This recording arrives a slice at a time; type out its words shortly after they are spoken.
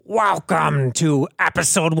Welcome to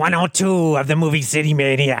episode 102 of the Movie City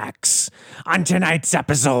Maniacs. On tonight's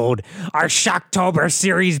episode, our Shocktober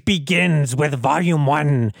series begins with Volume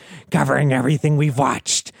 1, covering everything we've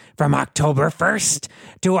watched from October 1st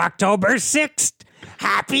to October 6th.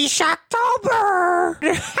 Happy Shocktober!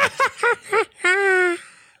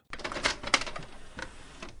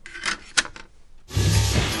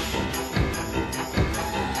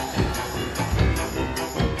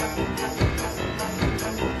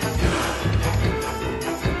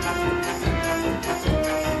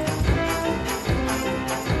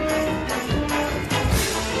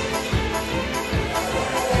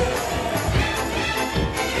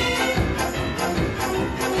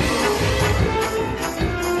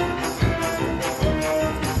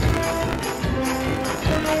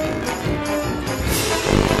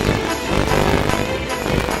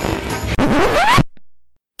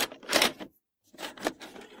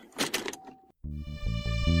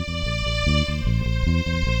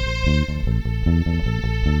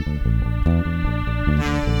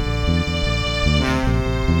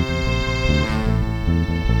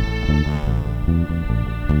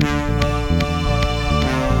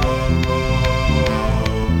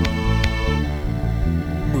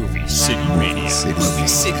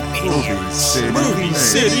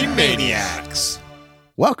 City Maniacs.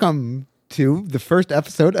 Welcome to the first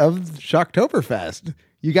episode of Shocktoberfest.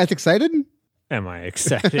 You guys excited? Am I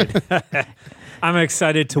excited? I'm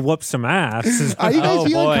excited to whoop some ass. Are you guys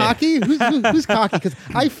feeling cocky? Who's cocky? Because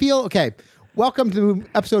I feel, okay, welcome to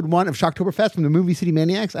episode 1 of Shocktoberfest from the Movie City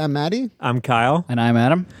Maniacs. I'm Maddie. I'm Kyle. And I'm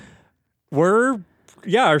Adam. Our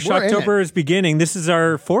Shocktober is beginning. This is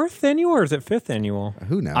our 4th annual, or is it 5th annual?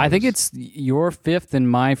 Who knows? I think it's your 5th and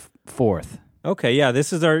my 4th. Okay, yeah,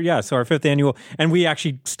 this is our 5th annual, and we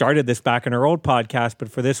actually started this back in our old podcast,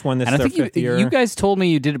 but for this one, this is our 5th year. You guys told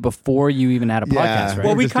me you did it before you even had a podcast, right?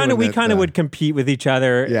 Well, we kind of would compete with each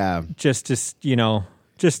other, just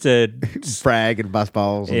to brag and bust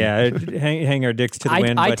balls. Hang our dicks to the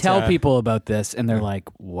wind. I tell people about this, and they're like,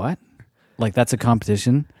 "What? Like that's a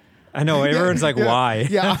competition?" I know, everyone's like, why?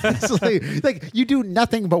 Yeah, honestly, like you do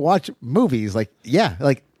nothing but watch movies. Like,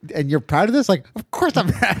 and you're proud of this? Like, of course I'm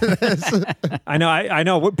proud of this. I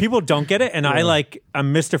know. People don't get it, and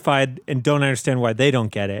I'm mystified and don't understand why they don't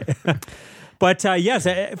get it. But yes,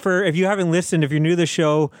 if you haven't listened, if you're new to the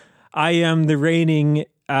show, I am the reigning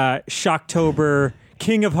Shocktober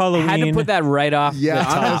King of Halloween. I had to put that right off. Yeah,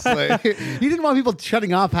 honestly, you didn't want people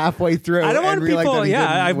shutting off halfway through. I don't want people.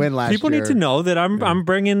 Win last people year. need to know that I'm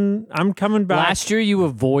coming back. Last year, you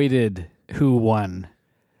avoided who won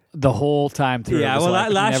the whole time through. Yeah,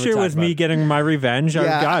 well, last year was me getting my revenge. I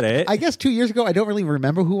got it. I guess 2 years ago, I don't really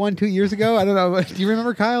remember who won 2 years ago. I don't know. Do you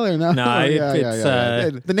remember Kyle or no? No,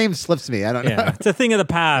 the name slips me. I don't know. It's a thing of the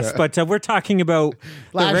past, but we're talking about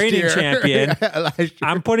the reigning champion.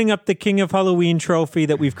 I'm putting up the King of Halloween trophy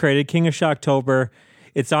that we've created, King of Shocktober.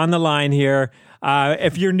 It's on the line here.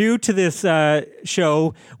 If you're new to this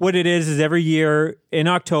show, what it is every year in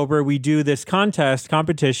October, we do this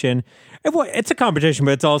competition. It's a competition,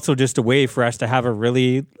 but it's also just a way for us to have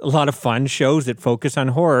a lot of fun shows that focus on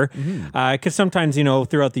horror. Because sometimes,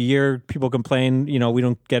 throughout the year, people complain, we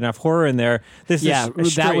don't get enough horror in there.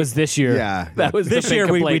 That was this year. Yeah. That was this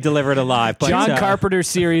year we delivered a lot. But, John Carpenter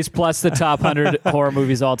series plus the top 100 horror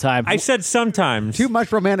movies all time. I said sometimes. Too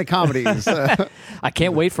much romantic comedies. I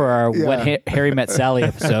can't wait for our When Harry Met Sally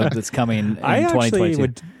episode that's coming in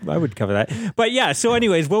 2022. I would cover that. But yeah, so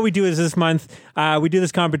anyways, what we do is this month, we do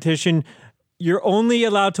this competition. You're only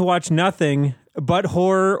allowed to watch nothing but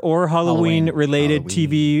horror or Halloween-related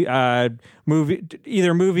TV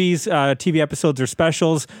either movies, TV episodes, or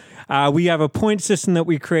specials. We have a point system that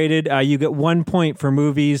we created. You get 1 point for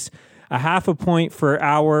movies, a half a point for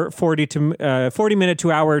 40 minute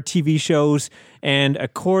to hour TV shows, and a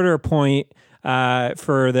quarter point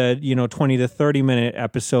for the 20 to 30 minute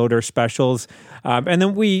episode or specials, and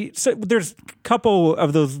then there's a couple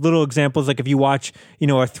of those little examples, like if you watch a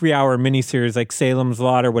 3-hour miniseries like Salem's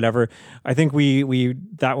Lot or whatever. I think we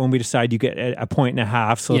decide you get a point and a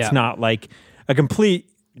half, so it's not like a complete.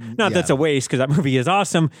 That's a waste, because that movie is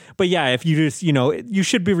awesome. But yeah, if you just you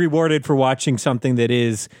should be rewarded for watching something that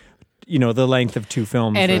is the length of 2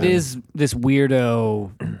 films. And it is this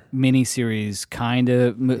weirdo miniseries kind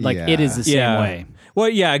of, it is the same way. Well,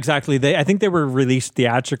 yeah, exactly. I think they were released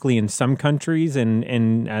theatrically in some countries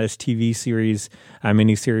and as TV series,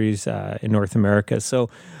 miniseries in North America. So,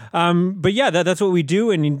 but yeah, that's what we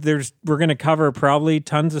do. And we're going to cover probably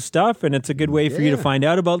tons of stuff, and it's a good way for you to find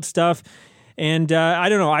out about stuff. And I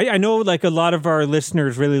don't know. I know like a lot of our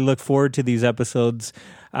listeners really look forward to these episodes.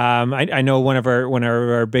 I know one of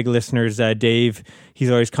our big listeners, Dave, he's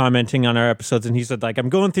always commenting on our episodes, and he said, like, I'm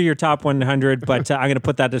going through your top 100, but I'm going to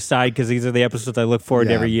put that aside because these are the episodes I look forward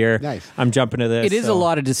to every year. Nice. I'm jumping to this. It is a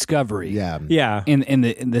lot of discovery. Yeah.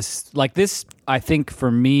 In this, like this, I think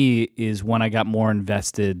for me is when I got more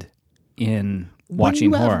invested in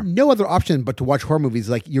watching when you horror. have no other option but to watch horror movies,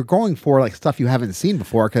 like you're going for like stuff you haven't seen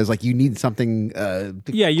before because like you need something.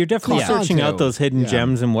 You're definitely searching out those hidden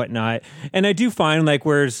gems and whatnot. And I do find like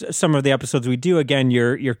whereas some of the episodes we do, again,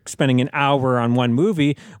 you're spending an hour on one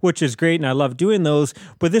movie, which is great, and I love doing those.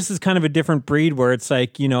 But this is kind of a different breed where it's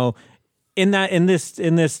like, you know, in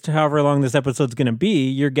this however long this episode's going to be,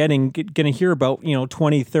 you're going to hear about, you know,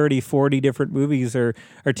 20, 30, 40 different movies or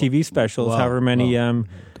TV specials, however many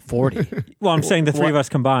 40. Well, I'm saying the three of us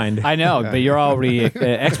combined. I know, but you're already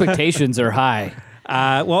expectations are high.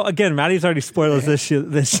 Well, again, Matty's already spoiled this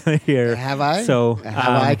year. Have I? So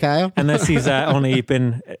have I, Kyle? Unless he's only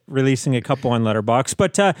been releasing a couple on Letterboxd.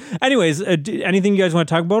 But anyways, anything you guys want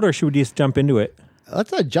to talk about, or should we just jump into it?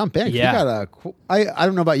 Let's jump in. Yeah. I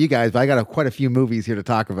don't know about you guys, but I got quite a few movies here to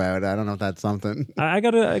talk about. I don't know if that's something. I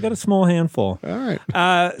got a small handful. All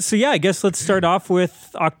right. So yeah, I guess let's start off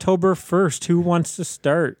with October 1st. Who wants to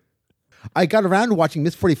start? I got around to watching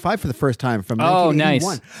Miss 45 for the first time from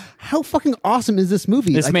 1981. Nice. How fucking awesome is this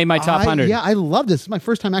movie? This made my top 100. Yeah, I love this. It's my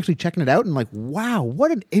first time actually checking it out and like, wow,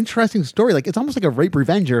 what an interesting story. Like, it's almost like a rape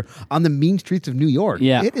revenger on the mean streets of New York.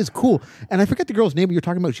 Yeah. It is cool. And I forget the girl's name you're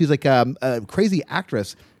talking about. She's like a crazy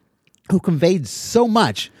actress who conveyed so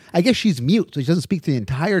much. I guess she's mute, so she doesn't speak the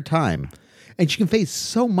entire time. And she conveys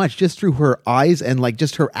so much just through her eyes and like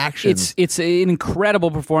just her actions. It's an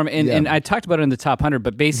incredible performance, and I talked about it in the top 100.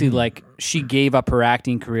 But basically, like she gave up her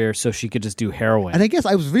acting career so she could just do heroin. And I guess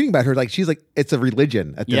I was reading about her, like she's like it's a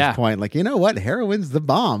religion at this point. Like, you know what, heroin's the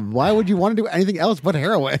bomb. Why would you want to do anything else but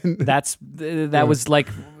heroin? That was like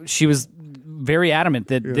she was very adamant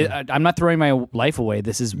that I'm not throwing my life away.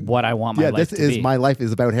 This is what I want my life to be. This is my life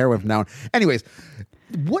is about heroin from now on. Anyways.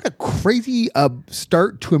 What a crazy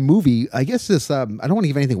start to a movie. I guess this, I don't want to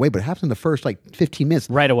give anything away, but it happens in the first like 15 minutes.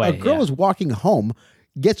 Right away. A girl is walking home,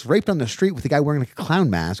 gets raped on the street with a guy wearing like a clown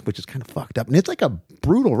mask, which is kind of fucked up. And it's like a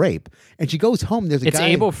brutal rape. And she goes home. There's a guy. It's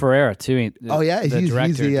Abel Ferreira, too. Oh, yeah. The director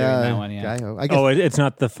he's the doing that one, yeah. guy. I guess, it's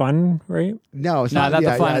not the fun rape? No, it's not not.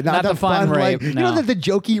 the fun. Not the fun rape. Like, you know the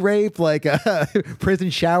jokey rape, like prison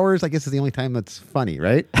showers. I guess is the only time that's funny,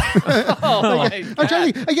 right? I'm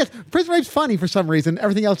trying to. I guess prison rape's funny for some reason.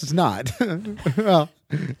 Everything else is not. Well,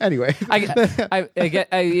 anyway,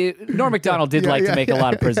 Norm Macdonald did like to make a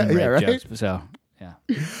lot of prison rape jokes. So yeah.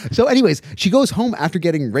 So, anyways, she goes home after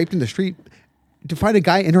getting raped in the street to find a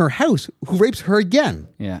guy in her house who rapes her again.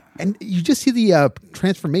 Yeah, and you just see the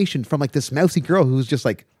transformation from like this mousy girl who's just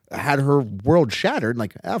like had her world shattered.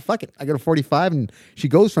 Like, fuck it, I got a 45, and she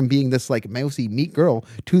goes from being this like mousy meat girl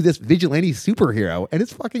to this vigilante superhero, and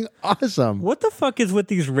it's fucking awesome. What the fuck is with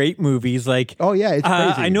these rape movies? Like, oh yeah, it's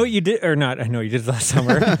crazy. I know what you did, or not. I know what you did last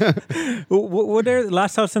summer. what are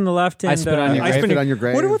Last House on the Left? And, I Spit on Your Grave. I Spit on Your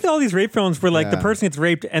Grave. What are with all these rape films where like the person gets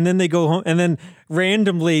raped and then they go home and then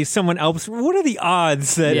randomly someone else? What are the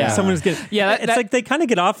odds that someone's getting? Yeah, it's like they kind of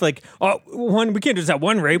get off like, we can't just have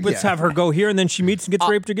one rape. Let's have her go here, and then she meets and gets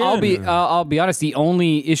raped again. I'll be honest. The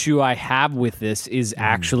only issue I have with this is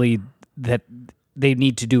actually that they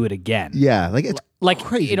need to do it again. Yeah, like it's like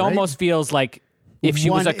crazy, it right? almost feels like if she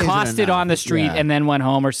was One isn't accosted enough. on the street Yeah. and then went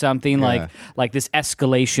home or something like this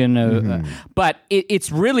escalation of, but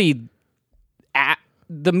it's really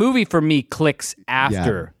the movie for me clicks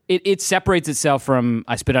after. It separates itself from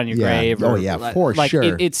I Spit on Your Grave. For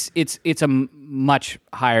sure. It's a much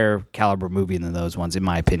higher caliber movie than those ones, in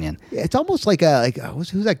my opinion. It's almost like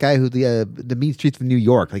who's that guy who the mean streets of New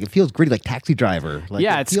York? Like it feels gritty, like Taxi Driver. Like,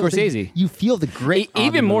 it's Scorsese. You feel the grit.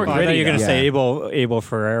 Even more I gritty. thought you were going to though. say Abel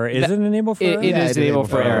Ferreira. Is it an Abel Ferreira? It is Abel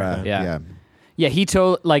Ferreira. Yeah. He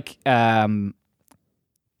told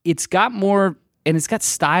it's got more. And it's got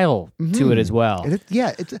style to it as well.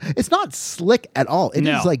 It's not slick at all. It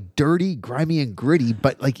is like dirty, grimy, and gritty,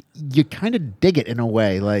 but like you kind of dig it in a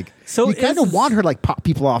way. Like so you kind of want her to like pop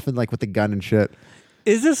people off and like with the gun and shit.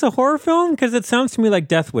 Is this a horror film? Because it sounds to me like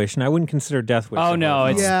Death Wish, and I wouldn't consider Death Wish. Oh no,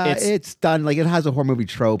 it's done like it has a horror movie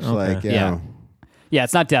tropes. Okay. Like know. Yeah,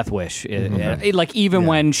 it's not Death Wish. Like even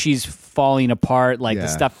when she's falling apart, like the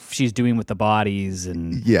stuff she's doing with the bodies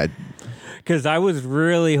and Because I was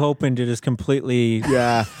really hoping to just completely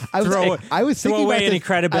I was throw thinking away about any this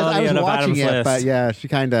credibility as I was out of watching Adam's it, list. but she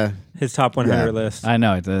kind of his top 100 list. I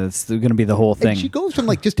know it's going to be the whole thing. And she goes from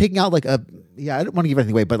like just taking out like I don't want to give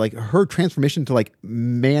anything away, but like her transformation to like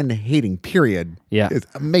man hating period. Yeah, is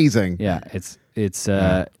amazing. Yeah,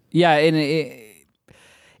 and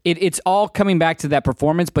it's all coming back to that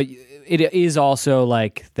performance, but it is also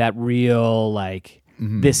like that real, like,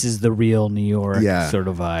 this is the real New York sort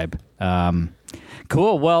of vibe.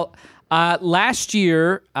 Cool. Well, last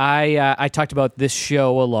year I talked about this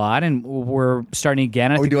show a lot, and we're starting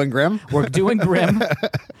again. Are we doing Grimm? We're doing Grimm.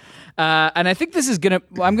 And I think this is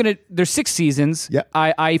there's 6 seasons. Yeah.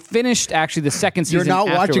 I finished actually the second season. You're not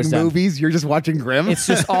after it watching was done. movies. You're just watching Grimm. It's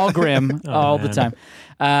just all Grimm all the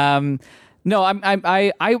time. No,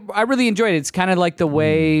 I really enjoyed it. It's kind of like the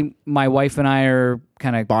way my wife and I are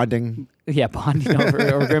kind of bonding. Yeah, bonding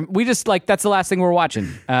over Grimm. We just like that's the last thing we're watching.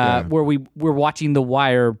 Where we're watching The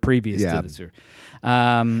Wire previous to this.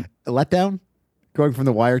 A letdown, going from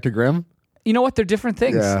The Wire to Grimm. You know what? They're different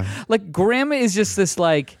things. Yeah. Like Grimm is just this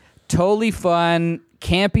like totally fun,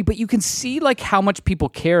 campy, but you can see like how much people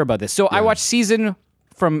care about this. So I watched season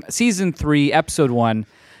 3, episode 1.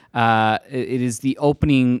 It is the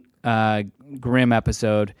opening Grimm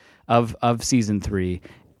episode of season 3,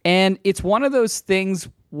 and it's one of those things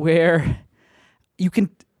where you can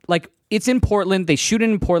like it's in Portland. They shoot it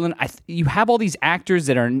in Portland. You have all these actors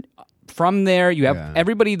that are from there. You have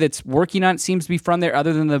everybody that's working on it seems to be from there,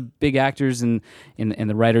 other than the big actors and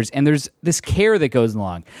the writers. And there's this care that goes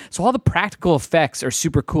along. So all the practical effects are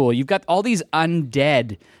super cool. You've got all these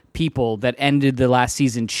undead people that ended the last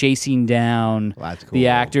season chasing down the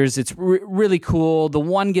actors. It's really cool. The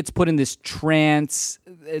one gets put in this trance,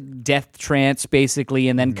 death trance, basically,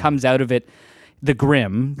 and then comes out of it. The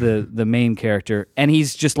Grimm, the main character, and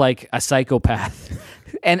he's just like a psychopath.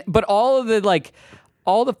 But all of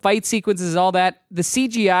the fight sequences, all that, the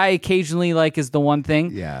CGI occasionally like is the one thing.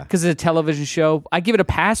 Yeah. Because it's a television show. I give it a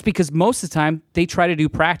pass because most of the time they try to do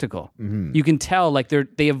practical. Mm-hmm. You can tell like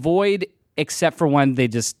they avoid except for when they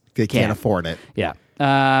can't afford it. Yeah.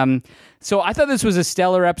 So I thought this was a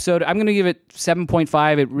stellar episode. I'm going to give it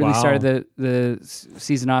 7.5. It really started the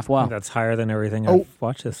season off well. That's higher than everything I've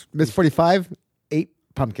watched this. Miss 45, 8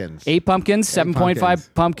 pumpkins. 8 pumpkins,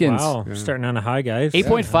 7.5 pumpkins. Wow, starting on a high, guys.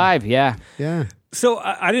 8.5, Yeah. So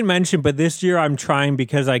I didn't mention, but this year I'm trying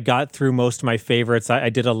because I got through most of my favorites. I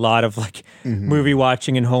did a lot of like movie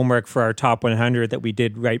watching and homework for our top 100 that we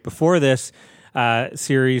did right before this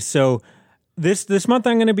series. So this month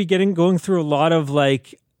I'm going to be going through a lot of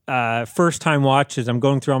like first time watches. I'm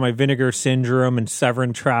going through all my Vinegar Syndrome and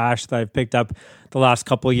Severin trash that I've picked up the last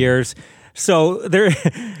couple of years. So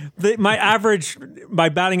my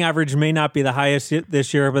batting average may not be the highest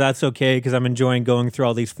this year, but that's okay because I'm enjoying going through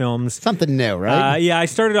all these films. Something new, right? Yeah, I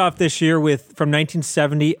started off this year from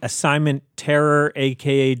 1970, Assignment Terror,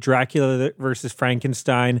 aka Dracula versus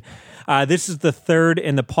Frankenstein. This is the third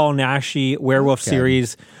in the Paul Naschy werewolf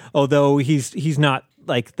series, although he's not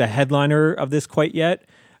like the headliner of this quite yet.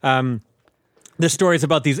 This story is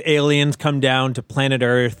about these aliens come down to planet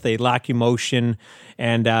Earth. They lack emotion,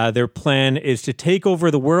 and their plan is to take over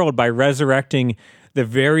the world by resurrecting the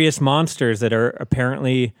various monsters that are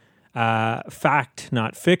apparently fact,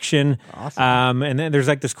 not fiction. Awesome. And then there's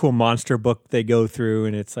like this cool monster book they go through,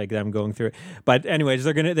 and it's like them going through it. But anyways,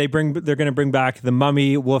 they're gonna bring back the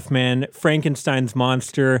Mummy, Wolfman, Frankenstein's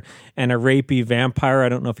monster, and a rapey vampire. I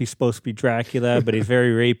don't know if he's supposed to be Dracula, but he's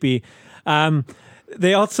very rapey.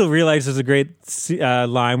 They also realize there's a great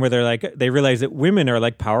line where they realize that women are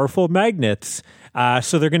like powerful magnets.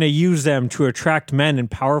 So they're going to use them to attract men in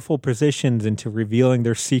powerful positions into revealing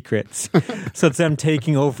their secrets. So it's them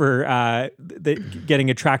taking over, getting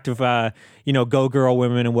attractive, go-girl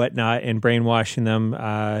women and whatnot, and brainwashing them,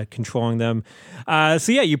 controlling them.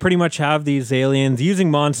 So yeah, you pretty much have these aliens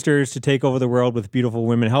using monsters to take over the world with beautiful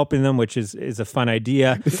women helping them, which is a fun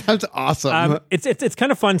idea. This sounds awesome. It's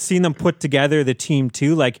kind of fun seeing them put together, the team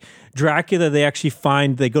too. Like Dracula, they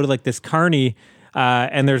go to like this carny.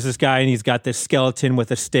 And there's this guy, and he's got this skeleton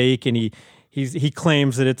with a stake, and he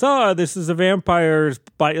claims that this is a vampire's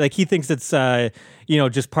body. Like he thinks it's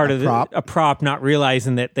just part of a prop, not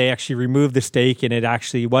realizing that they actually removed the stake and it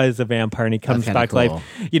actually was a vampire, and he comes back to life.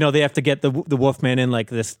 They have to get the Wolfman in like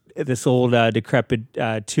this old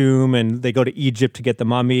decrepit tomb, and they go to Egypt to get the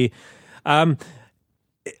mummy. All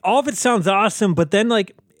of it sounds awesome, but then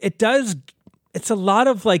like it does. It's a lot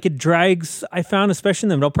of like it drags. I found, especially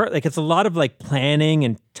in the middle part, like it's a lot of like planning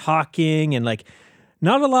and talking, and like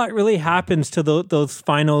not a lot really happens to those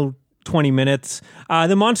final 20 minutes.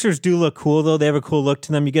 The monsters do look cool though; they have a cool look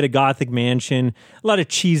to them. You get a gothic mansion, a lot of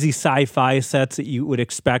cheesy sci-fi sets that you would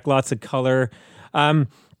expect, lots of color. I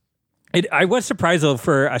was surprised though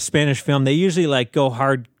for a Spanish film. They usually like go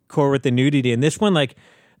hardcore with the nudity, and this one like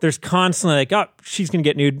there's constantly like, oh, she's gonna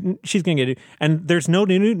get nude, and there's no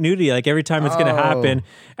nudity. Like every time it's gonna happen,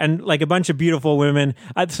 and like a bunch of beautiful women.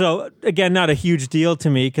 So again, not a huge deal to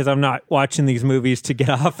me because I'm not watching these movies to get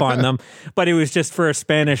off on them. But it was just for a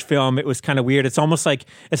Spanish film, it was kind of weird. It's almost like,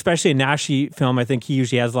 especially a Nashi film, I think he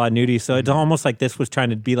usually has a lot of nudity. So it's almost like this was trying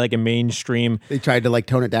to be like a mainstream. They tried to like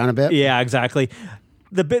tone it down a bit. Yeah, exactly.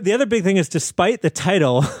 The other big thing is, despite the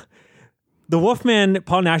title, the Wolfman,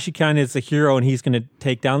 Paul Naschy is the hero, and he's going to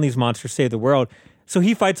take down these monsters, save the world. So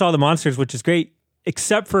he fights all the monsters, which is great,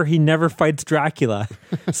 except for he never fights Dracula.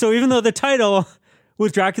 So even though the title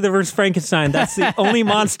was Dracula versus Frankenstein, that's the only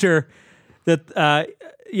monster that,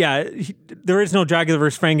 there is no Dracula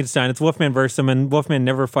versus Frankenstein. It's Wolfman versus him, and Wolfman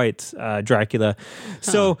never fights Dracula.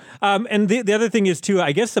 So, and the other thing is, too,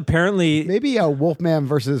 I guess apparently... Maybe Wolfman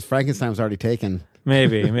versus Frankenstein was already taken.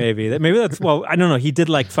 Maybe that's, well, I don't know. He did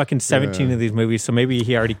like fucking 17 of these movies, so maybe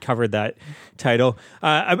he already covered that title.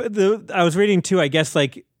 I was reading too. I guess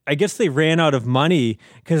they ran out of money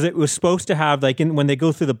because it was supposed to have like when they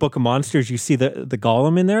go through the Book of Monsters, you see the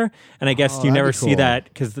Golem in there, and I guess you never see that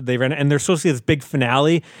because they ran. And there's supposed to be this big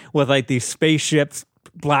finale with like these spaceships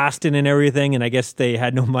blasting and everything, and I guess they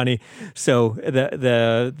had no money, so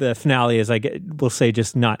the finale is, we'll say,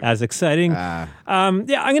 just not as exciting. I'm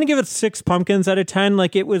gonna give it 6 pumpkins out of 10.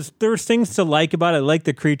 Like there was things to like about it. I like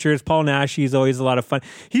the creatures. Paul Naschy is always a lot of fun.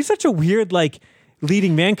 He's such a weird like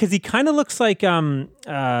leading man because he kind of looks like who's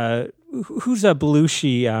a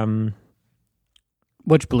Belushi?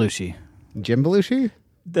 Which Belushi? Jim Belushi?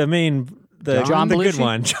 The main. John the Belushi? good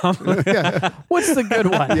one. John Belushi. What's the good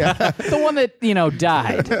one? The one that,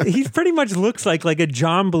 died. He pretty much looks like a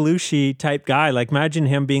John Belushi type guy. Like imagine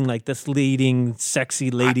him being like this leading sexy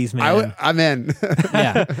ladies man. I'm in.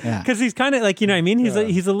 Yeah. Because he's kind of like, you know what I mean?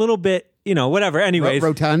 He's a little bit, whatever. Anyways.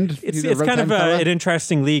 Rotund. It's kind of an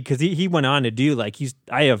interesting league because he went on to do like,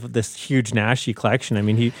 I have this huge Naschy collection. I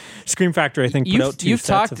mean, Scream Factory, I think, put out 2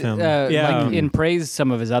 sets of him. Like in praise some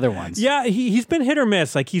of his other ones. Yeah, he's been hit or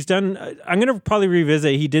miss. Like he's done, I'm going to probably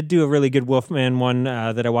revisit. He did do a really good Wolfman one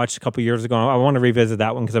that I watched a couple years ago. I want to revisit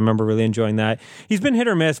that one because I remember really enjoying that. He's been hit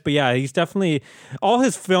or miss, but yeah, he's definitely, all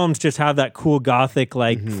his films just have that cool gothic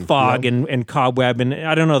like fog and cobweb. And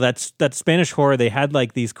I don't know, that Spanish horror, they had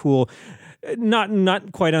like these cool,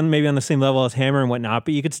 not quite on maybe on the same level as Hammer and whatnot,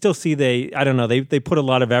 but you could still see they put a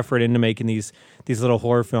lot of effort into making these little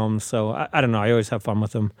horror films. So I don't know, I always have fun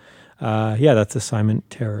with them. That's Assignment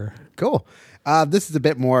Terror. Cool. This is a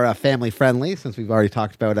bit more family friendly since we've already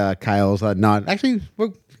talked about Kyle's non. Actually, we're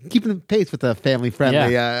keeping the pace with the family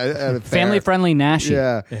friendly. Family friendly Naschy.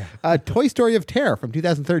 Yeah. Toy Story of Terror from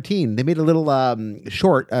 2013. They made a little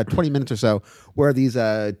short, 20 minutes or so, where these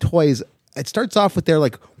toys. It starts off with they're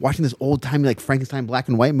like watching this old timey like Frankenstein black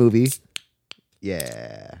and white movie.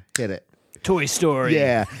 Yeah, hit it. Toy Story.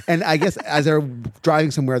 Yeah, and I guess as they're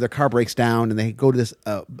driving somewhere, their car breaks down, and they go to this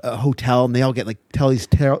hotel, and they all get like tell these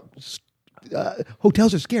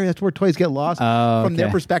hotels are scary. That's where toys get lost. From their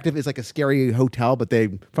perspective, it's like a scary hotel, but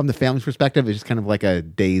from the family's perspective, it's just kind of like a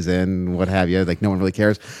Days Inn, what have you. Like no one really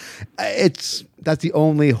cares. That's the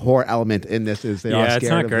only horror element in this. Is they are scared. It's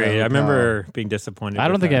not of great. I remember being disappointed. I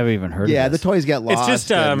don't think I've even heard. Yeah, of the this. toys get lost. It's just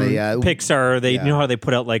Pixar. They you know how they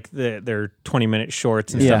put out like their 20-minute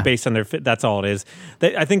shorts and stuff based on their fit. That's all it is.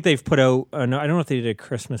 I think they've put out. I don't know if they did a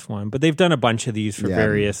Christmas one, but they've done a bunch of these for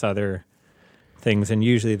various other things, and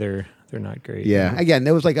usually they're not great. Yeah. Again,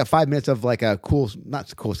 there was like 5 minutes of like a cool, not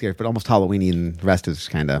so cool scary, but almost Halloweeny, and the rest is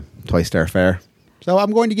kind of Toy Story fare. So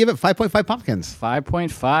I'm going to give it 5.5 pumpkins.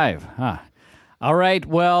 5.5. Huh. All right.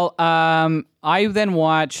 Well, I then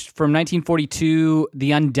watched from 1942,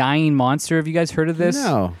 The Undying Monster. Have you guys heard of this?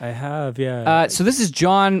 No. I have, yeah. So this is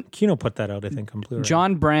John... Kino put that out, I think, on Blu-ray.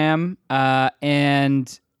 John Bram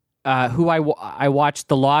and... who I watched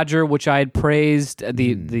The Lodger, which I had praised,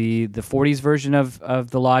 the 40s version of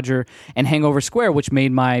The Lodger, and Hangover Square, which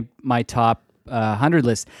made my top 100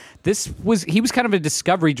 list. He was kind of a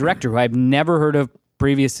discovery director who I've never heard of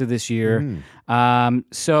previous to this year.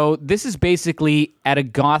 So this is basically at a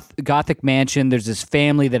gothic mansion. There's this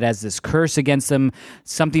family that has this curse against them,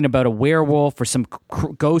 something about a werewolf or some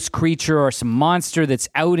ghost creature or some monster that's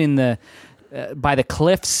out in the by the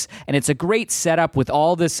cliffs, and it's a great setup with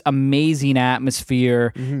all this amazing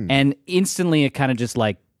atmosphere, and instantly it kind of just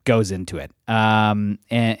like goes into it. And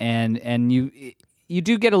you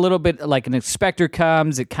do get a little bit like an inspector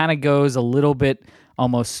comes. It kind of goes a little bit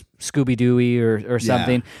almost Scooby-Doo-y or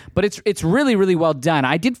something, but it's really, really well done.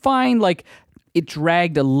 I did find like it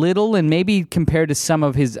dragged a little, and maybe compared to some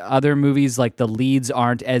of his other movies, like the leads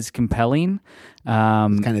aren't as compelling.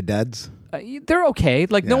 Kind of duds. They're okay.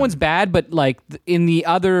 Like no one's bad, but like in the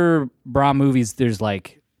other Bram movies, there's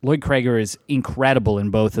like Lloyd Krieger is incredible in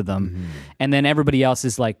both of them, and then everybody else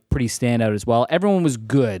is like pretty standout as well. Everyone was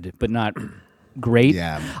good, but not great.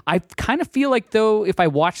 Yeah. I kind of feel like though, if I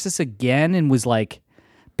watched this again and was like,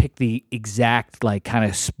 pick the exact like kind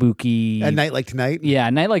of spooky A Night Like Tonight. Yeah,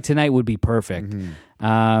 A Night Like Tonight would be perfect. So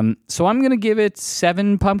I'm gonna give it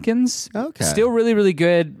 7 pumpkins. Okay. Still really, really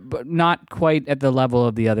good, but not quite at the level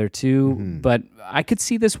of the other two. But I could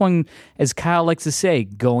see this one, as Kyle likes to say,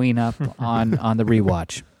 going up on the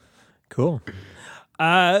rewatch. Cool.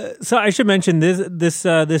 So I should mention this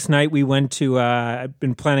night we went to. I've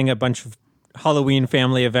been planning a bunch of Halloween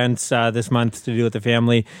family events this month to do with the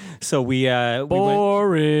family. So we went.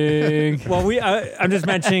 Boring. Well, I'm just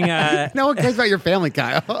mentioning. No one cares about your family,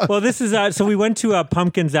 Kyle. Well, this is so we went to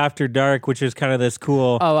Pumpkins After Dark, which is kind of this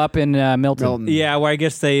cool. Oh, up in Milton. Yeah, where I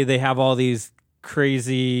guess they have all these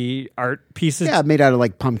crazy art pieces. Yeah, made out of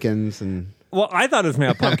like pumpkins and. Well, I thought it was made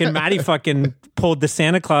of pumpkin. Maddie fucking pulled the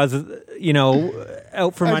Santa Claus, out from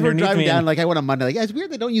As we're underneath driving me. down, like I went on Monday, like, yeah, it's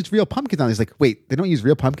weird they don't use real pumpkins on. He's like, wait, they don't use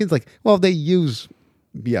real pumpkins? Like, well, they use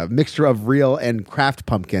a mixture of real and craft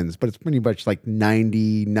pumpkins, but it's pretty much like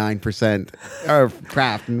 99% of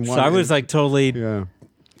craft. And So I was like totally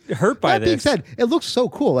hurt by that being this. said, it looks so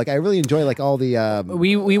cool. Like I really enjoy like all the.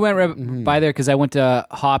 We went right by there because I went to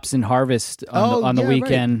Hops and Harvest on the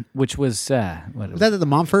weekend, which was what Was that at the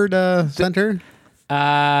Montford Center?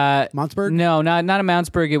 Montsburg? No, not at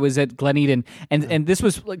Mountsburg. It was at Glen Eden, and this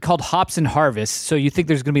was called Hops and Harvest. So you think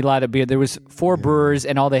there's going to be a lot of beer? There was 4 brewers,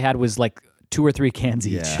 and all they had was like 2 or 3 cans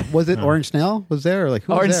each. Yeah. Was it Orange Snail? Was there? Or like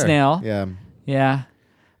who Orange was there? Snail. Yeah. Yeah.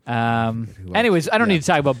 Anyways, I don't need to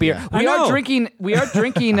talk about beer. I We know. are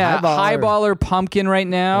drinking Highballer Pumpkin right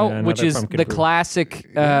now, Yeah, which another is pumpkin the brew.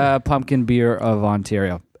 classic pumpkin beer of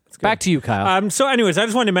Ontario. Back to you, Kyle. So, anyways, I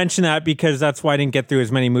just wanted to mention that because that's why I didn't get through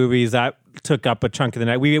as many movies. That took up a chunk of the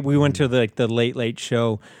night. We went to the late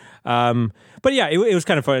show. But yeah, it was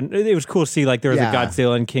kind of fun. It was cool to see like there was a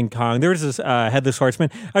Godzilla and King Kong. There was this Headless Horseman.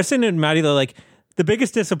 I was saying to Maddie though, like the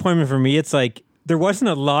biggest disappointment for me, it's like there wasn't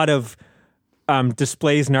a lot of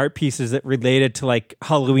displays and art pieces that related to like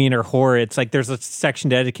Halloween or horror. It's like there's a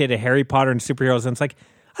section dedicated to Harry Potter and superheroes, and it's like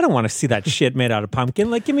I don't want to see that shit made out of pumpkin.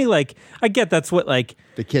 Like, give me like I get that's what like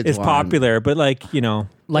The kids is want. popular, but like like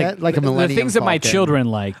a the Millennium things that my Falcon. children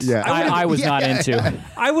liked, Yeah. I was not into.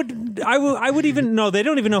 I would even know they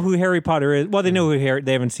don't even know who Harry Potter is. Well, they know who Harry.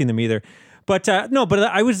 They haven't seen them either. But no, but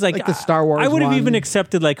I was like the Star Wars I would have one. even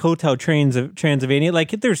accepted like Hotel Transylvania.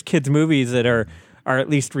 Like there's kids movies that are at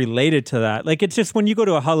least related to that. Like it's just when you go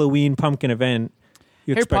to a Halloween pumpkin event,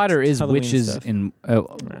 you Harry expect Potter is Halloween witches stuff. and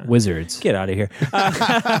wizards. Get out of here.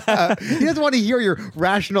 He doesn't want to hear your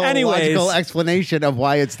rational, Anyways. logical explanation of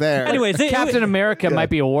why it's there. Anyways, Captain America might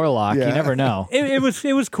be a warlock. You Yeah. never know. it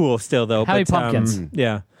was cool still though. How many but, pumpkins?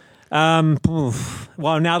 Yeah.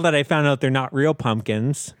 Well, now that I found out they're not real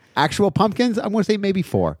pumpkins, Actual pumpkins, I'm going to say maybe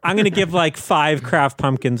 4. I'm going to give like 5 craft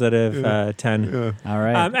pumpkins out of 10. All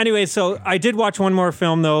right. Anyway, so I did watch one more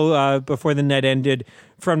film though before the net ended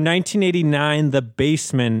from 1989, The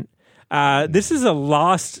Basement. This is a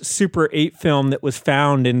lost Super 8 film that was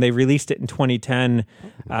found and they released it in 2010.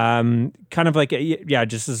 Kind of like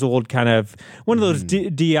just this old kind of one of those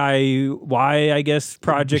DIY, I guess,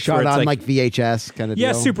 projects Shot where it's on like VHS kind of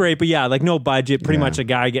yeah, deal. Super 8, but yeah, like no budget, pretty much a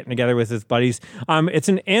guy getting together with his buddies. It's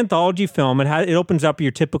an anthology film. It opens up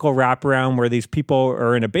your typical wraparound where these people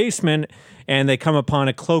are in a basement and they come upon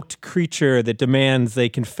a cloaked creature that demands they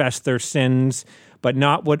confess their sins, but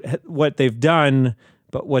not what they've done,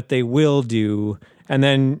 but what they will do. And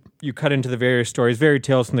then you cut into the various stories, very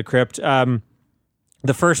Tales from the Crypt.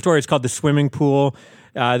 The first story is called The Swimming Pool.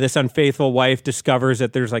 This unfaithful wife discovers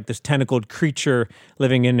that there's like this tentacled creature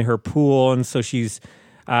living in her pool, and so she's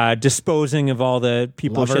disposing of all the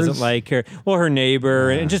people she Lovers? doesn't like, her neighbor,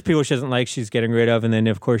 and just people she doesn't like she's getting rid of. And then,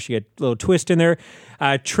 of course, you get a little twist in there.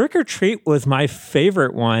 Trick or Treat was my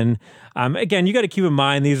favorite one. Again, you got to keep in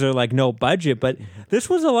mind these are like no budget, but this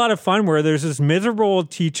was a lot of fun where there's this miserable old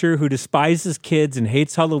teacher who despises kids and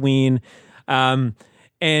hates Halloween, and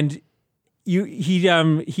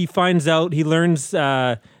he finds out, he learns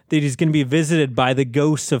that he's going to be visited by the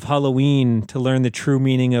ghosts of Halloween to learn the true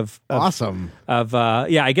meaning of Awesome.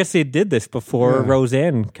 I guess they did this before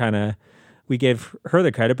Roseanne kind of, we gave her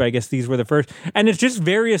the credit, but I guess these were the first. And it's just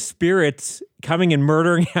various spirits coming and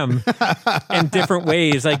murdering him in different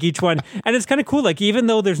ways, like each one. And it's kind of cool. Like, even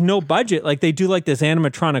though there's no budget, like they do like this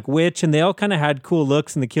animatronic witch and they all kind of had cool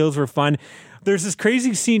looks and the kills were fun. there's this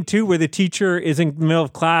crazy scene too where the teacher is in the middle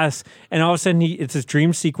of class and all of a sudden it's this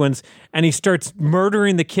dream sequence and he starts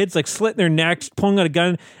murdering the kids, like slitting their necks, pulling out a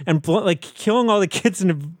gun and like killing all the kids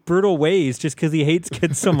in brutal ways just because he hates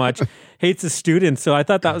kids so much, hates the students. So I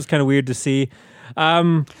thought that was kind of weird to see.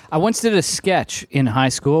 I once did a sketch in high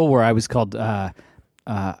school where I was called Mr.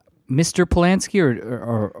 Polanski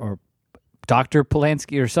or Dr.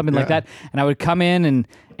 Polanski or something like that, and I would come in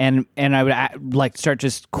and I would like start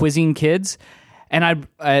just quizzing kids, and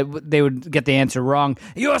they would get the answer wrong.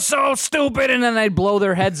 You're so stupid, and then I'd blow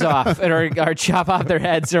their heads off or chop off their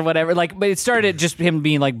heads or whatever. Like, but it started just him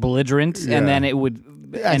being like belligerent, and then it would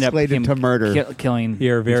end up escalated him to murder. killing.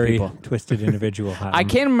 You're a very people. twisted individual. I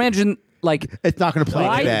can't imagine. Like, It's not going to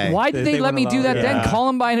play today. why did they let me do that then? Yeah.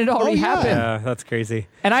 Columbine had already happened. Yeah, that's crazy.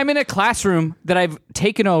 And I'm in a classroom that I've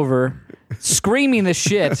taken over, screaming this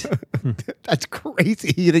shit, That's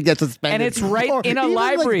crazy. You didn't get suspended. And it's right Or in a even,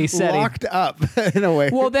 library setting. locked up in a way.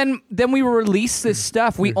 Well, then we released this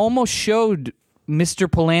stuff. We almost showed Mr.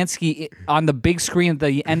 Polanski on the big screen at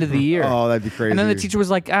the end of the year. Oh, that'd be crazy. And then the teacher was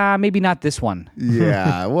like, maybe not this one.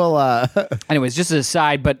 Yeah. Well, Anyways, just as a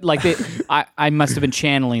side, but like I must have been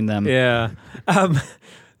channeling them. Yeah.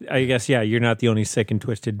 I guess, yeah, you're not the only sick and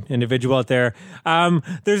twisted individual out there.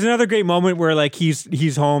 There's another great moment where like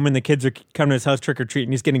he's home and the kids are coming to his house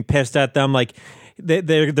trick-or-treating. He's getting pissed at them. Like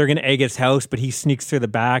they're going to egg his house, but he sneaks through the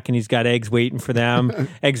back and he's got eggs waiting for them.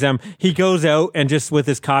 Eggs them. He goes out and just with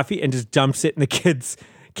his coffee and just dumps it in the kids'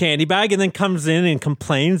 candy bag and then comes in and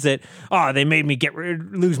complains that, they made me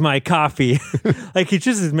lose my coffee. Like he's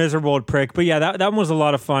just this miserable old prick. But yeah, that one was a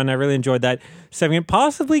lot of fun. I really enjoyed that segment.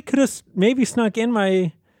 Possibly could have maybe snuck in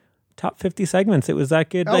my top 50 segments. It was that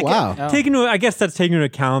good. Oh, wow. I guess that's taking into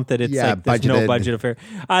account that it's like there's no budgeted. budget affair.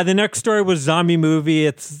 The next story was Zombie Movie.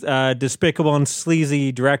 It's despicable and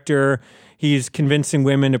sleazy director. He's convincing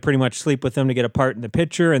women to pretty much sleep with him to get a part in the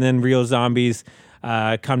picture, and then real zombies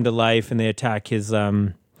come to life and they attack his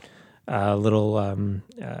little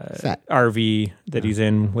RV that he's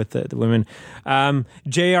in with the women.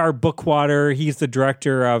 J.R. Bookwater, he's the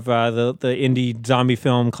director of the indie zombie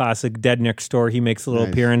film classic Dead Next Door. He makes a little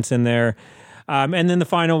appearance in there. And then the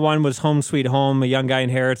final one was Home Sweet Home. A young guy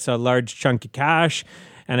inherits a large chunk of cash,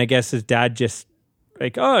 and I guess his dad just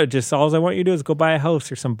like, just all I want you to do is go buy a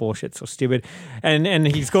house or some bullshit so stupid. And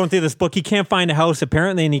he's going through this book. He can't find a house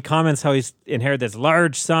apparently, and he comments how he's inherited this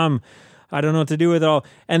large sum. I don't know what to do with it all.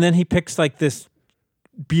 And then he picks like this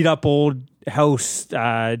beat up old house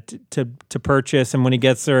to purchase. And when he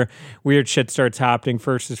gets there, weird shit starts happening.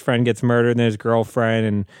 First, his friend gets murdered, and then his girlfriend,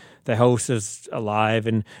 and the house is alive.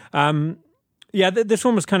 And this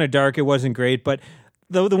one was kind of dark. It wasn't great, but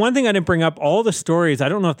the one thing I didn't bring up, all the stories, I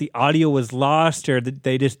don't know if the audio was lost or that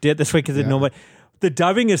they just did this way because they didn't know, but the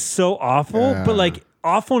dubbing is so awful, but like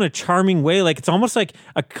awful in a charming way. Like it's almost like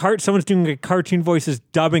someone's doing a cartoon voices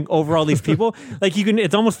dubbing over all these people. Like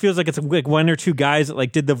it almost feels like it's like one or two guys that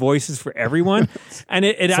like did the voices for everyone. And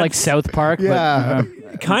it's like South Park, yeah.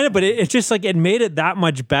 but kind of, but it's just like it made it that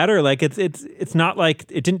much better. Like it's not like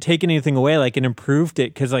it didn't take anything away. Like it improved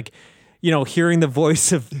it because like, hearing the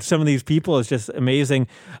voice of some of these people is just amazing.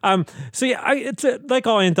 So yeah, it's like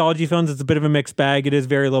all anthology films. It's a bit of a mixed bag. It is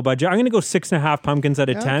very low budget. I'm going to go 6.5 pumpkins out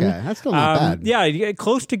of 10. Okay, that's still not bad. Yeah,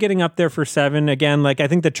 close to getting up there for 7. Again, like I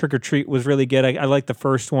think the Trick or Treat was really good. I like the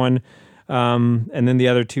first one, and then the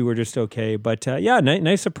other two were just okay. But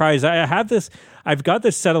nice surprise. I've got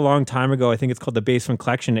this set a long time ago. I think it's called the Basement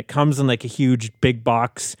Collection. It comes in like a huge big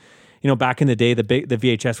box. Back in the day, the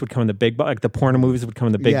VHS would come in the big box, like the porno movies would come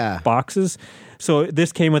in the big boxes. So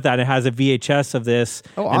this came with that. It has a VHS of this,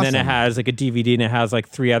 and then it has like a DVD, and it has like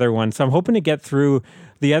 3 other ones. So I'm hoping to get through.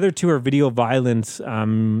 The other 2 are video violence,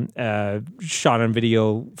 shot on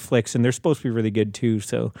video flicks, and they're supposed to be really good too.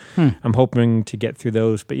 So I'm hoping to get through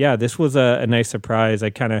those. But yeah, this was a nice surprise.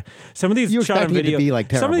 Some of these shot on video,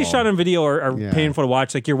 some of these shot on video are painful to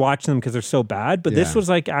watch. Like you're watching them because they're so bad. But this was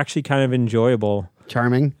like actually kind of enjoyable.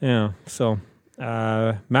 Charming. Yeah. So,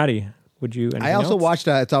 Maddie, would you? I also watched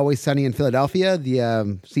It's Always Sunny in Philadelphia,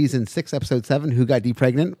 the season 6, episode 7, Who Got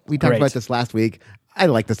Pregnant. We talked about this last week. I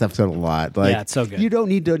like this episode a lot. Like, it's so good. You don't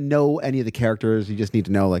need to know any of the characters. You just need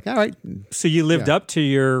to know, like, all right. So you lived up to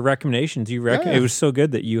your recommendations. It was so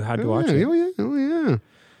good that you had to watch it. Oh yeah.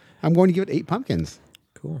 I'm going to give it 8 pumpkins.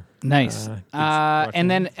 Cool. Nice. And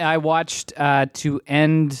then I watched to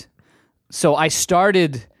end. So I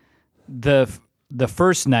started the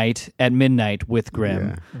first night at midnight with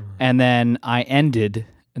Grimm, and then I ended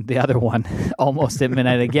the other one almost at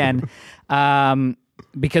midnight again,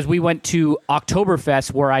 because we went to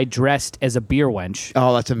Oktoberfest where I dressed as a beer wench.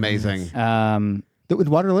 Oh, that's amazing. With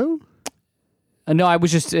Waterloo? No, I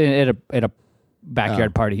was just at a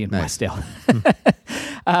backyard party in Westdale.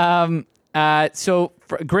 So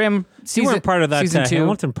Grimm season, You weren't part of that season 2,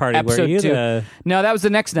 Hamilton party, were episode you? 2. No, that was the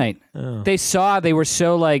next night. They were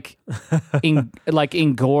so like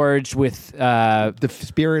engorged with The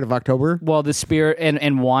spirit of October. well, the spirit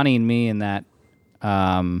and wanting me in that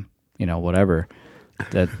whatever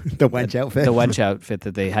that The wench outfit. the wench outfit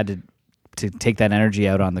that they had to take that energy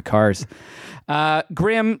out on the cars.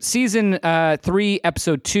 Grimm, season 3,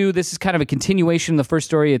 episode 2. This is kind of a continuation of the first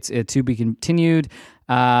story. It's to be continued.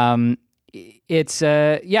 It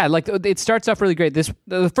starts off really great.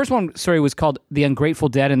 The first one story was called The Ungrateful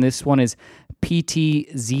Dead, and this one is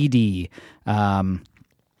PTZD.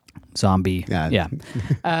 Zombie. Yeah.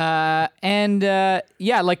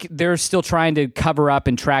 Like they're still trying to cover up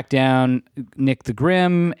and track down Nick the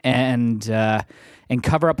Grimm and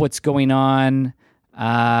cover up what's going on.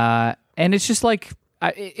 And it's just like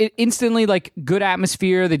it instantly like good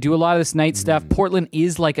atmosphere. They do a lot of this night stuff. Portland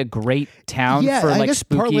is like a great town for I like guess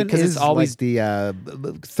spooky Portland because is it's always like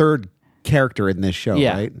the third character in this show,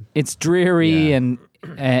 right? It's dreary Yeah.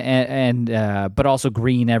 and but also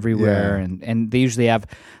green everywhere, Yeah. and they usually have.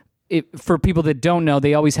 For people that don't know,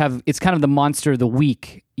 they always have. It's kind of the monster of the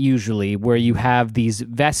week usually, where you have these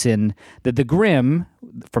Vessin that the Grimm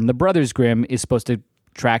from the Brothers Grimm is supposed to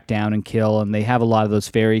track down and kill, and they have a lot of those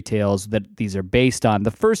fairy tales that these are based on.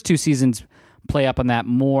 The first 2 seasons play up on that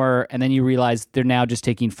more, and then you realize they're now just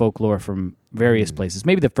taking folklore from various places.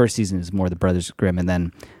 Maybe the first season is more the Brothers Grimm, and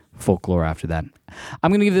then folklore after that.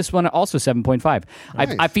 I'm going to give this one also 7.5.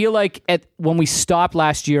 Nice. I feel like when we stopped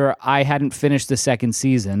last year, I hadn't finished the second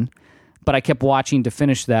season, but I kept watching to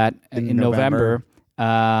finish that in November.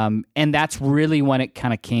 And that's really when it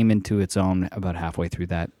kind of came into its own about halfway through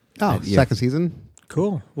that. Second season.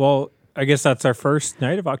 Cool. Well, I guess that's our first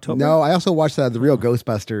night of October. No, I also watched The Real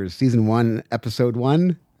Ghostbusters, season 1, episode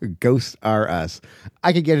 1. Ghosts Are Us.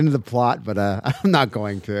 I could get into the plot, but I'm not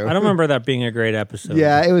going to. I don't remember that being a great episode.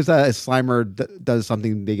 Yeah, it was Slimer does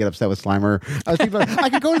something. They get upset with Slimer. I was thinking I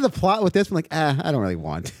could go to the plot with this. I'm like, I don't really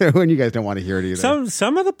want to. When you guys don't want to hear it either.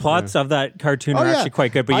 Some of the plots of that cartoon are actually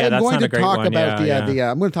quite good, but I'm that's going not to a great talk one. about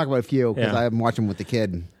Yeah. I'm going to talk about a few because Yeah. I'm watching with the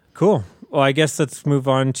kid. Cool. Well, I guess let's move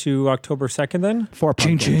on to October 2nd then. 4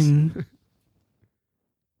 pumpkins.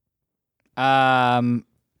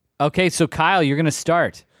 Okay, so Kyle, you're going to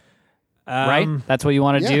start, right? That's what you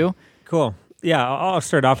want to yeah. do? Cool. Yeah, I'll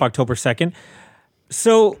start off October 2nd.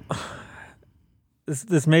 So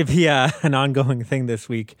this may be an ongoing thing this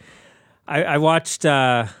week. I watched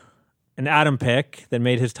an Adam pick that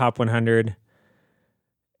made his top 100.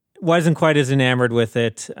 Wasn't quite as enamored with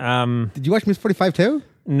it. Did you watch Miss 45 too?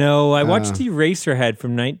 No, I watched Eraserhead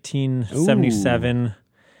from 1977. Ooh.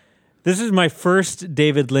 This is my first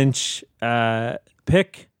David Lynch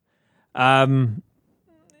pick.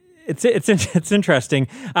 It's interesting.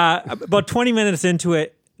 About 20 minutes into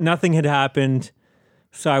it, nothing had happened,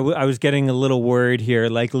 so I was getting a little worried here.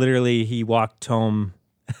 Like literally, he walked home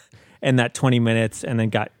in that 20 minutes, and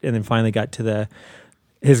then finally got to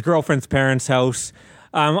his girlfriend's parents' house.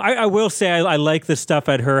 I will say I like the stuff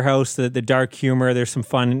at her house, the dark humor. There's some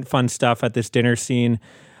fun stuff at this dinner scene.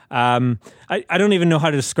 I don't even know how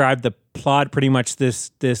to describe the plot. Pretty much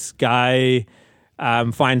this guy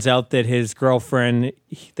finds out that his girlfriend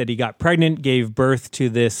that he got pregnant gave birth to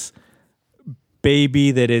this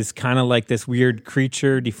baby that is kind of like this weird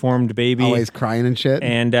creature, deformed baby. Always crying and shit.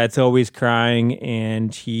 And it's always crying,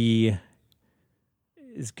 and he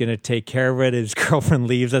is going to take care of it. His girlfriend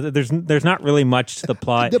leaves. There's not really much to the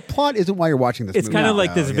plot. The plot isn't why you're watching this It's movie. kind of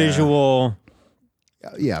like this visual...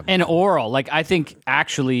 Yeah. And oral. Like, I think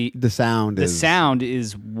actually The sound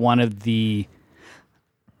is one of the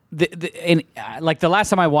like the last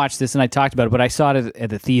time I watched this and I talked about it, but I saw it at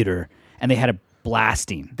the theater and they had a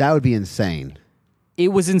blasting. That would be insane. It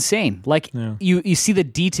was insane. Like you see the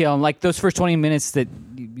detail and like those first 20 minutes that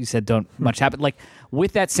you said don't much happen. Like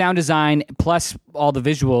with that sound design plus all the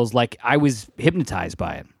visuals, like I was hypnotized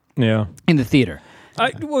by it. Yeah. In the theater.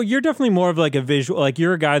 Well, you're definitely more of like a visual. Like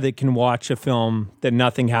you're a guy that can watch a film that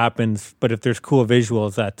nothing happens, but if there's cool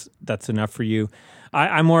visuals, that's enough for you.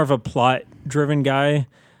 I'm more of a plot-driven guy,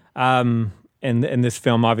 and this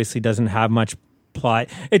film obviously doesn't have much plot.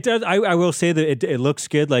 It does. I will say that it looks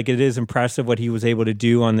good. Like it is impressive what he was able to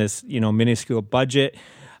do on this minuscule budget.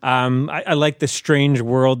 I like the strange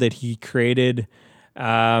world that he created.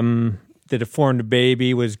 The deformed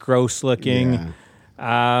baby was gross looking.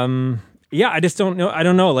 Yeah. I just don't know. I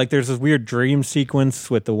don't know. Like there's this weird dream sequence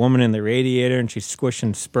with the woman in the radiator and she's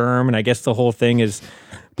squishing sperm. And I guess the whole thing is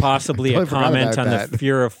possibly a comment on the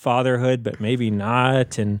fear of fatherhood, but maybe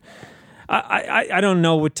not. And I don't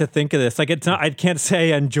know what to think of this. Like, it's not. I can't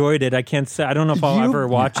say I enjoyed it. I can't say. I don't know if I'll ever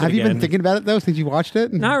watch it. Have you again. been thinking about it though since you watched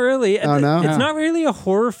it? Not really. Oh no, it's not really a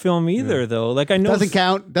horror film either, though. Like I know doesn't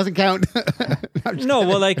count. Doesn't count. No,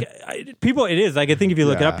 well, like people, it is. Like I think if you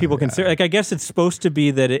look it up, people consider. Like I guess it's supposed to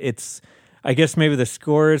be that it's. I guess maybe the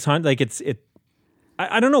score is like it's.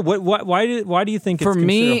 I don't know why do you think it's For considered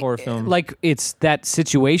me, a horror film? like it's that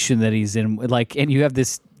situation that he's in, like, and you have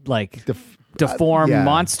this like deformed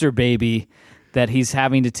monster baby that he's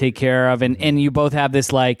having to take care of, and you both have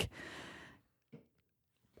this like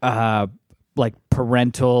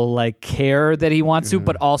parental like care that he wants to,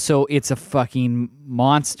 but also it's a fucking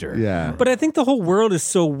monster. Yeah. But I think the whole world is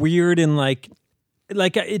so weird and like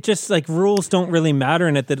it just like rules don't really matter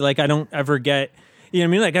in it that like I don't ever get. You know what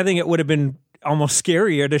I mean? Like I think it would have been almost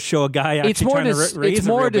scarier to show a guy actually trying to raise a it's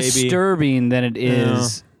more real baby. disturbing than it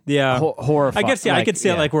is horrifying. I guess I could see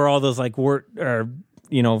it like where all those like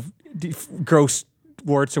gross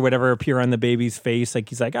warts or whatever appear on the baby's face. Like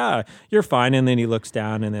he's like, you're fine, and then he looks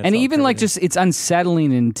down and even covered. like just it's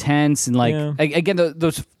unsettling, intense, and like again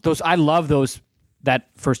those I love that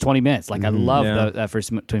first 20 minutes. Like I love that first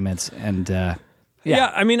 20 minutes and.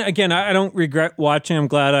 Yeah, I mean, again, I don't regret watching. I'm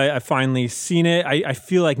glad I finally seen it. I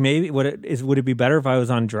feel like maybe would it be better if I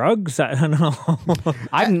was on drugs? I don't know.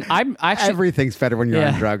 I'm actually everything's better when you're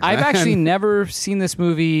on drugs. I've man. actually never seen this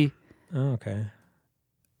movie. Oh, okay.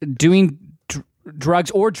 Doing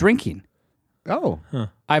drugs or drinking. Oh,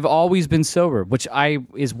 I've always been sober, which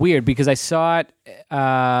is weird because I saw it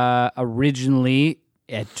originally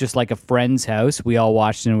at just like a friend's house. We all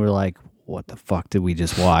watched it and we were like, what the fuck did we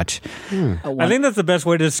just watch? I think that's the best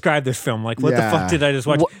way to describe this film. Like, what the fuck did I just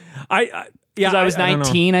watch? I was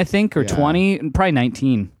 19, I think, or 20, probably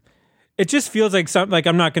 19. It just feels like something. Like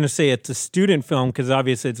I'm not going to say it's a student film because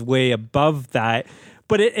obviously it's way above that,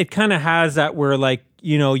 but it kind of has that where like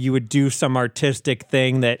you would do some artistic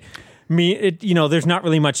thing that. There's not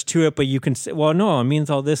really much to it, but you can say, well, no, it means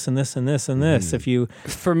all this and this and this and this. If you,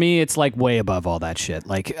 for me, it's like way above all that shit.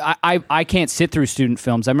 Like I can't sit through student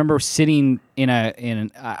films. I remember sitting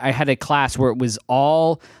I had a class where it was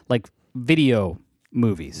all like video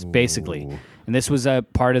movies, basically. And this was a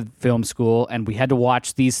part of film school, and we had to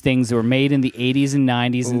watch these things that were made in the 80s and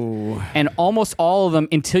 90s. And almost all of them,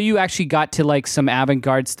 until you actually got to like some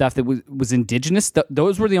avant-garde stuff that was indigenous,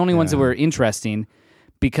 those were the only ones that were interesting.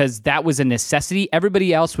 Because that was a necessity.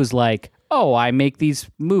 Everybody else was like, oh, I make these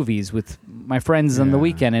movies with my friends on the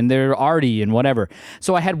weekend and they're arty and whatever.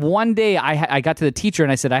 So I had one day, I got to the teacher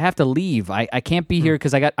and I said, I have to leave. I can't be here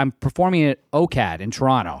because I'm performing at OCAD in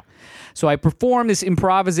Toronto. So I performed this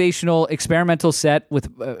improvisational experimental set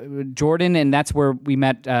with Jordan, and that's where we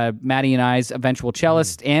met Maddie and I's eventual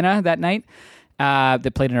cellist, Anna, that night.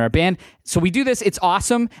 That played in our band. So we do this. It's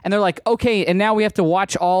awesome. And they're like, okay, and now we have to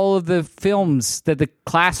watch all of the films that the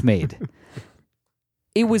class made.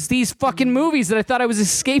 It was these fucking movies that I thought I was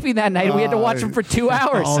escaping that night. We had to watch them for 2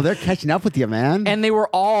 hours. Oh, they're catching up with you, man. And they were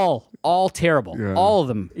all terrible. Yeah. All of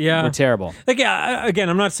them were terrible. Like, again,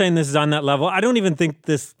 I'm not saying this is on that level. I don't even think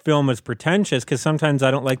this film is pretentious because sometimes I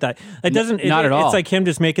don't like that. It doesn't. Not at all. It's like him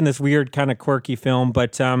just making this weird kind of quirky film,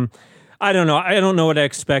 but I don't know. I don't know what I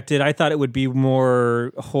expected. I thought it would be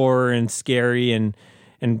more horror and scary and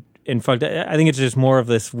fucked. I think it's just more of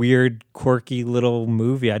this weird, quirky little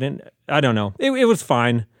movie. I don't know. It was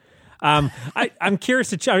fine. I'm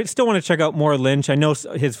curious I still want to check out more Lynch. I know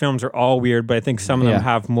his films are all weird, but I think some of them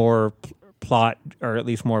have more plot, or at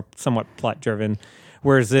least more somewhat plot driven.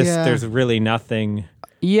 Whereas this, there's really nothing.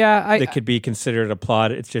 That could be considered a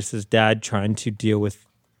plot. It's just his dad trying to deal with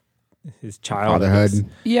his child. Fatherhood.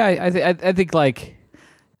 Yeah, I think like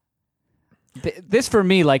this for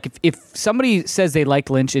me, like if somebody says they like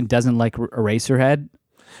Lynch and doesn't like Eraserhead.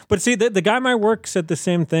 But see, the guy at my work said the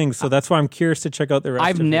same thing, so that's why I'm curious to check out the rest.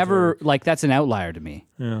 I've of never his work. like that's an outlier to me.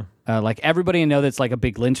 Yeah, like everybody I know that's like a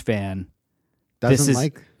big Lynch fan.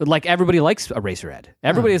 Doesn't like everybody likes Eraserhead.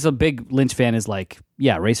 Everybody is a big Lynch fan is like,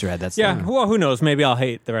 yeah, Eraserhead. That's well, who knows? Maybe I'll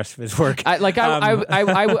hate the rest of his work. I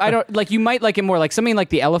don't like. You might like it more. Like something like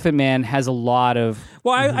The Elephant Man has a lot of.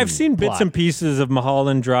 Well, I've seen bits plot. and pieces of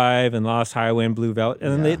Mulholland Drive and Lost Highway and Blue Velvet,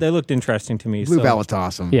 and they looked interesting to me. Blue Velvet's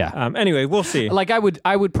awesome. Yeah. Anyway, we'll see. Like I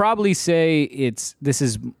would probably say this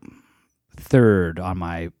is third on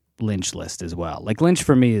my Lynch list as well. Like Lynch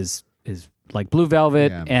for me is like Blue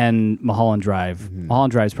Velvet and Mulholland Drive. Mm-hmm.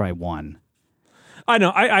 Mulholland Drive is probably one. I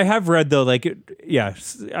know. I have read though. Like,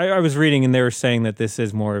 I was reading and they were saying that this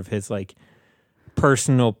is more of his like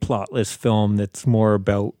personal plotless film. That's more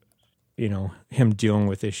about him dealing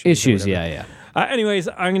with issues. Yeah. Anyways,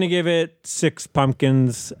 I'm gonna give it 6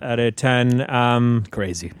 pumpkins out of 10.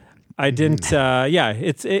 Crazy. I didn't.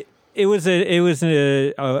 It was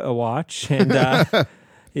a watch, and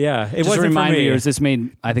yeah, it Just wasn't a reminder, for me. this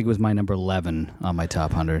made, I think it was my number 11 on my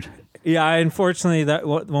top 100. Yeah, unfortunately, that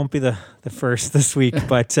won't be the first this week,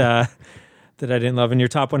 but that I didn't love in your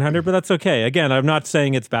top 100. But that's okay. Again, I'm not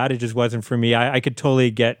saying it's bad. It just wasn't for me. I could totally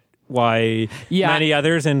get why many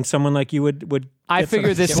others and someone like you would. I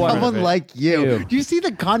figured this one. Someone like you. Do you see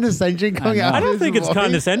the condescension coming out? I of don't his think it's voice?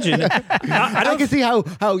 condescension. I can see how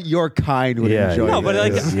your kind would enjoy No, but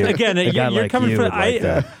like this. again, you're coming from.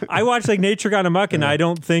 I watch like Nature Gone Amok, and I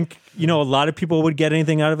don't think a lot of people would get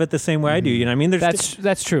anything out of it the same way I do. You know what I mean?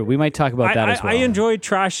 That's true. We might talk about that as well. I enjoy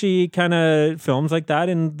trashy kind of films like that,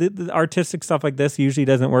 and the artistic stuff like this usually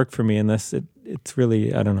doesn't work for me. In this, it's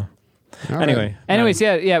really I don't know. Anyways,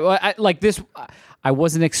 yeah. Well, like this, I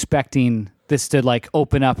wasn't expecting this to like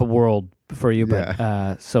open up a world for you,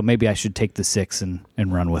 but so maybe I should take the 6 and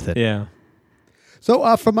run with it. Yeah.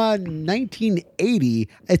 So from 1980,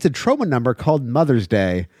 it's a Troma number called Mother's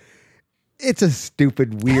Day. It's a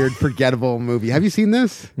stupid, weird, forgettable movie. Have you seen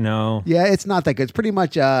this? No. Yeah, it's not that good. It's pretty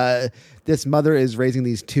much this mother is raising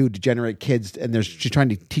these 2 degenerate kids, and she's trying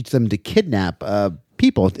to teach them to kidnap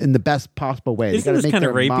people in the best possible way. Isn't this kind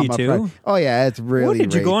of rapey too? Oh yeah, it's really. What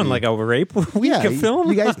did you go on rapey. like a rape week of film?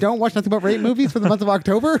 You guys don't watch nothing but rape movies for the month of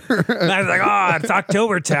October? I was like, oh, it's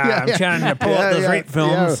October time. I'm trying to pull out those rape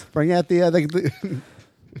films. Yeah. Bring out the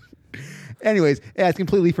Anyways, yeah, it's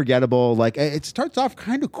completely forgettable. Like it starts off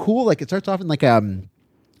kind of cool. Like it starts off in like a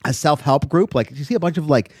self-help group. Like you see a bunch of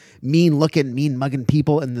like mean mugging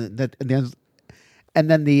people, and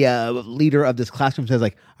then the leader of this classroom says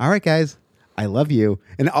like, "All right, guys, I love you,"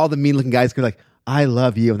 and all the mean-looking guys go like, "I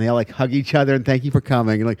love you," and they all like hug each other and thank you for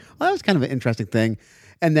coming. And like, well, that was kind of an interesting thing.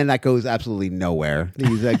 And then that goes absolutely nowhere.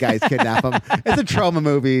 These guys kidnap them. It's a Troma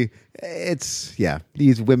movie. It's,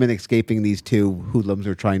 these women escaping these 2 hoodlums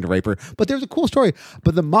who are trying to rape her. But there's a cool story.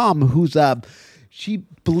 But the mom, who's, she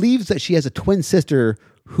believes that she has a twin sister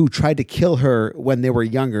who tried to kill her when they were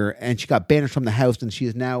younger, and she got banished from the house, and she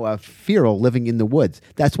is now feral living in the woods.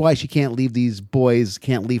 That's why she can't leave these boys,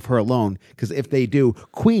 can't leave her alone, because if they do,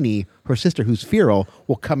 Queenie, her sister who's feral,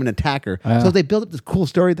 will come and attack her. So they build up this cool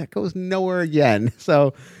story that goes nowhere again.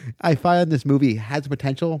 So I find this movie has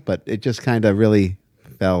potential, but it just kind of really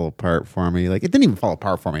fell apart for me. Like it didn't even fall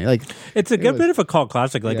apart for me. Like it's a good bit of a cult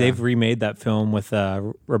classic. Like they've remade that film with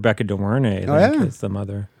Rebecca De Mornay. As the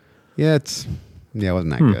mother. Yeah, it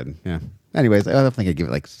wasn't that good. Yeah. Anyways, I think I'd give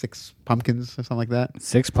it like 6 pumpkins or something like that.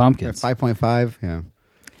 6 pumpkins. 5.5. Yeah.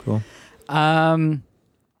 Cool. From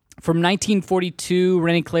 1942,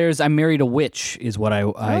 Rennie Claire's "I Married a Witch" is what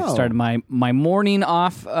I started my morning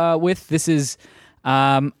off with. This is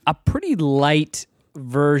a pretty light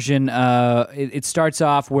version. It starts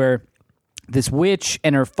off where this witch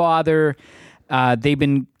and her father, they've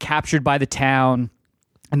been captured by the town,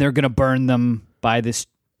 and they're going to burn them by this.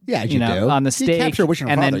 Yeah, you do. On the You stake, capture a witch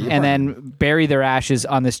and a father, and then bury their ashes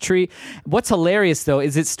on this tree. What's hilarious though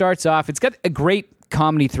is it starts off. It's got a great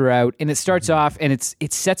comedy throughout, and it starts off and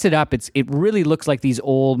it sets it up. It really looks like these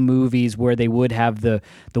old movies where they would have the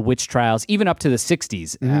witch trials, even up to the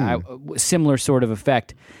 60s. Similar sort of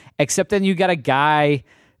effect, except then you got a guy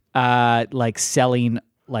like selling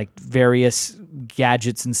like various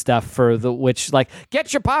gadgets and stuff for the witch, like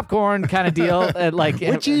get your popcorn kind of deal, like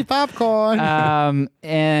witchy popcorn. So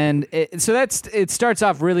it starts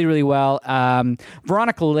off really, really well.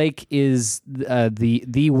 Veronica Lake is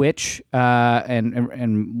the witch,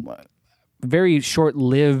 and very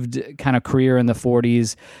short-lived kind of career in the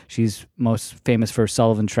 40s. She's most famous for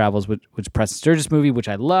Sullivan Travels, which Preston Sturges movie, which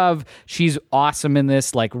I love. She's awesome in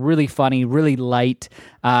this, like really funny, really light,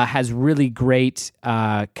 has really great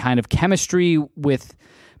kind of chemistry with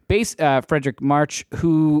Frederick March,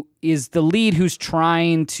 who is the lead, who's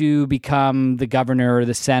trying to become the governor or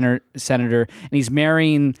the senator, and he's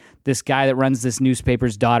marrying this guy that runs this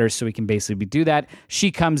newspaper's daughter, so he can basically do that.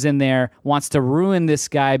 She comes in there, wants to ruin this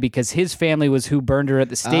guy because his family was who burned her at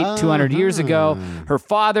the stake 200 years ago. Her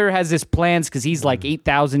father has his plans because he's like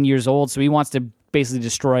 8,000 years old, so he wants to basically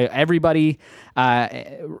destroy everybody.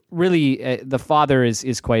 Really, the father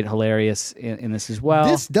is quite hilarious in this as well.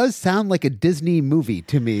 This does sound like a Disney movie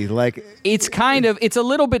to me. Like it's a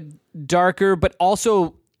little bit darker, but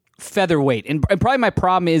also featherweight. And probably my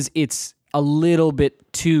problem is it's a little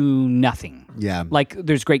bit too nothing. Yeah. Like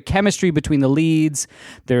there's great chemistry between the leads.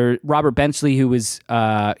 Robert Benchley, who was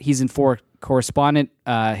he's in For Correspondent,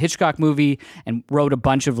 Hitchcock movie, and wrote a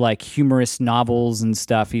bunch of like humorous novels and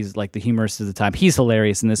stuff. He's like the humorist of the time. He's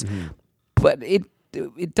hilarious in this. But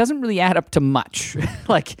it doesn't really add up to much.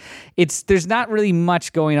 Like there's not really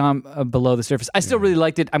much going on below the surface. I still really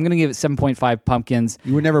liked it. I'm going to give it 7.5 pumpkins.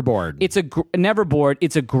 You were never bored. It's never bored.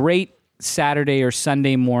 It's a great Saturday or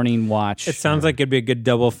Sunday morning watch. It sounds like it'd be a good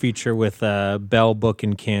double feature with Bell, Book,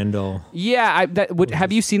 and Candle. Yeah,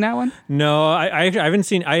 have you seen that one? No, I haven't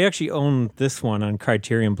seen. I actually own this one on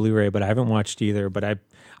Criterion Blu-ray, but I haven't watched either. But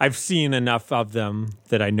I've seen enough of them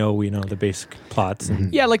that I know the basic plots.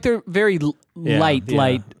 And, Yeah, like they're very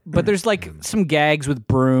light, but there's like some gags with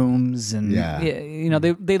brooms, and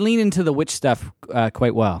they lean into the witch stuff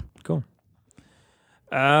quite well. Cool.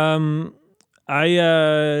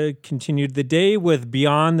 I continued the day with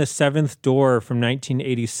Beyond the Seventh Door from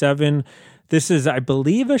 1987. This is, I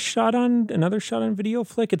believe, another shot on video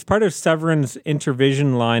flick. It's part of Severin's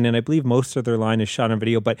Intervision line, and I believe most of their line is shot on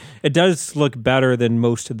video, but it does look better than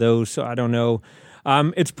most of those, so I don't know.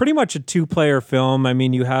 It's pretty much a two-player film. I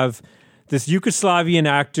mean, you have this Yugoslavian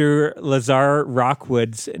actor, Lazar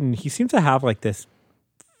Rockwoods, and he seems to have like this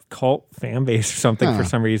cult fan base or something for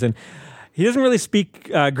some reason. He doesn't really speak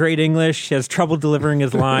great English. He has trouble delivering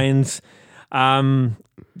his lines.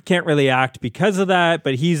 Can't really act because of that,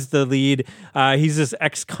 but he's the lead. He's this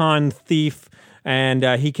ex-con thief, and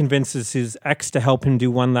he convinces his ex to help him do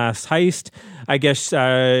one last heist. I guess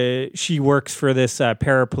she works for this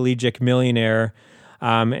paraplegic millionaire,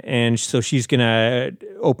 and so she's going to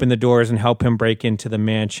open the doors and help him break into the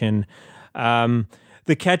mansion.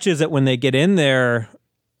 The catch is that when they get in there,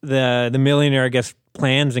 the millionaire, I guess,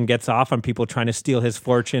 plans and gets off on people trying to steal his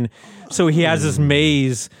fortune. So he has this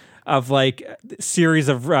maze of like series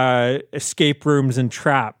of escape rooms and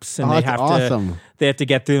traps, and they have to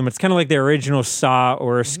get through them. It's kind of like the original Saw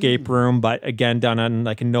or Escape Room, but again done on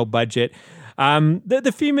like a no budget.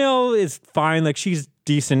 The female is fine, like she's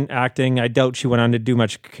decent acting. I doubt she went on to do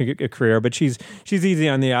much a career, but she's easy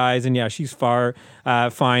on the eyes, and yeah, she's fine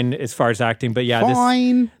as far as acting. But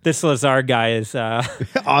yeah, this Lazar guy is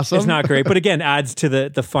awesome. It's not great, but again, adds to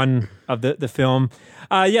the fun of the film.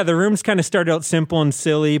 The rooms kind of start out simple and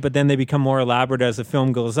silly, but then they become more elaborate as the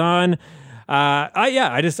film goes on. I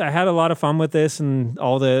had a lot of fun with this and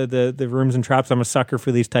all the rooms and traps. I'm a sucker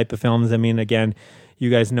for these type of films. I mean, again, you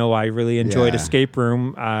guys know I really enjoyed Escape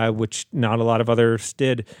Room, which not a lot of others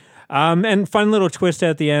did. And fun little twist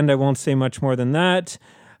at the end. I won't say much more than that.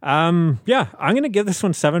 I'm going to give this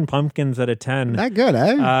one 7 pumpkins out of 10. That good,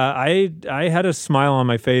 eh? I had a smile on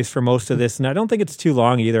my face for most of this, and I don't think it's too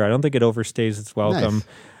long either. I don't think it overstays its welcome.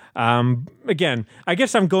 Nice. Again, I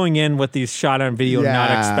guess I'm going in with these shot on video, not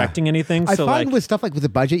expecting anything. I find with stuff like with the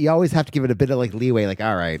budget, you always have to give it a bit of like leeway. Like,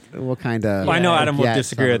 all right, what kind of? Well, I know Adam will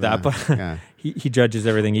disagree with that, but he judges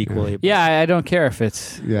everything equally. Yeah, I don't care if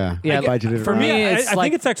it's budgeted. For me, it's I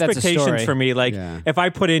think it's expectations for me. Like if I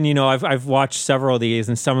put in, I've watched several of these,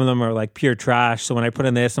 and some of them are like pure trash. So when I put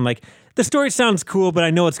in this, I'm like, the story sounds cool, but I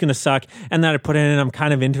know it's going to suck. And then I put it in, and I'm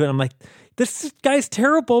kind of into it. I'm like, this guy's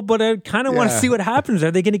terrible, but I kind of want to see what happens.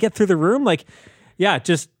 Are they going to get through the room? Like,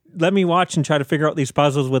 just let me watch and try to figure out these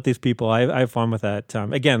puzzles with these people. I have fun with that.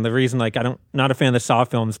 Again, the reason, like, not a fan of the Saw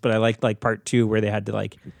films, but I liked like part 2 where they had to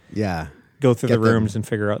like, go through the rooms and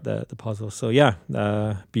figure out the puzzles. So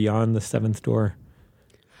Beyond the Seventh Door.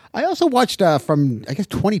 I also watched from, I guess,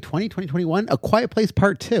 2020, 2021, A Quiet Place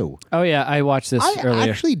Part 2. Oh, yeah, I watched this earlier. I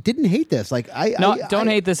actually didn't hate this. Like, don't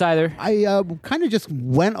hate this either. I kind of just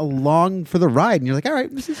went along for the ride, and you're like, all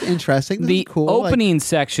right, this is interesting. This is cool. The opening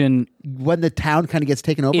section, when the town kind of gets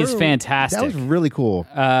taken over, is fantastic. That was really cool.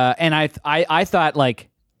 And I thought, like,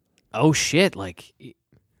 oh, shit, like...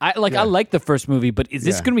 I like the first movie, but is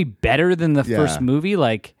this going to be better than the first movie?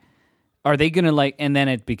 Like, are they going to like? And then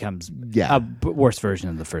it becomes a worse version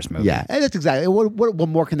of the first movie. Yeah, and that's exactly what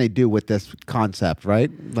more can they do with this concept,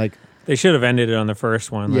 right? Like they should have ended it on the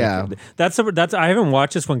first one. Like, that's I haven't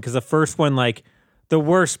watched this one because the first one, like the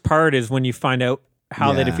worst part is when you find out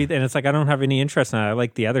how they defeat, and it's like I don't have any interest in that. I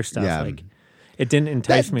like the other stuff. Like. It didn't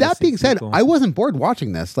entice me. That being said, I wasn't bored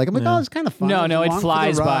watching this. Like I'm like, it's kind of fun. No, it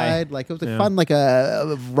flies by. Like it was fun, like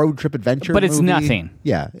a road trip adventure. But it's movie. nothing.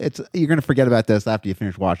 Yeah, you're gonna forget about this after you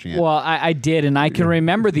finish watching it. Well, I did, and I can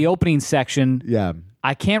remember the opening section. Yeah,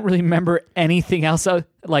 I can't really remember anything else.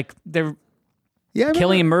 Like they're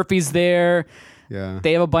Cillian Murphy's there. Yeah,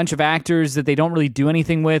 they have a bunch of actors that they don't really do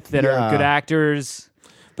anything with that are good actors.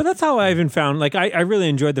 But that's how I even found. Like I really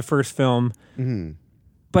enjoyed the first film. Mm-hmm.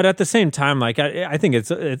 But at the same time, like I think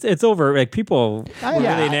it's over. Like people were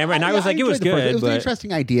really enamored, and I was like, it was good. It was an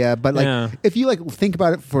interesting idea, but like if you like think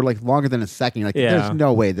about it for like longer than a second, you're like there's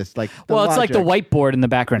no way this like. It's like the whiteboard in the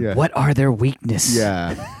background. Yeah. What are their weaknesses?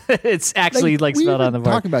 Yeah, it's actually like spelled on the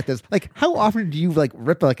board. Talking about this, like how often do you like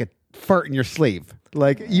rip like a fart in your sleep.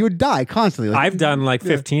 Like you would die constantly. Like, I've done like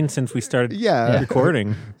 15 since we started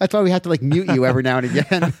recording. That's why we have to like mute you every now and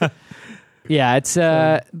again. Yeah, it's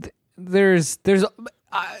there's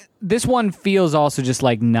this one feels also just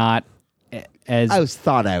like not as I was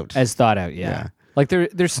thought out. Yeah. Like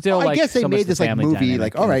there's still I guess they so much made this like family movie dynamic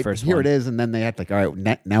like in all the right, first here one. it is, and then they had to like all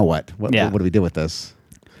right, now what? What do we do with this?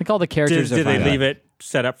 I think all the characters Did are they fine. leave it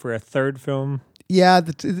set up for a third film? Yeah,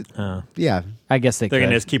 yeah. I guess They're going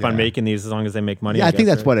to just keep on making these as long as they make money. Yeah, I think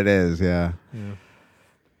guess, that's what it is. Yeah.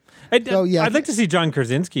 So, yeah. I'd like to see John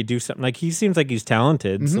Krasinski do something. Like he seems like he's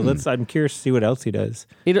talented, so I'm curious to see what else he does.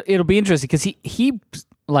 It'll be interesting because he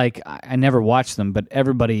like I never watched them, but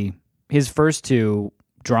everybody his first two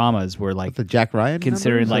dramas were like The Jack Ryan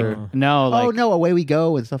considered numbers, like or- no like oh no, Away We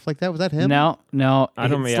Go and stuff like that. Was that him? no I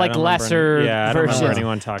don't. it's Yeah, like I don't lesser remember I don't versions. remember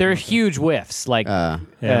anyone talking. They're about huge whiffs, like Yeah.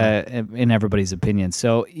 in everybody's opinion.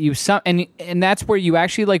 So and that's where you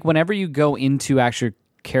actually like whenever you go into actual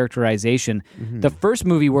characterization, the first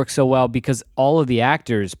movie works so well because all of the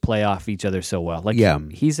actors play off each other so well. Like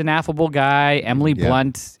he's an affable guy. Emily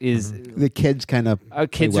Blunt is The kids kind of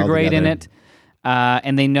kids are great in it.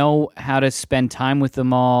 And they know how to spend time with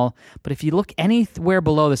them all. But if you look anywhere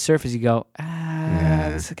below the surface, you go,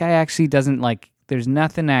 this guy actually doesn't like. There's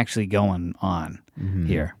nothing actually going on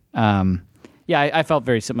here. I felt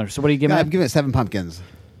very similar. So what do you give I'm it? giving it 7 pumpkins.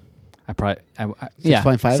 I probably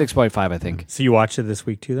 6.5? 6.5. I think. So you watched it this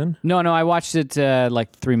week too? Then? No, I watched it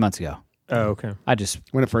like 3 months ago. Oh, okay. I just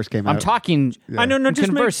When it first came out. I'm talking. I know, no, just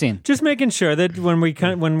conversing. just making sure that when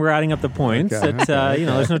we're adding up the points, that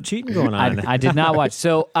there's no cheating going on. I did not watch.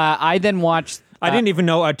 So I then watched. I didn't even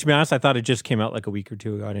know. To be honest, I thought it just came out like a week or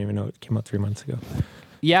two ago. I didn't even know it came out 3 months ago.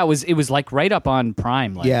 Yeah, it was like right up on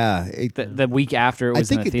Prime. Like, the week after it was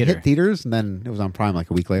I in think the it theater. hit theaters and then it was on Prime like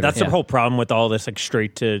a week later. That's the whole problem with all this like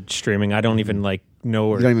straight to streaming. I don't even like know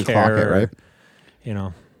or You don't even care. clock it, right? You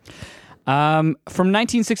know. From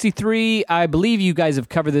 1963, I believe you guys have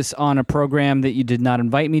covered this on a program that you did not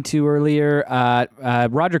invite me to earlier.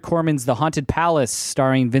 Roger Corman's The Haunted Palace,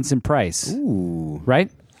 starring Vincent Price. Ooh. Right?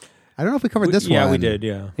 I don't know if we covered this one. Yeah, we did.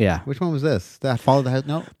 Yeah. Yeah. Which one was this? That Follow the House?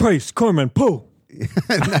 No. Price, Corman, Poe.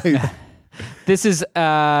 This is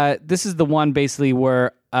the one basically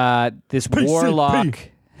where this warlock.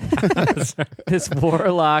 This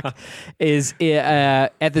warlock is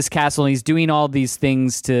at this castle and he's doing all these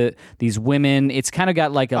things to these women. It's kind of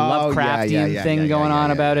got like a Lovecraftian thing going on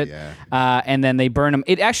about it. And then they burn him.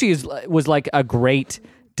 It actually was like a great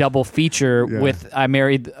double feature with I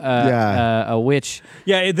Married a Witch.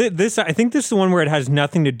 Yeah, this I think this is the one where it has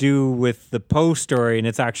nothing to do with the Poe story, and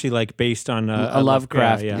it's actually like based on a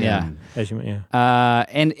Lovecraft. As you,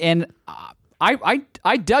 And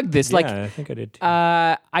I dug this. Like I think I did too.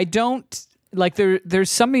 I don't like there's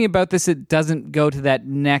something about this that doesn't go to that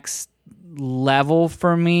next level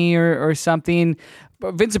for me or something.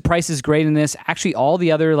 But Vincent Price is great in this. Actually, all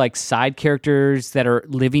the other like side characters that are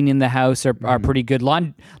living in the house are pretty good.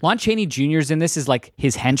 Lon Chaney Jr. is in this is like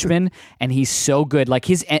his henchman, and he's so good. Like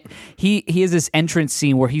he has this entrance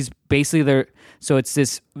scene where he's basically there. So it's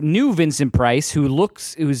this new Vincent Price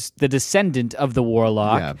who's the descendant of the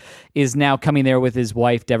warlock, is now coming there with his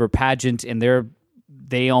wife Deborah Pageant, and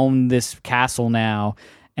they own this castle now.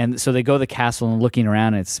 And so they go to the castle and looking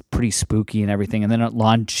around, and it's pretty spooky and everything. And then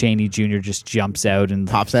Lon Chaney Jr. just jumps out and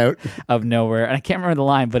pops out of nowhere. And I can't remember the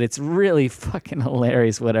line, but it's really fucking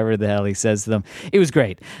hilarious, whatever the hell he says to them. It was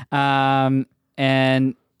great. And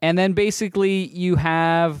then basically you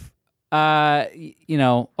have,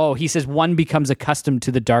 he says one becomes accustomed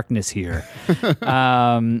to the darkness here.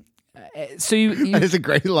 So that is a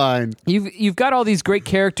great line. You've got all these great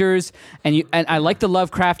characters, and I like the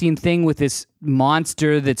Lovecraftian thing with this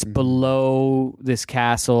monster that's below this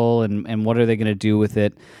castle, and what are they going to do with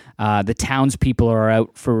it? The townspeople are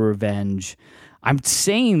out for revenge. I'm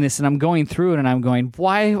saying this, and I'm going through it, and I'm going,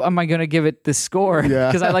 why am I going to give it this score?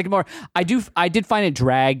 Because I like it more. I did find it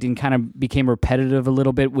dragged and kind of became repetitive a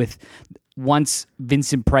little bit with. Once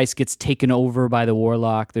Vincent Price gets taken over by the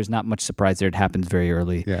warlock, there's not much surprise there. It happens very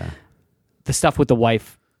early. Yeah. The stuff with the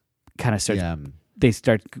wife kind of starts. They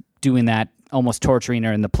start doing that, almost torturing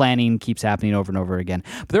her, and the planning keeps happening over and over again.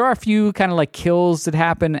 But there are a few kind of like kills that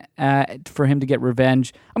happen for him to get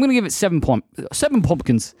revenge. I'm going to give it 7 pumpkins. 7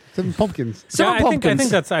 pumpkins. 7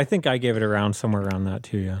 pumpkins. I think I gave it around somewhere around that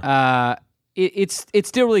too. Yeah. It's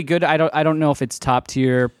still really good. I don't know if it's top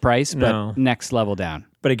tier Price, but next level down.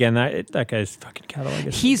 But again, that guy's fucking catalog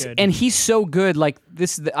is so good. And he's so good. Like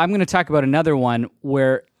this, I'm going to talk about another one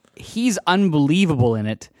where he's unbelievable in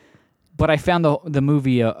it. But I found the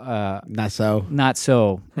movie not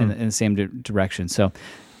so in the same direction. So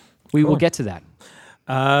we will get to that.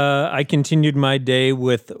 I continued my day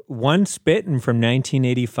with One Spittin' from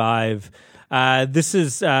 1985. This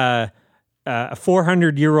is a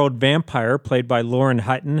 400-year-old vampire played by Lauren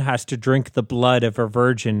Hutton has to drink the blood of a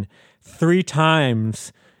virgin 3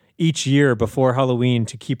 times each year before Halloween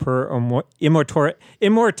to keep her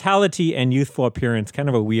immortality and youthful appearance. Kind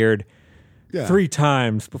of a weird 3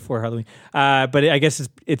 times before Halloween. But I guess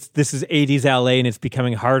this is 80s LA, and it's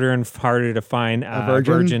becoming harder and harder to find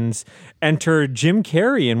virgins. Enter Jim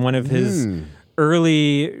Carrey in one of his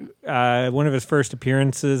one of his first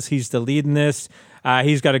appearances. He's the lead in this.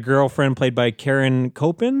 He's got a girlfriend played by Karen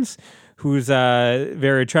Copins, who's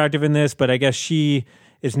very attractive in this, but I guess she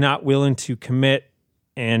is not willing to commit.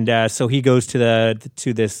 And so he goes to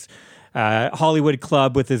this Hollywood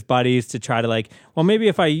club with his buddies to try to maybe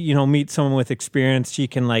if I meet someone with experience, she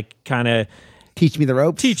can kind of teach me the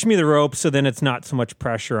ropes. So then it's not so much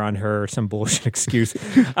pressure on her or some bullshit excuse.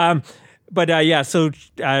 So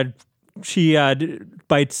she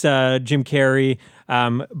bites Jim Carrey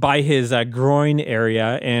by his groin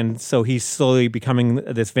area, and so he's slowly becoming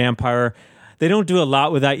this vampire. They don't do a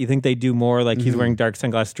lot with that. You think they do more, like he's wearing dark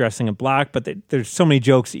sunglasses, dressing in black, but there's so many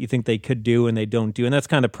jokes that you think they could do and they don't do. And that's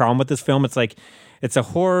kind of the problem with this film. It's like, it's a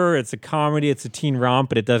horror, it's a comedy, it's a teen romp,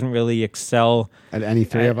 but it doesn't really excel at any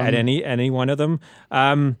three of them. At any one of them.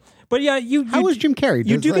 But yeah, how was Jim Carrey?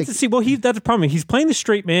 You do get to see. Well, that's a problem. He's playing the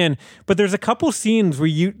straight man, but there's a couple scenes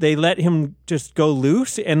where they let him just go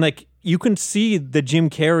loose, and you can see the Jim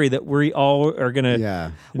Carrey that we all are gonna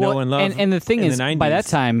know and love. And the thing is, by that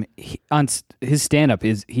time, on his stand-up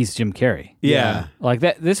he's Jim Carrey. Yeah, like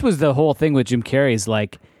that. This was the whole thing with Jim Carrey. Is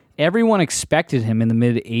everyone expected him in the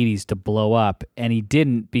mid '80s to blow up, and he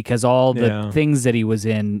didn't because all the things that he was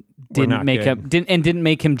in didn't make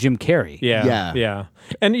him Jim Carrey. Yeah.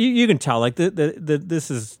 And you can tell this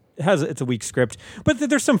is. It's a weak script, but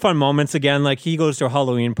there's some fun moments. Again, he goes to a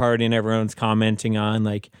Halloween party and everyone's commenting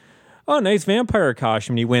on oh, nice vampire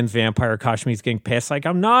costume. And he wins vampire costume. He's getting pissed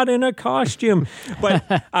I'm not in a costume. But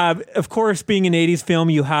of course, being an 80s film,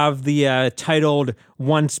 you have the titled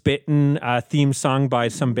One Spittin' theme song by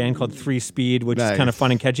some band called 3 Speed, which is kind of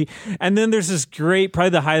fun and catchy. And then there's this great, probably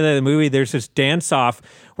the highlight of the movie, there's this dance-off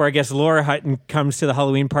where I guess Laura Hutton comes to the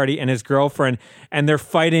Halloween party and his girlfriend, and they're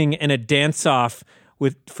fighting in a dance-off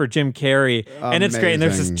for Jim Carrey. And it's great. And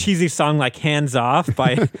there's this cheesy song like Hands Off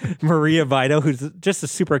by Maria Vito, who's just a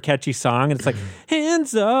super catchy song. And it's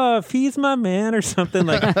hands off, he's my man or something.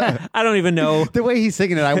 I don't even know. The way he's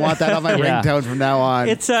singing it, I want that on my ringtone from now on.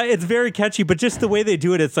 It's very catchy, but just the way they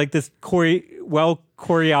do it, it's this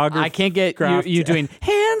choreographed. I can't get you doing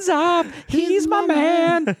hands off, he's my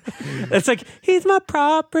man. It's he's my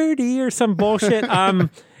property or some bullshit.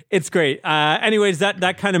 It's great. Anyways,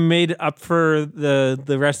 that kind of made up for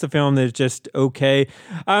the rest of the film. That's just okay.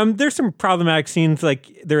 There's some problematic scenes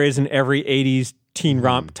like there is in every 80s teen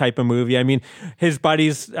romp type of movie. I mean, his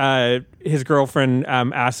buddies, his girlfriend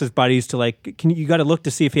asks his buddies to you got to look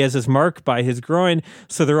to see if he has his mark by his groin.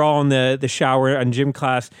 So they're all in the shower in gym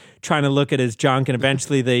class trying to look at his junk, and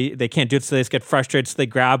eventually they can't do it, so they just get frustrated, so they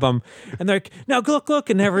grab him and they're like, "No, look!"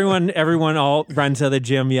 And everyone all runs out of the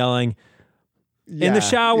gym yelling. In the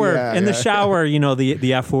shower, the shower,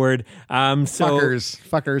 the F word.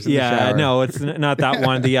 Fuckers in the shower. No, it's not that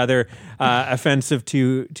one. The other offensive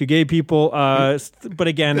to gay people. But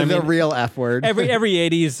again, the real F word. Every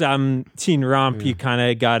 80s teen romp, you kind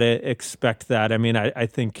of got to expect that. I mean, I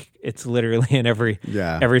think it's literally in every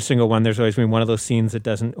single one. There's always been one of those scenes that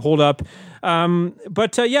doesn't hold up. I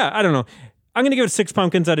don't know. I'm going to give it 6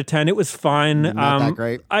 pumpkins out of 10. It was fun. Not that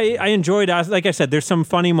great. I enjoyed it. Like I said, there's some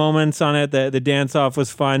funny moments on it. The dance-off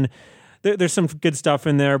was fun. There's some good stuff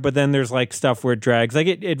in there, but then there's stuff where it drags.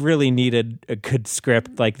 It really needed a good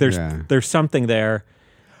script. There's something there.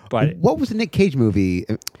 But what was the Nick Cage movie?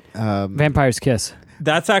 Vampire's Kiss.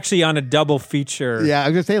 That's actually on a double feature. Yeah, I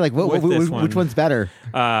was going to say, which one's better?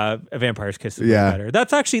 A Vampire's Kiss is better.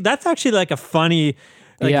 That's actually a funny...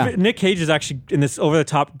 Nick Cage is actually in this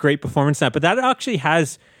over-the-top great performance in that, but that actually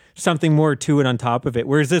has something more to it on top of it.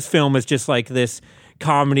 Whereas this film is just this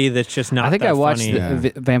comedy that's just not. I think that I watched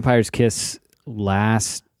funny. Vampire's Kiss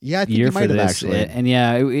last I think year you for might have this, actually. And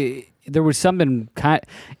there was something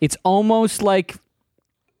it's almost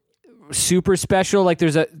super special.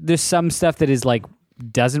 There's some stuff that is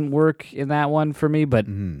doesn't work in that one for me, but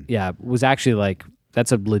it was actually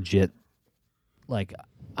that's a legit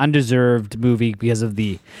undeserved movie because of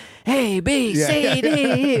the A B C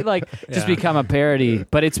D just become a parody,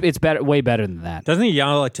 but it's better, way better than that. Doesn't he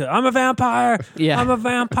yell I'm a vampire? Yeah, I'm a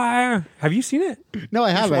vampire. Have you seen it? No,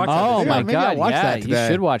 I haven't. Oh my maybe god! I'll watch that today. You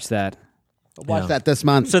should watch that. Watch that this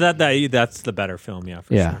month. So that's the better film, yeah.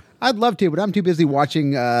 For sure. I'd love to, but I'm too busy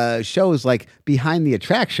watching shows like Behind the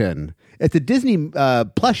Attraction. It's a Disney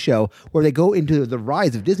Plus show where they go into the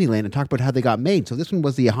rides of Disneyland and talk about how they got made. So this one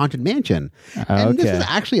was the Haunted Mansion. And this is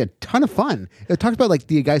actually a ton of fun. It talks about like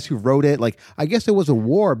the guys who wrote it. Like, I guess there was a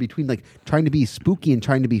war between like trying to be spooky and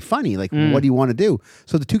trying to be funny. Like, what do you want to do?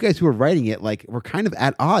 So the two guys who were writing it like were kind of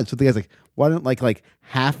at odds. So the guys like, why don't like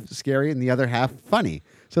half scary and the other half funny?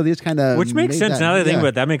 So they just kind of which makes sense now that I think about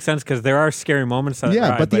it. That makes sense because there are scary moments.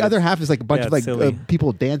 But the other half is like a bunch of like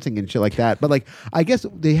people dancing and shit like that. But like I guess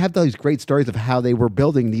they have these great stories of how they were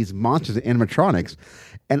building these monsters and animatronics.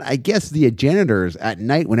 And I guess the janitors at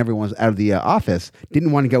night, when everyone was out of the office,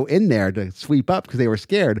 didn't want to go in there to sweep up because they were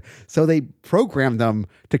scared. So they programmed them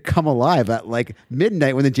to come alive at like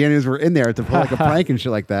midnight when the janitors were in there to pull like a prank and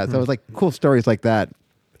shit like that. So it was like cool stories like that.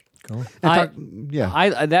 Cool.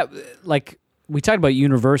 We talked about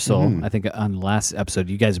Universal, I think, on the last episode.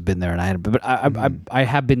 You guys have been there, and I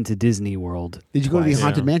have been to Disney World. Did you go to the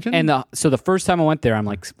Haunted Mansion? And so the first time I went there, I'm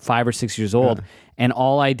like 5 or 6 years old, and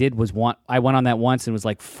all I did was I went on that once and was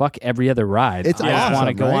like, "Fuck every other ride." It's I just awesome, want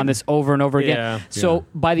to go on this over and over again. Yeah. So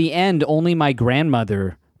by the end, only my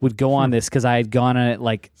grandmother would go on this because I had gone on it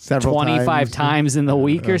like Several 25 times in the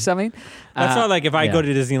week or something. That's not like if I go to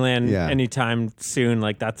Disneyland anytime soon,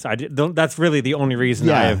 like that's really the only reason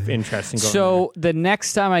I have interest in going. So the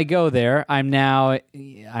next time I go there, I'm now,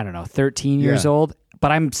 I don't know, 13 years old,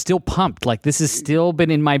 but I'm still pumped. Like this has still been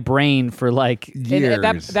in my brain for like years. And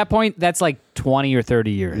at that point, that's like 20 or 30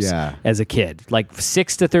 years as a kid. Like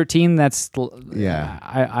 6 to 13, that's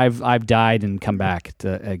I've died and come back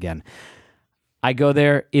again. I go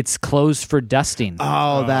there, it's closed for dusting.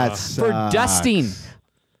 Oh, that's for dusting.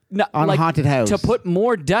 No, on a haunted house. To put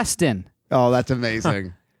more dust in. Oh, that's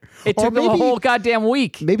amazing. It took them a whole goddamn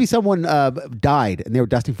week. Maybe someone died and they were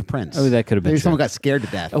dusting for prints. Oh, that could have been Maybe true. someone got scared to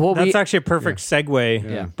death. Well, that's actually a perfect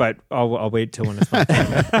segue, but I'll wait till when it's fun.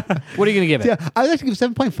 What are you going to give it? Yeah, I was actually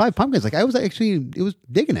 7.5 pumpkins. Like I was actually, it was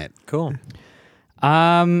digging it. Cool.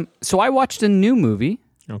 So I watched a new movie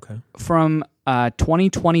from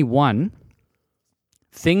 2021.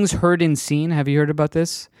 Things Heard and Seen. Have you heard about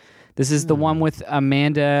this? This is the one with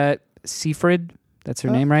Amanda Seyfried. That's her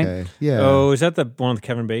name, right? Yeah. Oh, is that the one with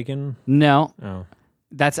Kevin Bacon? No. Oh.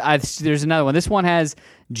 There's another one. This one has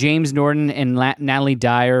James Norton and Natalie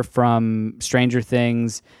Dyer from Stranger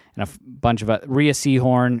Things and a bunch of Rhea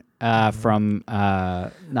Seehorn from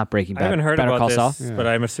not Breaking Bad. I haven't heard Better about Call this, Saul. but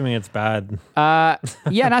I'm assuming it's bad. Yeah,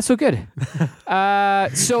 not so good.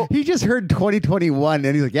 So he just heard 2021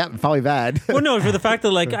 and he's like, yeah, probably bad. Well, no, for the fact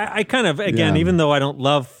that like I kind of even though I don't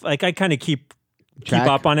love like I kind of keep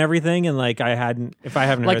up on everything, and like I haven't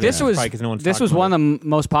heard this it, was because no one's this was one it. of the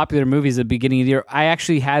most popular movies at the beginning of the year. I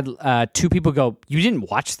actually had 2 people go, "You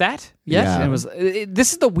didn't watch that?" Yes, and it was.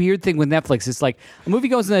 This is the weird thing with Netflix. It's like a movie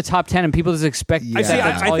goes in the top 10, and people just expect. I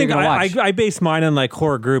think I base mine on like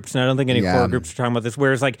horror groups, and I don't think any horror groups are talking about this.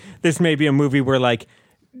 Whereas like this may be a movie where like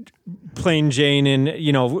plain Jane and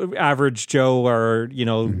average Joe are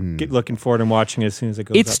get looking forward and watching it as soon as it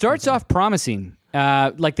goes. It starts off promising.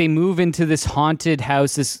 Like they move into this haunted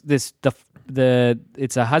house. It's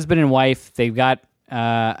a husband and wife. They've got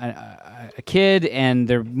a kid, and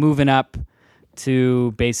they're moving up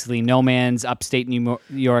to basically no man's upstate New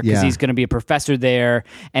York because he's going to be a professor there.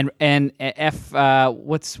 And F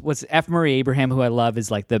Murray Abraham, who I love,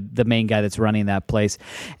 is like the main guy that's running that place.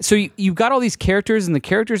 So you've got all these characters, and the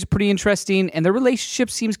characters are pretty interesting, and their relationship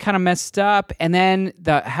seems kind of messed up. And then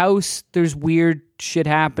the house, there's weird shit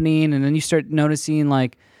happening, and then you start noticing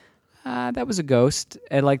like that was a ghost,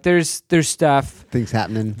 and like there's stuff, things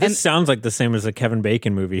happening. This sounds like the same as a Kevin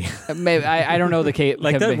Bacon movie. Maybe, I don't know the case.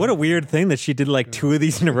 Like that, what a weird thing that she did like 2 of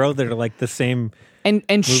these in a row that are like the same.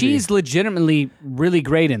 And she's legitimately really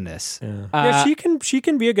great in this. Yeah, she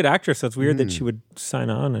can be a good actress. So it's weird that she would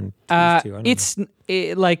sign on and it's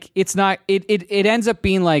not. It ends up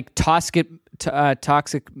being like toxic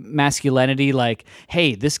masculinity. Like,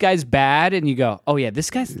 hey, this guy's bad, and you go, oh yeah,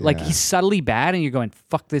 this guy's like he's subtly bad, and you're going,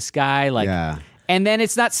 fuck this guy. Like, and then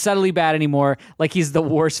it's not subtly bad anymore. Like he's the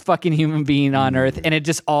worst fucking human being on earth, and it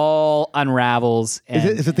just all unravels. And,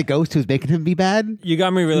 is it the ghost who's making him be bad? You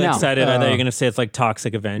got me really excited. I thought you were going to say it's like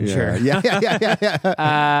Toxic Avenger. Yeah.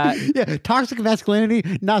 Toxic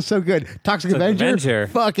masculinity, not so good. Toxic Avenger.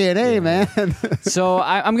 Fucking A, man. So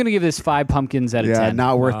I'm going to give this 5 pumpkins out of 10.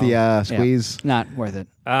 Not worth the squeeze. Not worth it.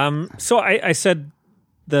 So I said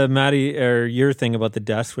the Maddie or your thing about the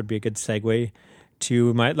dust would be a good segue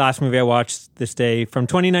to my last movie I watched this day from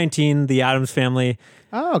 2019, The Addams Family.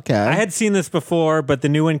 Oh, okay. I had seen this before, but the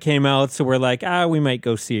new one came out, so we're like, we might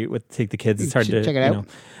go see it take the kids. It's hard to check it out.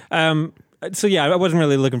 so yeah, I wasn't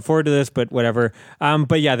really looking forward to this, but whatever.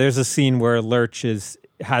 But yeah, there's a scene where Lurch has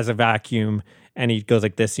a vacuum and he goes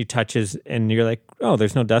like this, he touches, and you're like, oh,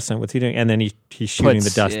 there's no dust on it. What's he doing? And then he's shooting the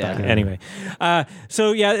dust back. Anyway,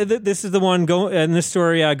 so yeah, this is the one. In this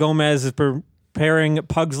story, Gomez is preparing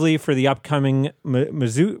Pugsley for the upcoming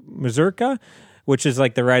Mazurka, which is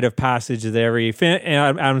like the rite of passage that every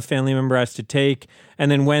Adams family member has to take. And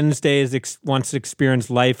then Wednesday wants to experience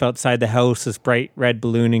life outside the house. This bright red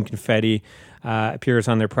balloon and confetti appears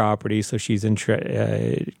on their property, so she's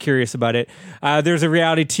curious about it. There's a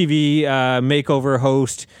reality TV makeover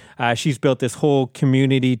host. She's built this whole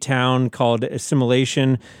community town called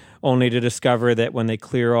Assimilation, only to discover that when they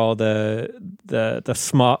clear all the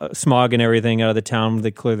smog and everything out of the town,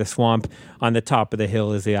 they clear the swamp, on the top of the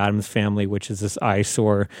hill is the Addams family, which is this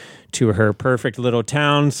eyesore to her perfect little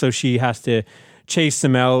town. So she has to chase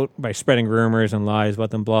them out by spreading rumors and lies about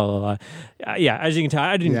them, blah, blah, blah. Yeah, as you can tell,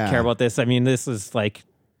 I didn't care about this. I mean, this is like,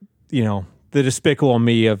 the Despicable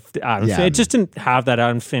Me of the Addams. It just didn't have that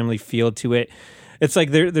Addams family feel to it. It's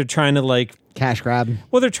like they're trying to like cash grab.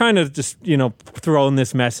 Well, they're trying to just throw in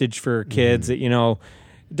this message for kids that it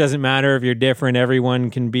doesn't matter if you're different. Everyone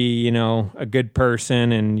can be a good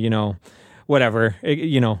person and whatever.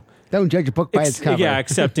 Don't judge a book by its cover. Yeah,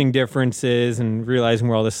 accepting differences and realizing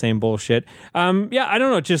we're all the same bullshit. I don't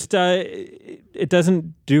know. Just it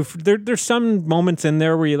doesn't do. There's some moments in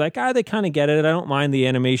there where you're like, they kind of get it. I don't mind the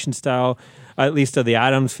animation style, at least of the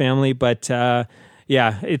Addams family, but.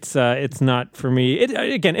 Yeah, it's not for me.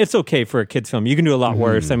 It's okay for a kid's film. You can do a lot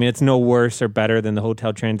worse. I mean, it's no worse or better than the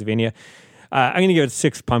Hotel Transylvania. I'm going to give it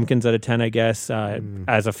 6 pumpkins out of 10, I guess.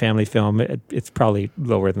 As a family film, it's probably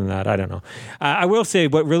lower than that. I don't know. I will say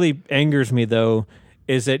what really angers me, though,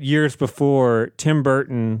 is that years before, Tim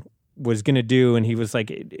Burton was going to do, and he was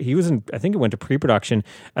in, I think it went to pre-production,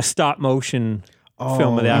 a stop motion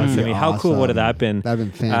film of the Addams Family. How cool would have that been? That'd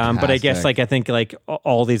been fantastic. But I guess I think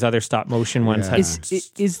all these other stop motion ones had.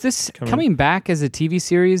 Is this coming back as a TV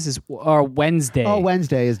series? Or Wednesday? Oh,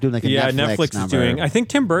 Wednesday is doing like a Netflix number. is doing. I think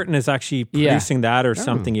Tim Burton is actually producing that or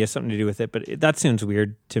something. He has something to do with it. But that seems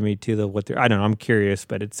weird to me too. Though I don't know. I'm curious,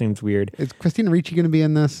 but it seems weird. Is Christina Ricci going to be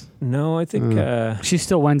in this? No, I think she's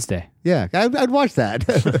still Wednesday. Yeah, I'd watch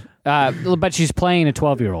that. But she's playing a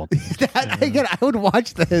 12-year-old. Again, I would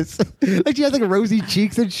watch this. Like she has like rosy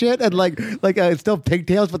cheeks and shit, and like still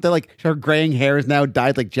pigtails, but they're like her graying hair is now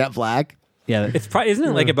dyed like jet black. Yeah, it's probably isn't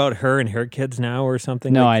it like about her and her kids now or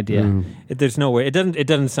something? No idea. There's no way. It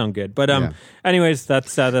doesn't sound good. But anyways,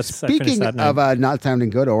 that's Speaking of not sounding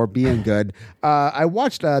good or being good, I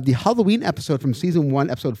watched the Halloween episode from season 1,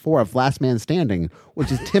 episode 4 of Last Man Standing,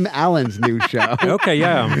 which is Tim Allen's new show. Okay,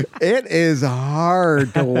 yeah, it is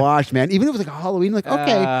hard to watch, man. Even if it was like a Halloween, like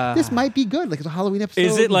okay, this might be good. Like it's a Halloween episode.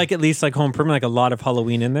 Is it like at least like Home Improvement, like a lot of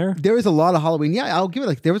Halloween in there? There is a lot of Halloween. Yeah, I'll give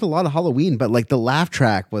it there was a lot of Halloween, but like the laugh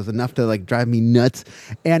track was enough to like drive me nuts,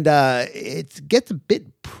 and it gets a bit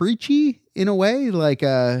preachy in a way. Like,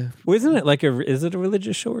 well, isn't it like is it a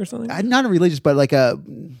religious show or something? Not a religious, but like I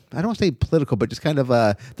don't want to say political, but just kind of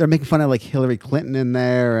they're making fun of like Hillary Clinton in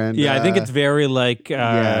there, and I think it's very like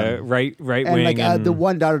right wing. Like the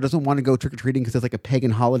one daughter doesn't want to go trick or treating because it's like a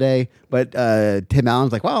pagan holiday, but Tim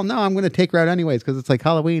Allen's like, well, no, I'm going to take her out anyways because it's like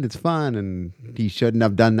Halloween, it's fun, and he shouldn't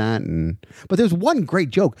have done that. But there's one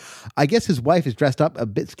great joke. I guess his wife is dressed up a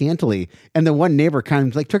bit scantily, and the one neighbor kind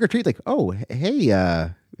of like trick or treat, like, oh,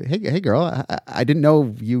 hey, girl, I didn't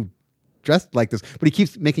know you dressed like this. But he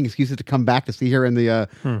keeps making excuses to come back to see her in the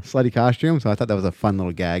slutty costume. So I thought that was a fun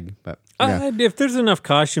little gag. But if there's enough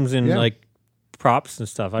costumes and like props and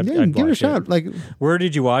stuff, I'd give it a shot. It. Like, where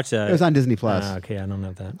did you watch that? It was on Disney Plus. Okay, I don't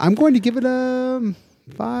know that. I'm going to give it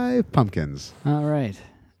 5 pumpkins. All right.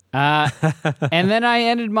 And then I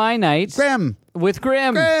ended my night with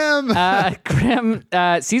Grimm. Grimm,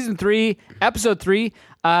 season 3, episode 3,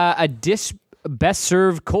 a dish best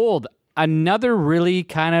served cold. Another really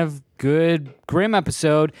kind of good Grimm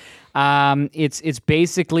episode. It's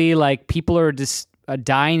basically like people are just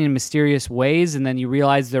dying in mysterious ways, and then you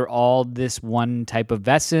realize they're all this one type of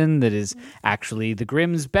Vesson that is actually the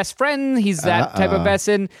Grimm's best friend. He's that type of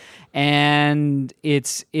Vesson, and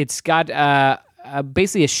it's got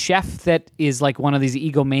basically a chef that is like one of these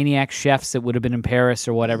egomaniac chefs that would have been in Paris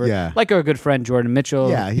or whatever. Yeah. Like our good friend Jordan Mitchell.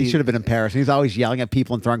 Yeah, he should have been in Paris. He's always yelling at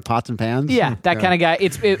people and throwing pots and pans. Yeah, that kind of guy.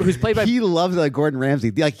 Who's played by... He loves Gordon Ramsay.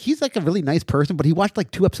 Like, he's like a really nice person, but he watched like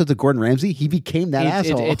 2 episodes of Gordon Ramsay. He became that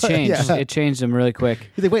asshole. It changed. Yeah. It changed him really quick.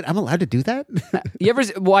 He's like, wait, I'm allowed to do that? You ever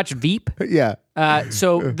watch Veep? Yeah.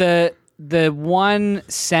 So the one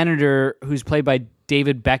senator who's played by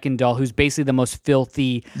David Beckendahl, who's basically the most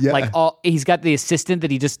filthy, he's got the assistant that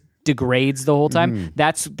he just degrades the whole time.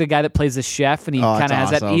 That's the guy that plays the chef, and he kind of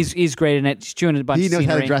has that. awesome. He's great in it. He's chewing a bunch He of knows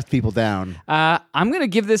how scenery. to dress people down. I'm going to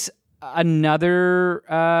give this another.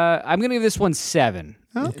 I'm going to give this one 7.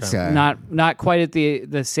 Okay. Not quite at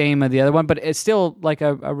the same of the other one, but it's still like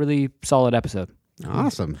a really solid episode.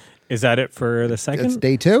 Awesome. Is that it for the second? It's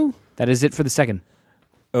day 2. That is it for the second.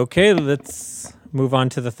 Okay, let's move on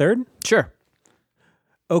to the third. Sure.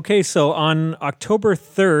 Okay, so on October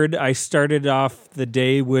 3rd, I started off the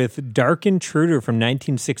day with Dark Intruder from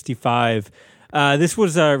 1965. This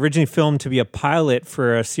was originally filmed to be a pilot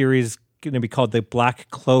for a series going to be called The Black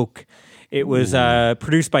Cloak. It was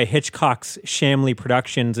produced by Hitchcock's Shamley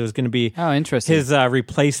Productions. It was going to be interesting. his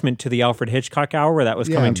replacement to the Alfred Hitchcock Hour that was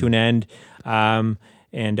coming to an end.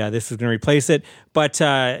 And this was going to replace it. But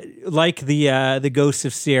like the Ghost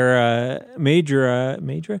of Sierra Madre,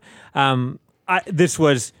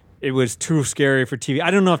 it was too scary for TV.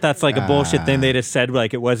 I don't know if that's like a bullshit thing they just said,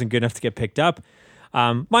 like it wasn't good enough to get picked up.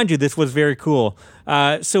 Mind you, this was very cool.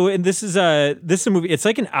 This is a movie. It's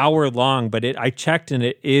like an hour long, but I checked and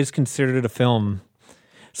it is considered a film.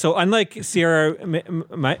 So unlike Sierra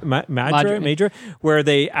Madre, where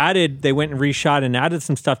they went and reshot and added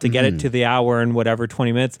some stuff to get it to the hour and whatever,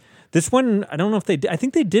 20 minutes. This one, I don't know if they did. I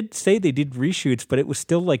think they did say they did reshoots, but it was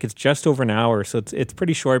still like it's just over an hour. So it's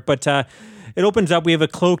pretty short. But it opens up. We have a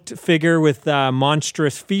cloaked figure with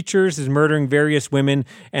monstrous features is murdering various women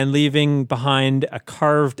and leaving behind a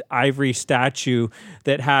carved ivory statue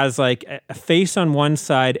that has like a face on one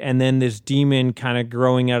side and then this demon kind of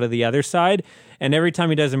growing out of the other side. And every time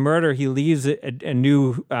he does a murder, he leaves a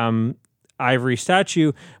new ivory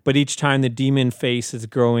statue, but each time the demon face is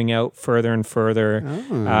growing out further and further.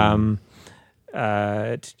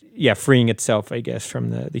 Freeing itself, I guess, from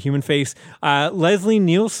the human face. Leslie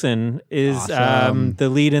Nielsen is Awesome. the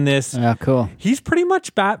lead in this. Yeah, cool. He's pretty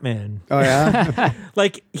much Batman. Oh, yeah?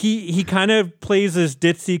 Like, he kind of plays this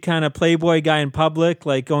ditzy kind of playboy guy in public,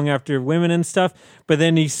 like going after women and stuff, but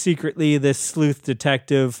then he's secretly this sleuth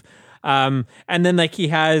detective. And then, like, he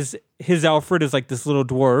has... His Alfred is like this little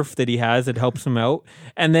dwarf that he has that helps him out.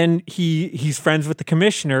 And then he's friends with the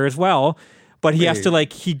commissioner as well. But he has to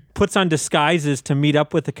he puts on disguises to meet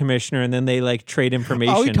up with the commissioner, and then they like trade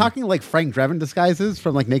information. Oh, are you talking like Frank Drebin disguises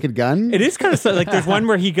from like Naked Gun? It is kind of like there's one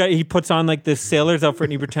where he puts on like this sailor's outfit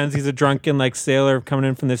and he pretends he's a drunken like sailor coming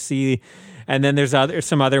in from the sea. And then there's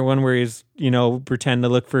some other one where he's, pretend to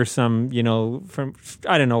look for some, from,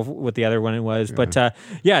 I don't know what the other one was. But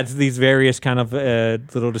it's these various kind of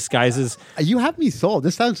little disguises. You have me sold.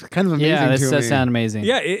 This sounds kind of amazing Yeah, this to does me. sound amazing.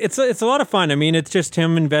 Yeah, it's a lot of fun. I mean, it's just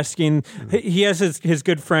him investigating. He has his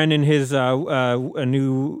good friend and his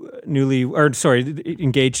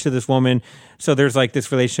engaged to this woman. So there's like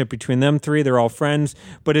this relationship between them three. They're all friends,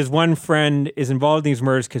 but his one friend is involved in these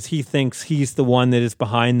murders because he thinks he's the one that is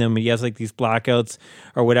behind them. He has like these blackouts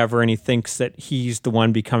or whatever, and he thinks that he's the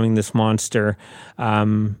one becoming this monster.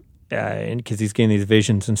 And because he's getting these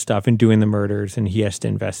visions and stuff and doing the murders, and he has to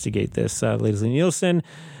investigate this. Leslie Nielsen.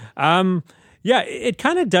 It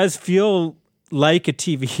kind of does feel like a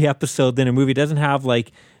TV episode than a movie. It doesn't have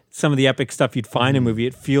like some of the epic stuff you'd find in a movie.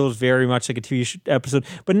 It feels very much like a TV episode,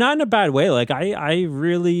 but not in a bad way. Like I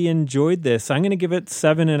really enjoyed this. I'm going to give it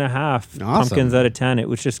 7.5 pumpkins out of 10. It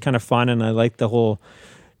was just kind of fun, and I liked the whole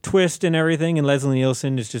twist and everything. And Leslie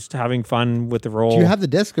Nielsen is just having fun with the role. Do you have the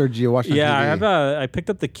disc or do you watch it on TV? I picked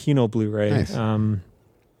up the Kino Blu-ray. Nice.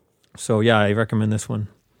 I recommend this one.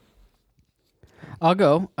 I'll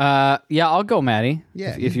go. I'll go, Maddie.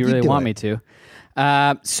 Yeah, if you you really do want it. me to.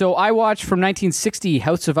 So I watched from 1960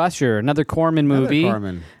 House of Usher, another Corman movie,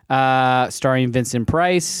 starring Vincent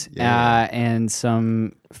Price and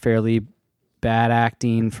some fairly bad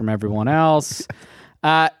acting from everyone else.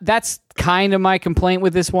 That's kind of my complaint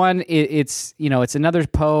with this one. It's another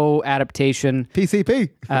Poe adaptation. PCP.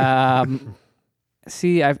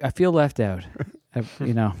 See, I feel left out.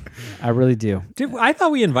 I really do. Dude, I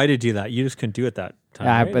thought we invited you that. You just couldn't do it that time.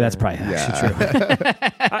 Right? But that's probably actually true.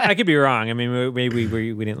 I could be wrong. I mean, maybe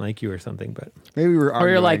we didn't like you or something, but Maybe we were Or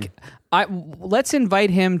arguing. you're like, let's invite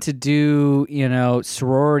him to do,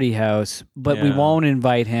 Sorority House, but we Yeah. won't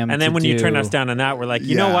invite him. and then to when you turn do- us down on that, we're like,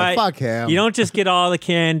 you Yeah, know what? fuck him. You don't just get all the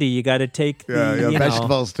candy. You got to take the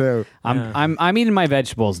vegetables too. I'm eating my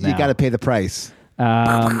vegetables now. You got to pay the price.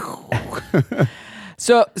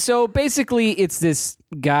 So basically, it's this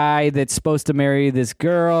guy that's supposed to marry this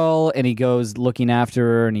girl, and he goes looking after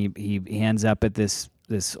her, and he ends up at this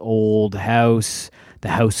old house, the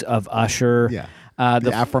House of Usher. Yeah.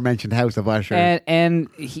 The aforementioned House of Usher. And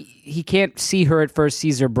he can't see her at first.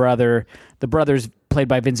 Sees her brother. The brother's played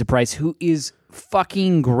by Vincent Price, who is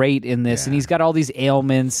fucking great in this, and he's got all these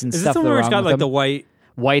ailments and Is stuff. this the one where it's wrong got with like him. the white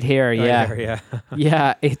White hair, yeah. Right there,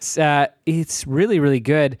 Yeah, it's really, really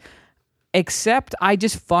good. Except I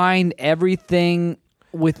just find everything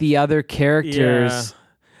with the other characters. Yeah.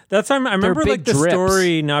 That's I remember big like the drips.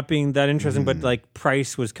 story not being that interesting, but like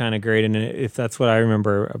Price was kind of great in it. If that's what I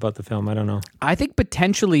remember about the film, I don't know. I think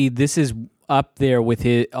potentially this is up there with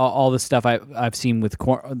all the stuff I've seen with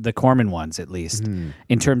the Corman ones, at least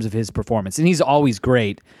in terms of his performance. And he's always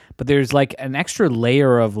great, but there's like an extra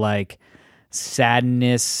layer of like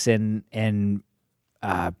sadness and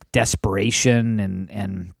desperation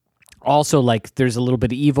and also like there's a little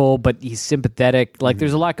bit of evil, but he's sympathetic. Like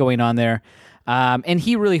there's a lot going on there. And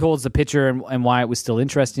he really holds the picture and why it was still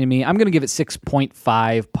interesting to me. I'm going to give it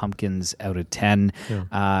 6.5 pumpkins out of 10.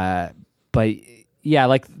 Yeah. But yeah,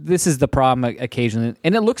 like this is the problem occasionally.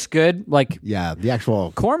 And it looks good. Like Yeah, the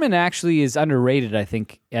actual... Corman actually is underrated, I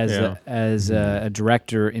think, as a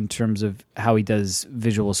director in terms of how he does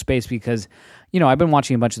visual space because, I've been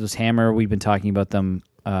watching a bunch of those Hammer. We've been talking about them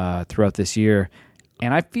throughout this year.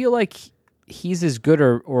 And I feel like he's as good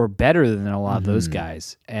or better than a lot of those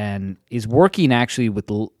guys and is working actually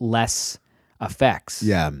with less effects.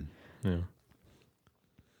 Yeah.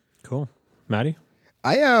 Cool. Maddie?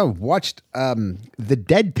 I watched The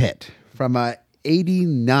Dead Pit from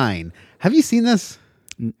 89. Have you seen this?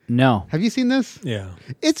 No. Have you seen this? Yeah.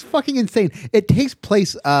 It's fucking insane. It takes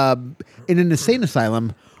place in an insane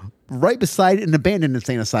asylum right beside an abandoned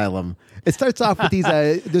insane asylum. It starts off with these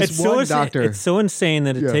this one doctor. It's so insane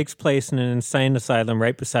that it takes place in an insane asylum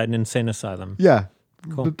right beside an insane asylum. Yeah.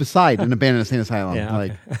 Cool. Beside an abandoned insane asylum.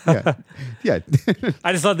 Yeah, Yeah.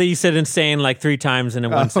 I just thought that you said insane like 3 times in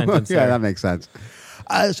one sentence. Yeah, there. that makes sense.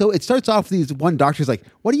 So it starts off with these one doctor's like,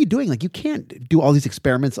 what are you doing? Like, you can't do all these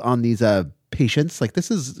experiments on these patients. Like,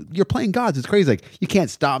 you're playing gods. It's crazy. Like, you can't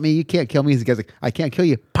stop me. You can't kill me. The guy's like, I can't kill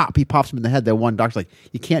you. Pop. He pops him in the head. That one doctor's like,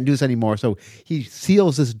 you can't do this anymore. So he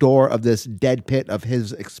seals this door of this dead pit of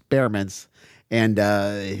his experiments and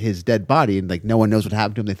his dead body. And like, no one knows what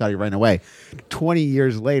happened to him. They thought he ran away. 20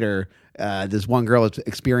 years later, this one girl is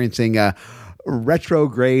experiencing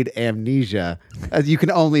retrograde amnesia, as you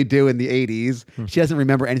can only do in the 80s. She doesn't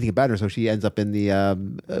remember anything about her, so she ends up in the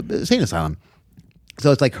insane asylum.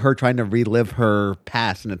 So it's like her trying to relive her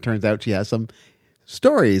past, and it turns out she has some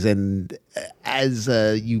stories. And as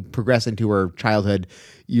you progress into her childhood,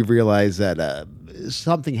 you realize that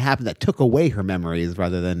something happened that took away her memories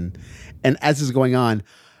rather than... And as this is going on,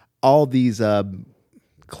 all these...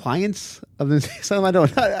 clients of the asylum, I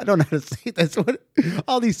don't know how to say this.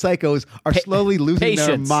 All these psychos are slowly losing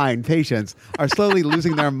their mind. Patients are slowly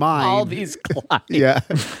losing their mind. All these clients. Yeah.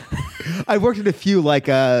 I worked in a few like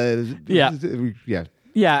Yeah.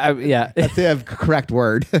 That's the correct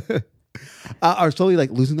word. Are slowly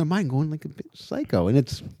like losing their mind, going like a bit psycho, and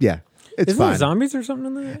it's Isn't fun. there zombies or something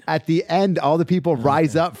in there? At the end, all the people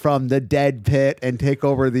rise up from the dead pit and take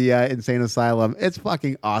over the insane asylum. It's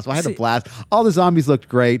fucking awesome. I had a blast. All the zombies looked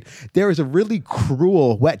great. There was a really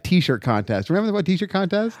cruel wet t-shirt contest. Remember the wet t-shirt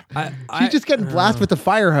contest? She's just getting blasted with the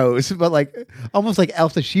fire hose, but like almost like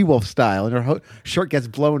Elsa She-Wolf style, and her shirt gets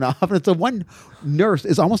blown off. And it's the one nurse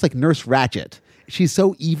is almost like Nurse Ratched. She's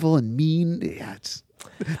so evil and mean. Yeah,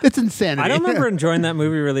 it's insanity. I don't remember enjoying that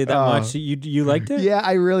movie really that much. You liked it? Yeah,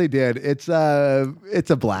 I really did. It's a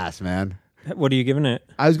blast, man. What are you giving it?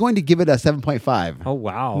 I was going to give it a 7.5. Oh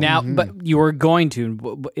wow! Now, but you were going to.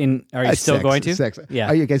 Are you still going to? 6. Yeah.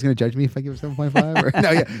 Are you guys going to judge me if I give it 7.5?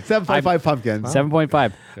 No, yeah, 7.5 pumpkins.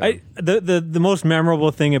 7.5. The most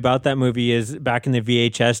memorable thing about that movie is back in the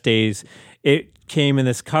VHS days, it came in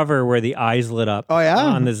this cover where the eyes lit up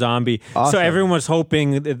on the zombie. Awesome. So everyone was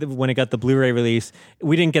hoping that when it got the Blu-ray release.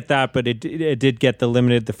 We didn't get that, but it did get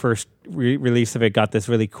the first release of it got this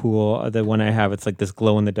really cool, the one I have, it's like this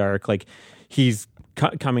glow in the dark, like he's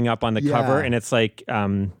coming up on the cover, and it's like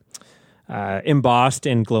embossed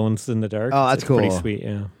and glows in the dark. Oh, that's it's cool. Pretty sweet,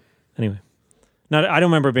 yeah. Anyway. I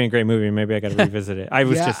don't remember it being a great movie. Maybe I got to revisit it.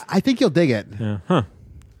 I think you'll dig it. Yeah. Huh.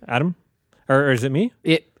 Adam? Or is it me?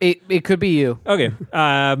 It could be you. Okay.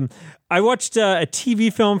 I watched a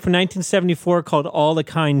TV film from 1974 called All the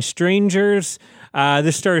Kind Strangers.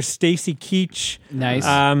 This stars Stacy Keach.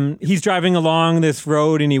 Nice. He's driving along this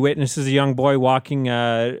road and he witnesses a young boy walking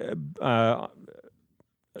On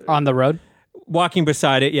the road? Walking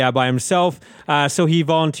beside it, by himself. So he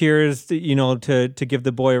volunteers, to give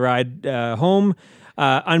the boy a ride home.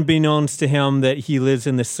 Unbeknownst to him that he lives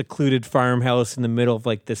in this secluded farmhouse in the middle of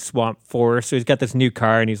like this swamp forest. So he's got this new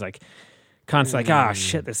car and he's like constantly like,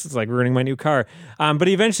 shit, this is like ruining my new car. But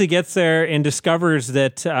he eventually gets there and discovers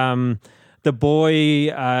that the boy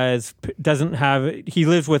he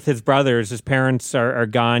lives with his brothers. His parents are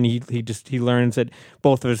gone. He learns that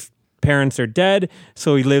both of his parents are dead,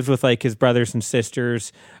 so he lives with like his brothers and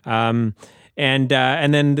sisters. And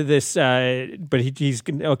then this, but he's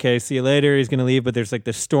okay. See you later. He's gonna leave, but there's like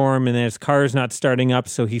this storm, and then his car's not starting up,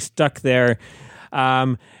 so he's stuck there.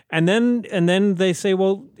 And then they say,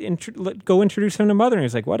 well, go introduce him to mother. And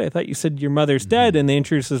he's like, what? I thought you said your mother's dead. And they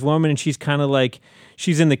introduce this woman, and she's kind of like,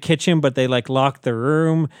 she's in the kitchen, but they like lock the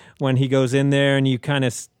room when he goes in there, and you kind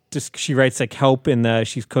of just, she writes like help in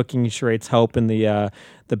she's cooking. She writes help in the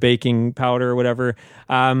baking powder or whatever.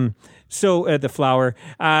 So the flour.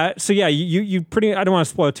 So yeah, you pretty, I don't want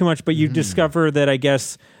to spoil too much, but you discover that I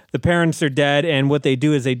guess the parents are dead, and what they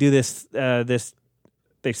do is they do this,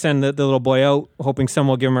 they send the little boy out, hoping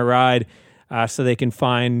someone will give him a ride, so they can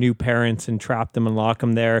find new parents and trap them and lock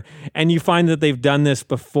them there. And you find that they've done this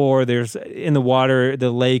before. There's in the water,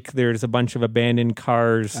 the lake. There's a bunch of abandoned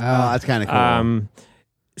cars. Oh, that's kind of cool.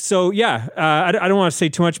 So yeah, I don't want to say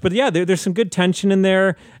too much, but yeah, there's some good tension in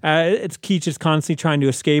there. It's Keach is constantly trying to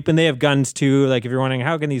escape, and they have guns too. Like if you're wondering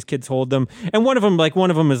how can these kids hold them, and one of them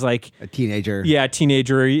is like a teenager. Yeah, a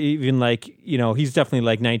teenager, or even like he's definitely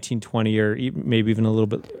like 19, 20, or maybe even a little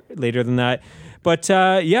bit later than that. But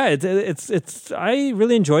yeah, it's I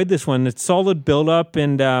really enjoyed this one. It's solid build up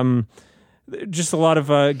and just a lot of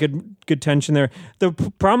good tension there. The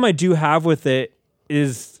problem I do have with it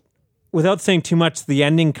is, without saying too much, the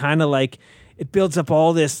ending kind of like it builds up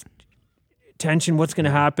all this tension, what's going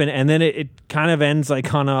to happen, and then it kind of ends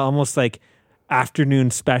like on a almost like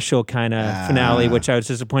afternoon special kind of finale, which I was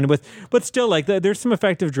disappointed with. But still, like there's some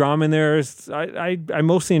effective drama in there. I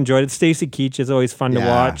mostly enjoyed it. Stacy Keach is always fun to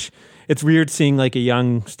watch. It's weird seeing like a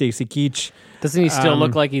young Stacy Keach. Doesn't he still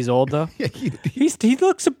look like he's old though? He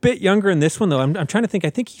looks a bit younger in this one though. I'm trying to think. I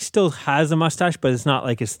think he still has a mustache, but it's not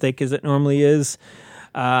like as thick as it normally is.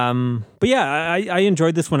 But yeah, I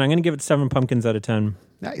enjoyed this one. I'm going to give it 7 pumpkins out of 10.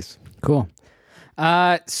 Nice. Cool.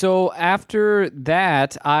 So after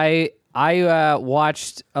that, I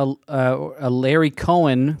watched a Larry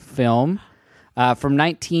Cohen film from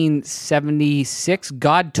 1976,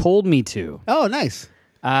 God Told Me To. Oh, nice.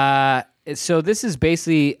 So this is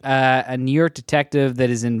basically a New York detective that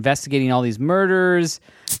is investigating all these murders.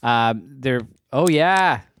 Open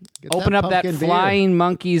up that Flying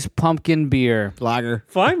Monkeys pumpkin beer. Lager.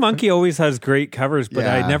 Flying Monkey always has great covers, but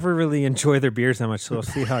Yeah. I never really enjoy their beers that much, so we'll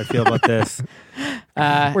see how I feel about this.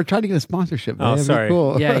 We're trying to get a sponsorship. Man. Oh, That'd be sorry.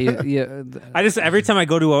 Cool. Yeah. I just, every time I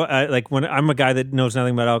go to, like when I'm a guy that knows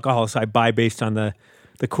nothing about alcohol, so I buy based on the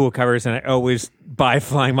cool covers, and I always buy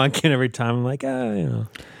Flying Monkey every time. I'm like,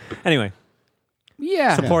 Anyway,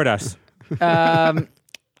 Yeah. support us.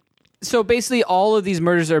 So basically, all of these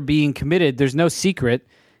murders are being committed. There's no secret.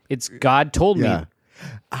 It's God told me. Yeah.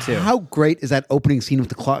 to. How great is that opening scene with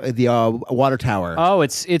the water tower? Oh,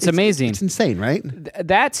 it's amazing. It's insane, right?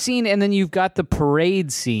 That scene, and then you've got the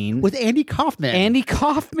parade scene With Andy Kaufman. Andy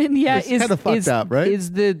Kaufman, It's kinda fucked up, right?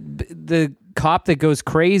 Is the cop that goes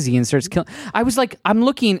crazy and starts killing. I was like, I'm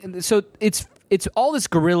looking. So it's all this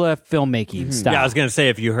guerrilla filmmaking stuff. Yeah, I was gonna say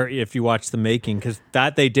if you watch the making, because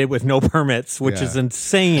that they did with no permits, which is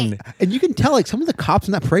insane. And you can tell, like, some of the cops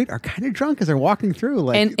in that parade are kind of drunk as they're walking through.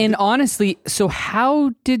 Like, And honestly, so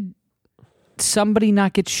how did somebody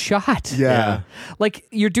not get shot? Yeah. Like,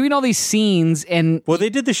 you're doing all these scenes and Well, they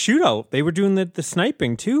did the shootout. They were doing the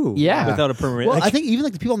sniping too. Yeah. without a permit. well, Like, I think even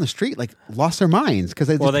like the people on the street like lost their minds because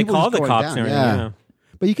they called the cops and everything. Yeah.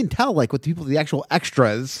 But you can tell, like, with the actual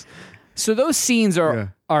extras. so those scenes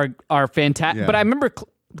are fantastic. Yeah. But I remember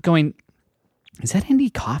going, is that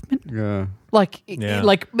Andy Kaufman? Yeah. Like, Yeah.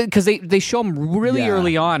 like because they show him really Yeah.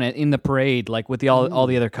 early on in the parade, like with all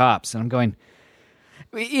the other cops, and I'm going,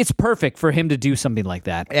 it's perfect for him to do something like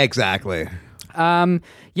that. Exactly.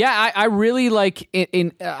 Yeah, I really like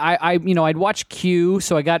it. I'd watch Q,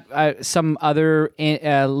 so I got some other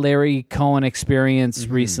Larry Cohen experience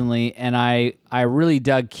recently, and I really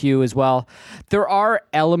dug Q as well. There are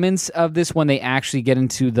elements of this when they actually get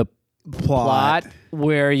into the plot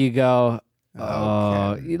where you go,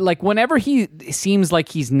 like whenever he seems like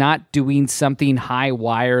he's not doing something high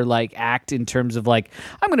wire like act in terms of like,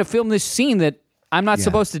 I'm going to film this scene that I'm not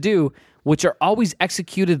supposed to do, which are always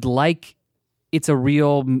executed like it's a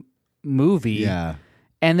real movie. Yeah.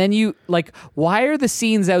 And then you like, why are the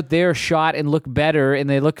scenes out there shot and look better and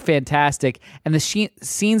they look fantastic, and the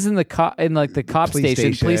scenes in the cop police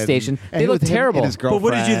station, And they look with him and terrible. his But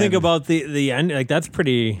what did you think girlfriend. about the end? Like that's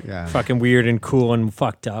pretty fucking weird and cool and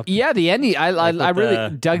fucked up. Yeah, the ending. I really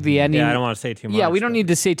the- dug the ending. Yeah, I don't want to say too much. Yeah, we don't need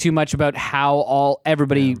to say too much about how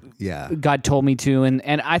everybody God told me to,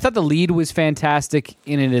 and I thought the lead was fantastic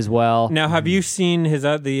in it as well. Now, have you seen his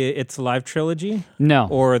the It's Alive trilogy? No.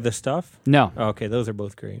 Or the stuff? No. Oh, okay, those are both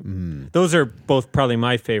both great. Those are both probably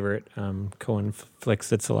my favorite Coen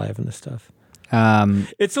flicks. It's Alive and the stuff.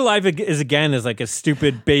 It's Alive is like a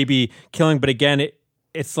stupid baby killing, but again,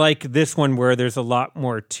 it's like this one where there's a lot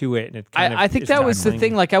more to it. And it I think that was the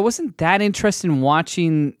thing. Like, I wasn't that interested in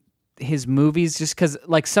watching his movies just because,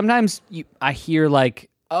 like, sometimes I hear like,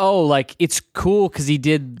 oh, like it's cool because he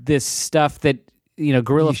did this stuff that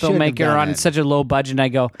guerrilla filmmaker on such a low budget. And I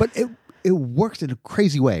go, but it works in a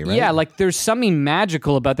crazy way, right? Yeah, like there's something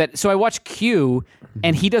magical about that. So I watched Q,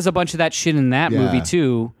 and he does a bunch of that shit in that movie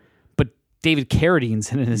too. But David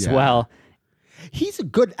Carradine's in it as well. He's a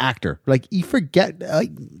good actor. Like, you forget,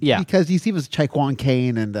 because he was Chai-Kwon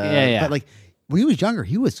Kane, and but like when he was younger,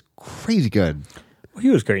 he was crazy good. Well, he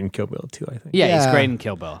was great in Kill Bill too, I think. Yeah, he's great in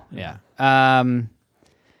Kill Bill. Yeah. So I'm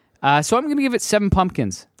gonna give it 7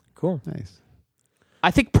 pumpkins. Cool, nice.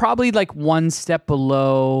 I think probably like one step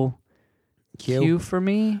below Q for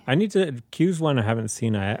me. I need to. Q's one I haven't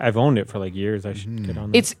seen. I've owned it for like years. I should get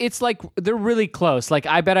on that. It's like they're really close. Like,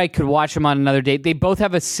 I bet I could watch them on another day. They both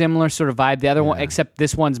have a similar sort of vibe. The other one, except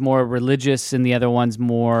this one's more religious and the other one's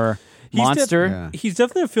more monster. He's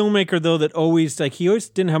definitely a filmmaker though that always he always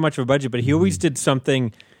didn't have much of a budget, but he always did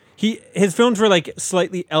something. His films were like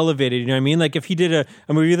slightly elevated, you know what I mean? Like if he did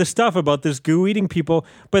a movie of the stuff about this goo eating people,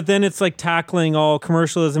 but then it's like tackling all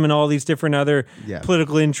commercialism and all these different other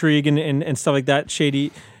political intrigue and stuff like that,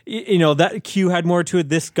 shady. That Q had more to it.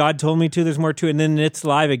 This God Told Me To, there's more to it. And then It's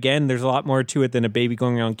Live again, there's a lot more to it than a baby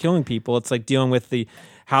going around killing people. It's like dealing with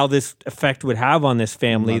how this effect would have on this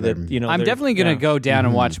family. I'm definitely going to go down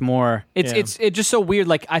and watch more. It's just so weird.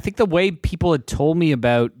 Like, I think the way people had told me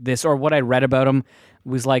about this, or what I read about him,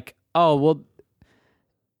 was like, oh, well,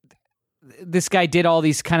 this guy did all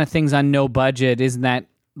these kind of things on no budget. Isn't that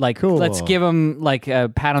like, cool. Let's give him like a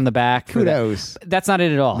pat on the back. Kudos. That's not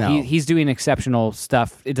it at all. No. He's doing exceptional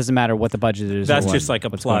stuff. It doesn't matter what the budget is. That's just like a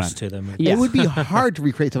plus to them. Yeah. It would be hard to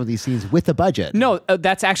recreate some of these scenes with a budget. No,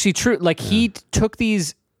 that's actually true. Like, he took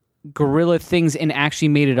these guerrilla things and actually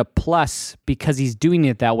made it a plus because he's doing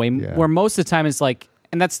it that way. Where most of the time it's like,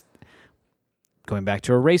 and that's going back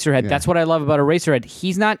to Eraserhead. That's what I love about Eraserhead.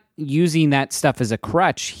 He's not using that stuff as a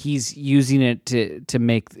crutch. He's using it to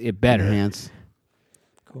make it better. Enhance.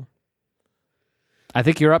 Cool. I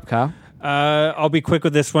think you're up, Kyle. I'll be quick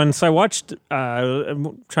with this one. So I watched,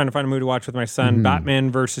 I'm trying to find a movie to watch with my son,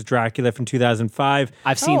 Batman versus Dracula from 2005.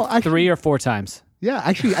 I've seen 3 or 4 times. Yeah,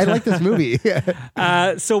 actually, I like this movie.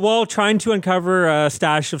 So while trying to uncover a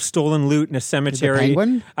stash of stolen loot in a cemetery, the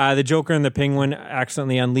Penguin? The Joker and the Penguin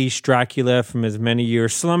accidentally unleash Dracula from his many-year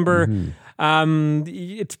slumber.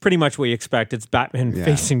 It's pretty much what you expect. It's Batman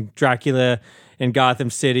facing Dracula in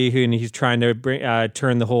Gotham City, and he's trying to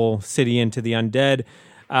turn the whole city into the undead.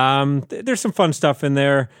 There's some fun stuff in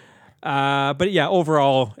there. But yeah,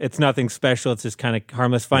 overall, it's nothing special. It's just kind of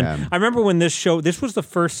harmless fun. Yeah. I remember when this was the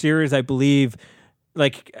first series, I believe,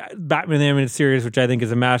 like Batman the Animated Series, which I think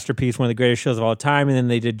is a masterpiece, one of the greatest shows of all time. And then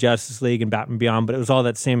they did Justice League and Batman Beyond, but it was all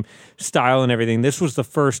that same style and everything. This was the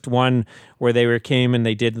first one where came and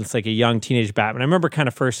they did this like a young teenage Batman. I remember kind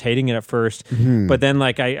of first hating it at first, but then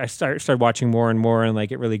like I started watching more and more, and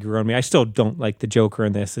like it really grew on me. I still don't like the Joker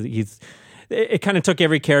in this. It kind of took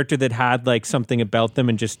every character that had like something about them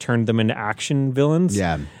and just turned them into action villains.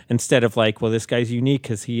 Yeah. Instead of like, well, this guy's unique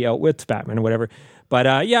because he outwits Batman or whatever. But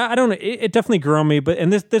I don't know. It definitely grew on me. But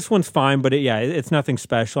this one's fine. But it's nothing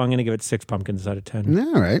special. I'm going to give it 6 pumpkins out of 10.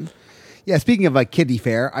 All right. Yeah. Speaking of kiddie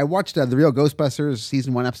fare, I watched The Real Ghostbusters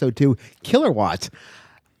season 1, episode 2, Killer Watts.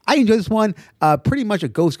 I enjoyed this one. Pretty much a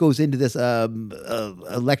ghost goes into this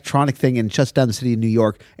electronic thing and shuts down the city of New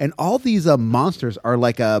York, and all these monsters are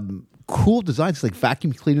like cool designs, like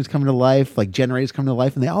vacuum cleaners coming to life, like generators coming to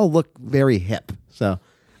life, and they all look very hip. So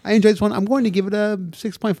I enjoyed this one. I'm going to give it a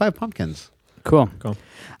 6.5 pumpkins. Cool.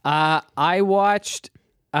 I watched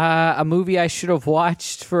a movie I should have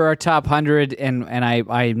watched for our top 100, and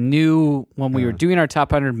I knew when we were doing our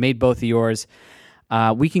top 100, made both of yours.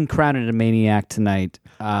 We can crown it a maniac tonight.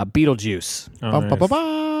 Beetlejuice.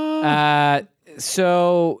 Nice.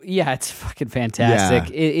 So yeah, it's fucking fantastic.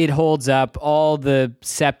 Yeah. It holds up. All the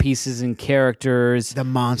set pieces and characters, the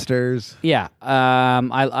monsters. Yeah,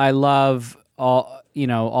 I love all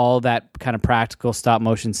that kind of practical stop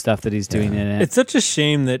motion stuff that he's doing in it. It's such a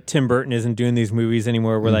shame that Tim Burton isn't doing these movies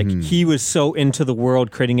anymore where like he was so into the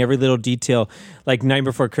world, creating every little detail. Like Night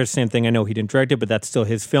Before Christmas, same thing. I know he didn't direct it, but that's still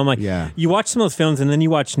his film. Like you watch some of those films and then you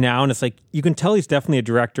watch now and it's like you can tell he's definitely a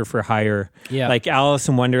director for hire. Yeah. Like Alice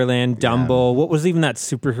in Wonderland, Dumbo. What was even that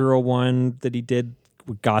superhero one that he did?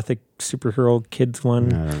 Gothic superhero kids one.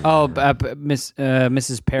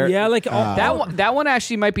 Mrs. Parrot. Yeah, like that one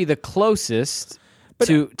actually might be the closest.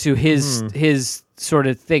 to his sort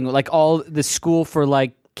of thing, like all the school for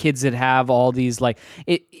like kids that have all these like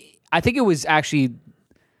it. I think it was actually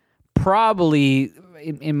probably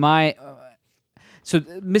in my. So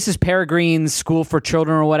Mrs. Peregrine's School for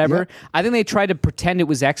Children or whatever, Yep. I think they tried to pretend it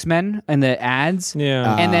was X-Men in the ads.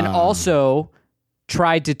 Yeah. And then also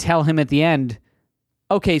tried to tell him at the end,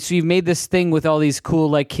 okay, so you've made this thing with all these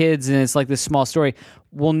cool like kids and it's like this small story.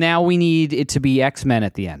 Well, now we need it to be X-Men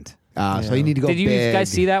at the end. So you need to go. Did you big. guys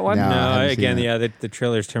see that one? No, I No, haven't seen again, it. yeah, the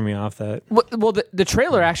trailers turn me off that. Well, the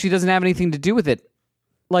trailer actually doesn't have anything to do with it.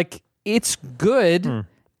 Like, it's good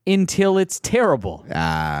until it's terrible.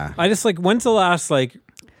 I just like, when's the last like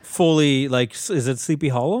fully like, is it Sleepy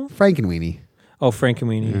Hollow? Frankenweenie. Oh,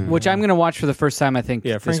 Frankenweenie. Which I'm going to watch for the first time, I think,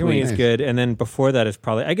 Yeah, this week. Frankenweenie is good. And then before that is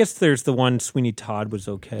probably, I guess there's the one Sweeney Todd was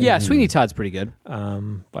okay. Yeah, Sweeney Todd's pretty good.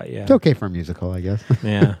 But yeah. It's okay for a musical, I guess.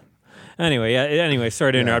 Yeah. Anyway,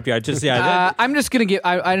 sorry to interrupt you. I just, I'm just going to give,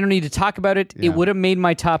 I don't need to talk about it. Yeah. It would have made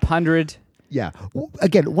my top 100. Yeah. Well,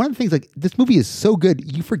 again, one of the things, like, this movie is so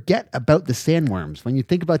good, you forget about the sandworms when you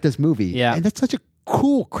think about this movie. Yeah. And that's such a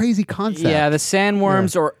cool, crazy concept. Yeah, the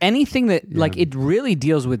sandworms or anything that, like, it really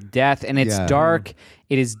deals with death and it's Yeah. dark.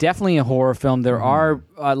 It is definitely a horror film. There are,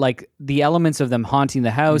 like, the elements of them haunting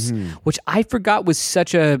the house, which I forgot was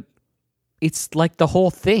such a, it's like the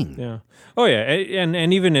whole thing. yeah. Oh yeah,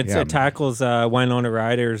 and even it tackles Winona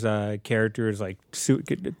Ryder's characters like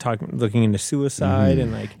looking into suicide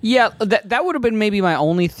and like Yeah, that would have been maybe my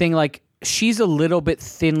only thing. Like, she's a little bit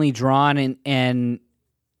thinly drawn and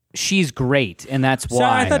she's great, and that's why. So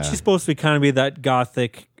I thought she's supposed to kind of be that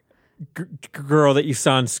gothic girl that you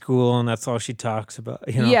saw in school, and that's all she talks about.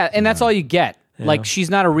 You know? Yeah, and that's all you get. Like, she's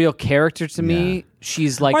not a real character to me.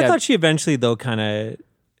 She's like I thought she eventually though kind of.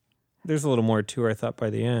 There's a little more to her, I thought, by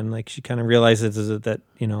the end. Like, she kind of realizes that,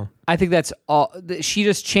 you know. I think that's all. She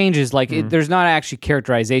just changes. Like, there's not actually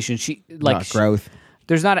characterization. She like Not growth.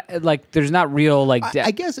 There's not real like. I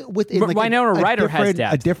guess within like Winona Ryder has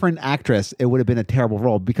depth. a different actress, it would have been a terrible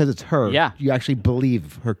role because it's her. Yeah. You actually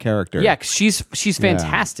believe her character. Yeah, 'cause she's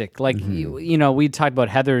fantastic. Like you know, we talked about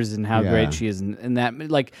Heathers and how Yeah. great she is, and that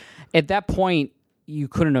like at that point you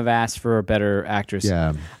couldn't have asked for a better actress.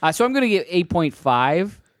 Yeah. So I'm going to give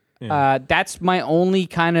 8.5. That's my only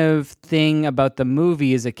kind of thing about the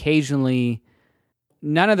movie is occasionally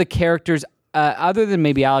none of the characters, other than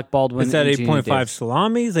maybe Alec Baldwin. Is that and Gina 8.5 Davis.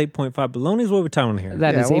 salamis, 8.5 balonies? What are we talking here?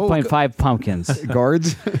 That is well, 8.5 pumpkins.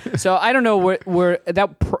 Guards. So I don't know where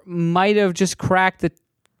that might have just cracked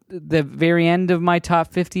the very end of my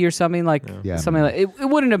top 50 or something like Yeah. something like it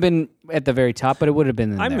wouldn't have been at the very top, but it would have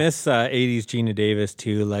been in I there. miss 80s Gina Davis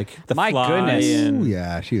too, like The My Fly goodness. and Ooh,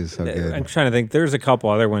 yeah, she was so good. I'm trying to think. There's a couple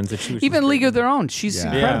other ones that she was Even just League great of Their Own. She's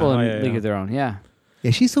Yeah. incredible Yeah. in Oh, yeah, League yeah. of Their Own. Yeah.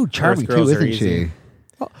 Yeah, she's so charming too, Girls Are isn't Easy. she?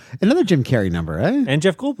 Oh, another Jim Carrey number, eh? in. And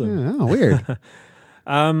Jeff Goldblum. Oh,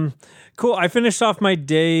 weird. Cool. I finished off my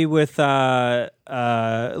day with a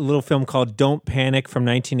little film called Don't Panic from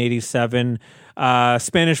 1987.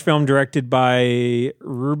 Spanish film directed by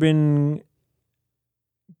Ruben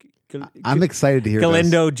I'm excited to hear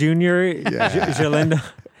Galindo Jr. Galindo.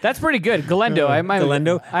 That's pretty good. Galendo.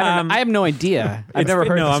 Galendo. I have no idea. I've never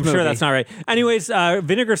heard No, this I'm sure movie. that's not right. Anyways,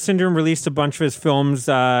 Vinegar Syndrome released a bunch of his films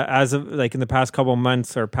as of like in the past couple of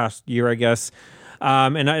months or past year, I guess.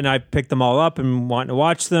 And I picked them all up and want to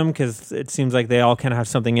watch them because it seems like they all kind of have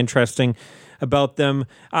something interesting about them.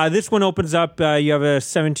 This one opens up. You have a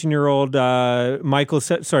 17-year-old Michael is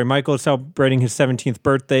celebrating his 17th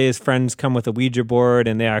birthday. His friends come with a Ouija board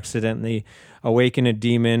and they accidentally awaken a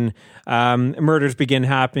demon. Murders begin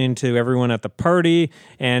happening to everyone at the party,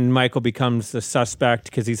 and Michael becomes the suspect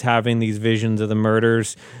because he's having these visions of the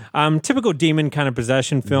murders. Typical demon kind of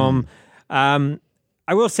possession film.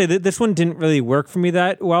 I will say that this one didn't really work for me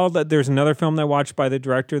that well. That there's another film that I watched by the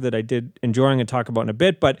director that I did enjoy and talk about in a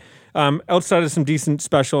bit. But outside of some decent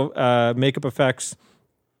special makeup effects,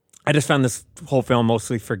 I just found this whole film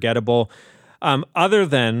mostly forgettable. Other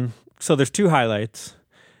than, so there's two highlights.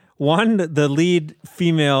 One, the lead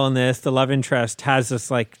female in this, the love interest, has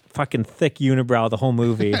this like fucking thick unibrow the whole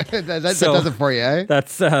movie. that does it for you, eh?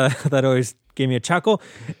 That's that always gave me a chuckle.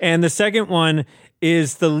 And the second one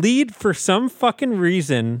is the lead for some fucking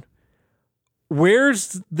reason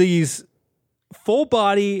wears these full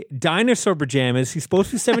body dinosaur pajamas. He's supposed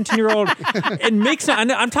to be 17-year-old and makes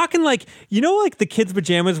I'm talking like, you know, like the kids'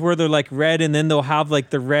 pajamas where they're like red and then they'll have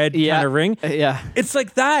like the red kind of ring. Yeah. It's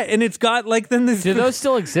like that, and it's got like then this. Do those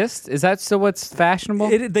still exist? Is that still what's fashionable?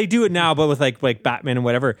 They do it now, but with like Batman and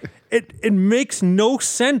whatever. It makes no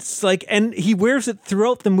sense. Like, and he wears it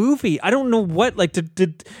throughout the movie. I don't know what. Like,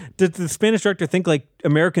 did the Spanish director think like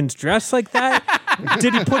Americans dress like that?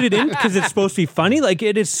 did he put it in because it's supposed to be funny? Like,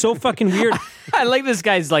 it is so fucking weird. I like this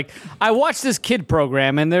guy's like, I watched this kid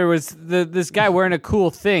program and there was this guy wearing a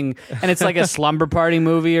cool thing and it's like a slumber party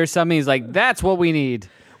movie or something. He's like, that's what we need.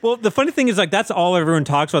 Well, the funny thing is, like, that's all everyone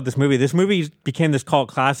talks about this movie. This movie became this cult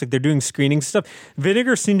classic. They're doing screening stuff.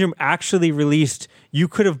 Vinegar Syndrome actually released, you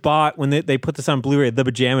could have bought, when they put this on Blu-ray, the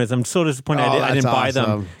pajamas. I'm so disappointed I didn't buy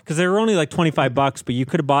them because they were only like $25, but you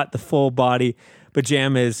could have bought the full body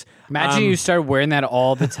pajamas. Imagine you start wearing that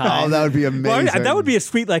all the time. Oh, that would be amazing. Well, that would be a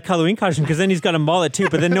sweet like Halloween costume because then he's got a mullet too,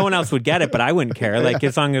 but then no one else would get it, but I wouldn't care. Like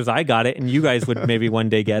as long as I got it and you guys would maybe one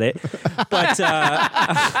day get it. But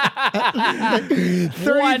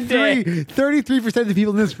 33% of the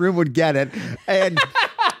people in this room would get it, and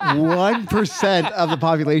 1% of the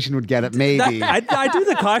population would get it, maybe. I do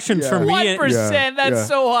the cautions for me. 1%, that's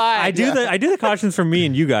so high. I do the cautions for me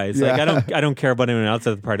and you guys. Like I don't care about anyone else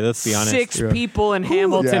at the party. Let's be honest. 6 people in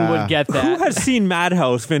Hamilton would get that. Who has seen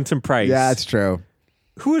Madhouse, Vincent Price? Yeah, that's true.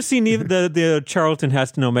 Who has seen even the Charlton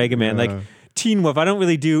Heston Omega Man? Like Teen Wolf. I don't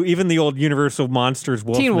really do even the old Universal Monsters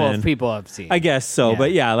Wolfman. Teen Wolf people have seen. I guess so,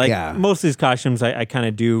 but most of these costumes I kind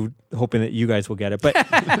of do, hoping that you guys will get it. But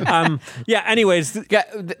anyways,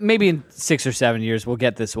 maybe in 6 or 7 years we'll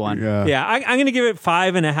get this one. Yeah, I'm going to give it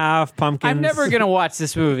 5.5 pumpkins. I'm never going to watch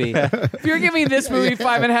this movie. If you're giving this movie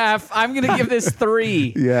 5.5, I'm going to give this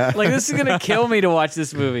 3. Yeah, like this is going to kill me to watch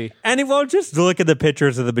this movie. And just look at the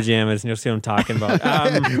pictures of the pajamas and you'll see what I'm talking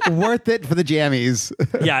about. Worth it for the jammies.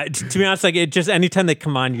 Yeah, to be honest, like it just anytime they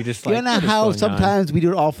come on, you just like. You know how sometimes we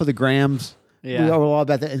do it all for the grams. Yeah. We are all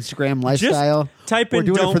about the Instagram lifestyle. Just type in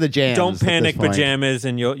We're doing it for the jams. Don't panic pajamas,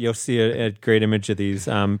 and you'll see a great image of these.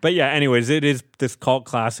 But yeah, anyways, it is this cult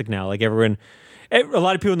classic now. Like everyone, a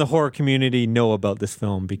lot of people in the horror community know about this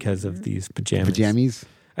film because of these pajamas. Pajamas.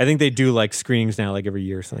 I think they do like screenings now, like every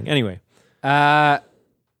year or something. Anyway, so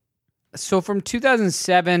from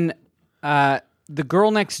 2007, The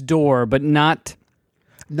Girl Next Door, but not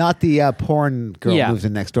the porn girl moves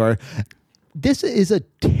in next door. This is a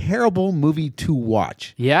terrible movie to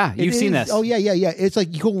watch. Yeah, you've seen this. Oh, yeah. It's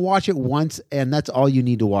like you can watch it once, and that's all you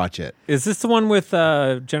need to watch it. is this the one with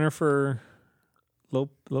Jennifer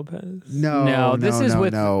Lopez? No, this is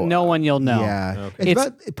with no one you'll know. Yeah. Okay. It's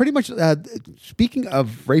about, pretty much, speaking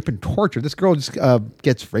of rape and torture, this girl just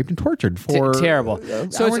gets raped and tortured for terrible.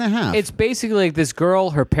 So hour and a half. It's basically like this girl,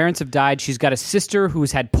 her parents have died. She's got a sister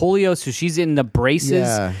who's had polio, so she's in the braces,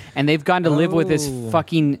 and they've gone to live with this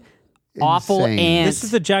fucking awful Insane. aunt. This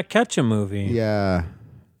is a Jack Ketchum movie. Yeah.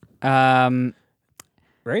 Right?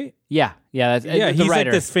 Yeah. Yeah, the he's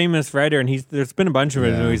writer. like this famous writer, and there's been a bunch of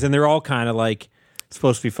his movies, and they're all kind of like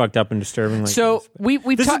supposed to be fucked up and disturbing. Like so this.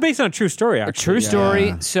 we This is based on a true story, actually. a true story.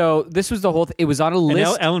 Yeah. So this was the whole. It was on a And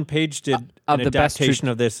list. Ellen Page did of an the best adaptation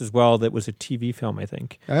of this as well. That was a TV film, I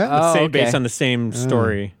think. Oh, Same, okay. based on the same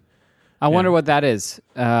story. I wonder what that is.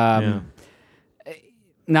 Not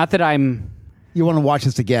that You want to watch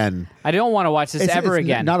this again? I don't want to watch this ever it's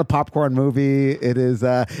again. Not a popcorn movie. It is.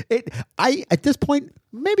 I at this point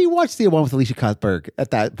maybe watch the one with Alicia Cuthbert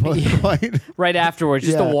at that point. Right afterwards,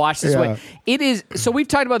 just to watch this yeah. way. It is. So we've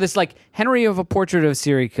talked about this, like Henry of a Portrait of a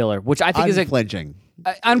Serial Killer, which I think is unflinching.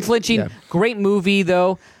 Unflinching, great movie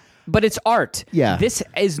though. But it's art. Yeah. This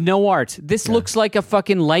is no art. This looks like a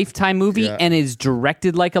fucking Lifetime movie and is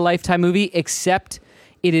directed like a Lifetime movie, except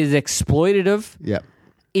it is exploitative. Yeah.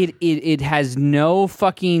 It has no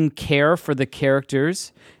fucking care for the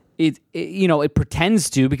characters. It pretends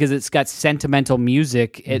to because it's got sentimental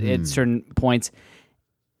music at certain points.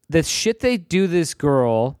 The shit they do this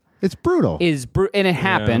girl It's brutal. and it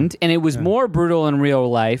happened, and it was more brutal in real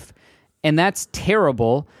life, and that's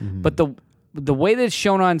terrible. But the way that it's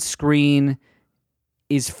shown on screen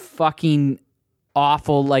is fucking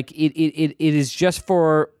awful. Like it is just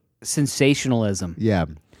for sensationalism. Yeah.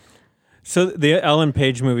 So the Ellen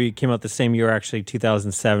Page movie came out the same year, actually,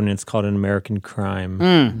 2007. And it's called An American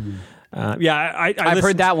Crime. I've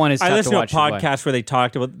heard that one is tough I listened to to watch a podcast where they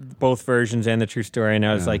talked about both versions and the true story, and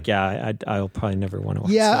I was like, I'll probably never want to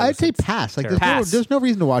watch. Yeah, this. I'd say It's pass. Like terrible. there's no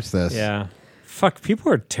reason to watch this. Yeah. Fuck,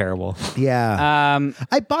 people are terrible. Yeah.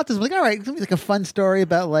 I bought this. I'm like, all right, it's gonna be like a fun story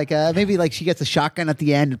about like maybe like she gets a shotgun at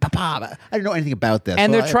the end. Papa. I don't know anything about this.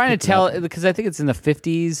 And So they're I trying picked to it tell up. because I think it's in the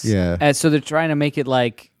 50s. Yeah. So they're trying to make it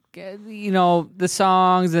like the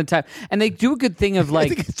songs and the type, and they do a good thing of I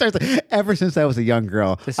think like it starts like, ever since I was a young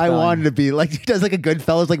girl, The I spelling. wanted to be like she does like a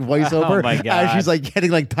Goodfellas like voiceover Oh my as God. she's like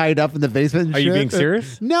getting like tied up in the basement. And Are you shit. being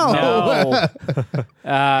serious? No. no.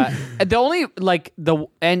 The only like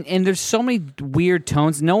and there's so many weird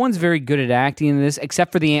tones. No one's very good at acting in this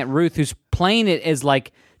except for the Aunt Ruth, who's playing it as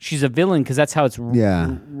like she's a villain because that's how it's.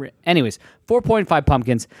 Yeah. Anyways, 4.5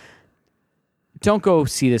 pumpkins. don't go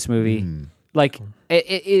see this movie. Like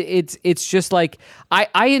it's just like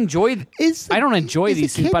I enjoyed. I don't enjoy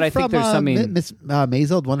these things, but I think there's something. Miss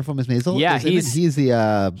Maisel, wonderful Miss Maisel. Yeah,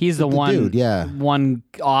 he's the one dude. Yeah, one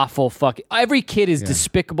awful fucking. Every kid is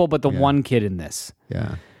despicable, but the one kid in this.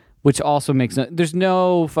 Yeah. Which also makes there's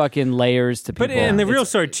no fucking layers to people. But in the real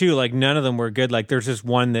story too, like none of them were good. Like there's this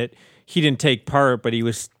one that he didn't take part, but he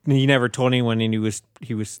never told anyone, and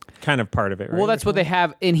he was kind of part of it. Right? Well, that's what they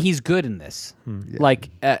have, and he's good in this. Like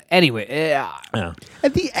anyway,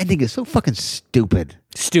 And the ending is so fucking stupid.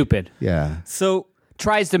 Stupid. Yeah. So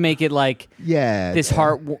tries to make it like this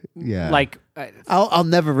heart. Yeah. Like I'll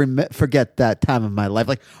never forget that time of my life.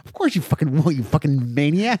 Like, of course you fucking won't, you fucking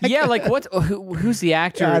maniac. Yeah, like what? Who's the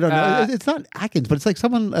actor? I don't know. It's not Atkins, but it's like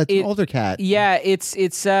someone, an older cat. Yeah, it's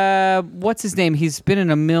what's his name? He's been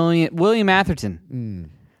in a million. William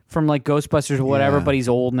Atherton from like Ghostbusters or whatever, but he's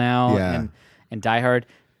old now. Yeah. And Die Hard.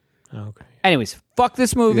 okay. Anyways, fuck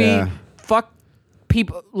this movie. Yeah. Fuck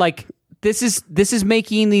people. Like this is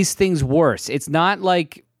making these things worse. It's not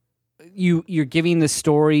like you're giving the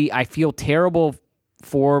story. I feel terrible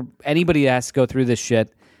for anybody that has to go through this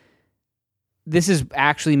shit. This is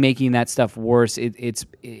actually making that stuff worse. It's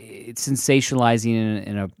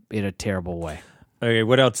sensationalizing in a terrible way. Okay,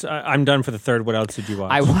 what else? I'm done for the third. What else did you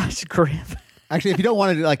watch? I watched Grimm. Actually, if you don't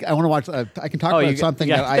want to, like, I want to watch. I can talk about something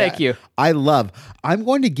that thank you. I love. I'm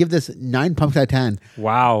going to give this 9 pumpkins out of 10.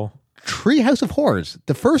 Wow. Treehouse of Horrors,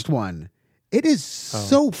 the first one. It is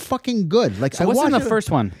so fucking good. Like, So what's in the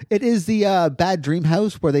first one? It is the Bad Dream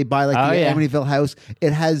House where they buy like the Amityville house.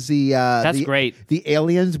 It has the That's great. The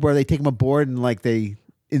aliens where they take them aboard and like they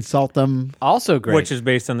insult them. Also great. Which is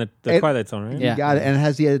based on the Twilight Zone, right? Yeah. You got it, and it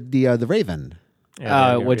has the Raven. Yeah,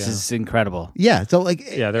 there you go, which yeah. is incredible. Yeah, so like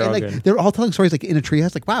they're all like, good. They're all telling stories like in a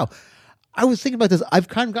treehouse. Like, wow, I was thinking about this. I've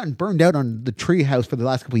kind of gotten burned out on the treehouse for the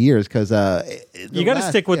last couple of years because You got to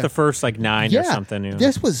stick with the first like 9 or something. You know?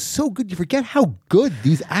 This was so good. You forget how good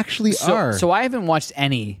these actually are. So I haven't watched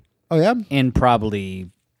any oh yeah, in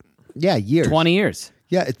probably years. 20 years.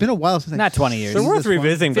 Yeah, it's been a while since. Not 20 years. They're worth this one.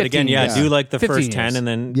 revisiting, but again, 15 years. do like the 15 first 10 years. and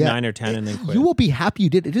then Yeah. 9 or 10 and then quit. You will be happy you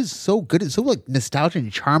did. It is so good. It's so like nostalgic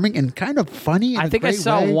and charming and kind of funny. I think I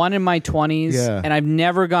saw one in my 20s, and I've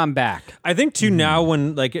never gone back. I think too now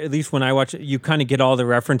when like at least when I watch it, you kind of get all the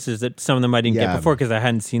references that some of them I didn't get before because I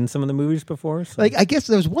hadn't seen some of the movies before. So. Like, I guess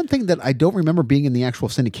there was one thing that I don't remember being in the actual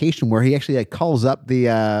syndication where he actually like calls up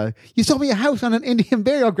the you sold me a house on an Indian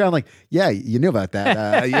burial ground. Like, yeah, you knew about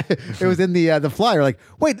that. It was in the flyer. Like,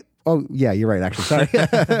 wait. Oh yeah, you're right. Actually, sorry.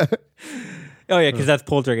 Oh yeah, because that's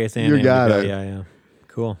Poltergeist. And You got it. Yeah.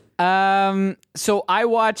 Cool. So I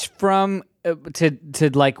watched from to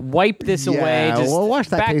like wipe this away. Just well, wash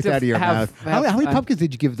that back taste to out of your mouth. How many pumpkins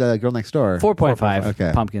did you give the girl next door? 4.5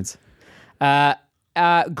 Okay. pumpkins.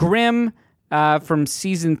 Grimm from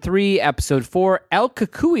season 3, episode 4. El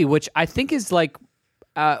Kukui, which I think is like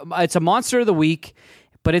it's a monster of the week,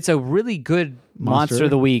 but it's a really good monster of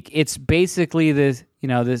the week. It's basically this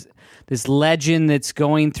legend that's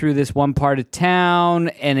going through this one part of town,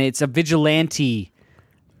 and it's a vigilante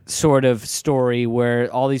sort of story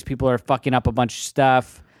where all these people are fucking up a bunch of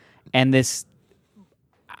stuff, and this.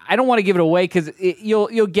 I don't want to give it away because you'll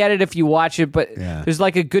get it if you watch it, but there's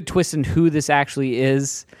like a good twist in who this actually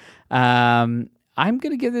is. I'm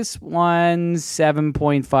gonna give this one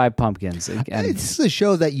 7.5 pumpkins. This is a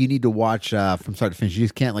show that you need to watch from start to finish. You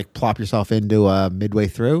just can't like plop yourself into midway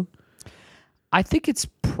through. I think it's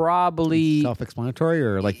probably self-explanatory,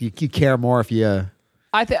 or like you care more if you.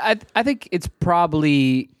 I think it's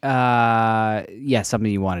probably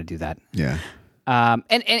something you want to do that. Yeah.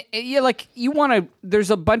 And yeah, like you want to.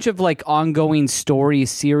 There's a bunch of like ongoing story,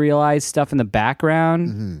 serialized stuff in the background.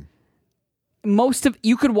 Mm-hmm. Most of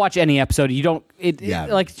you could watch any episode. You don't.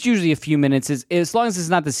 Like it's usually a few minutes. As long as it's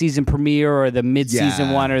not the season premiere or the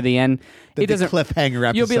mid-season one or the end. It doesn't cliffhanger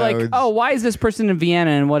episodes. You'll be like, oh, why is this person in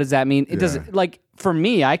Vienna and what does that mean? It doesn't. Like for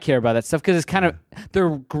me, I care about that stuff because it's kind of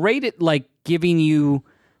they're great at like giving you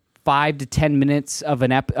 5 to 10 minutes of a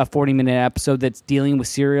 40-minute episode that's dealing with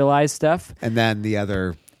serialized stuff, and then the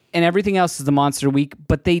other, and everything else is the monster week.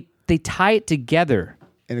 But they tie it together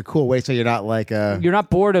in a cool way, so you're not like you're not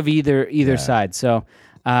bored of either side. So,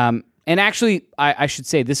 and actually, I should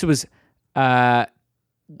say this was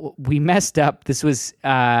we messed up. This was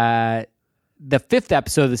the 5th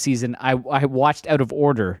episode of the season. I watched out of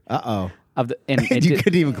order. Of the, and you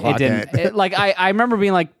couldn't even clock it. Like I remember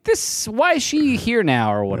being like, "This, why is she here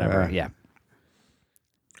now?" or whatever. Yeah.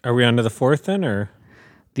 Are we on to the 4th then, or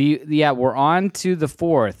we're on to the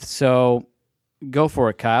 4th. So go for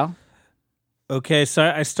it, Kyle. Okay, so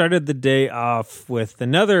I started the day off with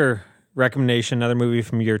another recommendation, another movie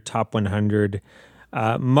from your top 100.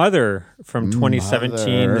 Mother from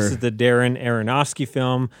 2017. Mother. This is the Darren Aronofsky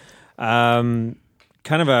film. Kind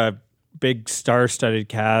of a big star-studded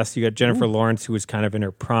cast. You got Jennifer Lawrence, who was kind of in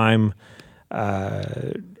her prime,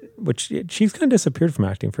 which she's kind of disappeared from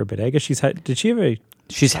acting for a bit. I guess she's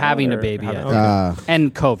having a baby,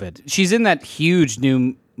 and COVID. She's in that huge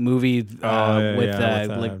new movie with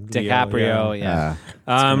DiCaprio.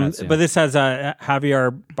 But this has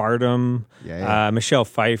Javier Bardem, Michelle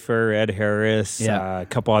Pfeiffer, Ed Harris, a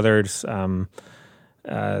couple others. They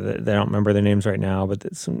don't remember their names right now,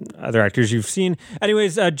 but some other actors you've seen.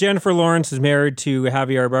 Anyways, Jennifer Lawrence is married to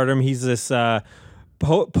Javier Bardem. He's this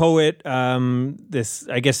poet.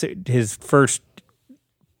 I guess his first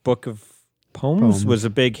book of poems was a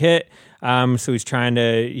big hit. So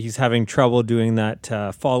he's having trouble doing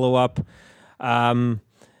that follow up.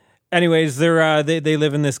 Anyways, they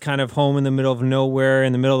live in this kind of home in the middle of nowhere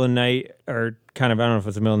in the middle of the night, or kind of, I don't know if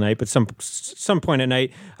it's the middle of the night, but some point at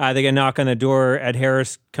night, they get a knock on the door. Ed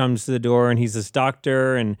Harris comes to the door, and he's this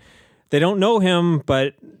doctor, and they don't know him,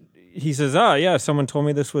 but he says, someone told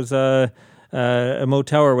me this was a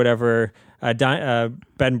motel or whatever, bed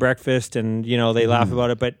and breakfast, and, they laugh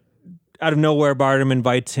about it, but out of nowhere, Bardem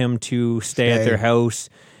invites him to stay at their house.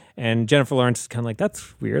 And Jennifer Lawrence is kind of like,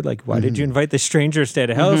 that's weird. Like, why did you invite this stranger to stay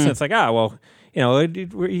at a house? And it's like,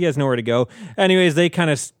 he has nowhere to go. Anyways, they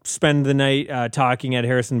kind of spend the night talking at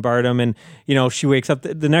Harrison Bardem. And, she wakes up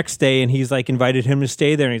the next day and he's like invited him to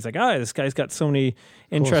stay there. And he's like, this guy's got so many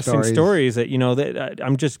interesting stories that, that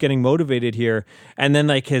I'm just getting motivated here. And then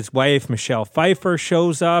like his wife, Michelle Pfeiffer,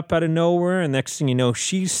 shows up out of nowhere. And next thing you know,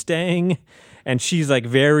 she's staying. And she's like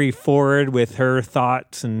very forward with her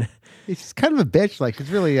thoughts, and she's kind of a bitch. Like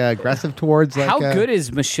she's really aggressive towards. Like, how good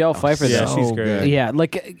is Michelle Pfeiffer? Yeah, though? she's great. Yeah,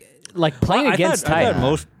 like playing against type.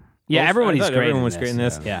 Everyone was great in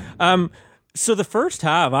this. Yeah. So the first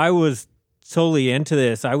half, I was totally into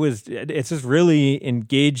this. It's just really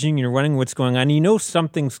engaging. You're wondering what's going on.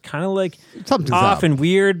 Something's kind of like something's off up. and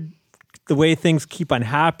weird. The way things keep on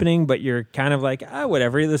happening, but you're kind of like,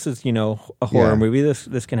 whatever. This is a horror movie.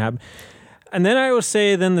 This can happen. And then I will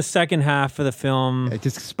say, the second half of the film, it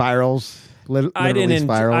just spirals. Spirals. I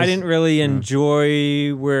didn't really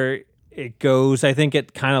enjoy where it goes. I think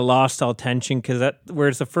it kind of lost all tension because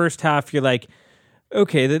whereas the first half, you're like,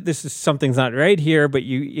 okay, this is something's not right here, but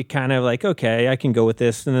you kind of like, okay, I can go with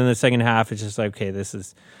this. And then the second half, it's just like, okay,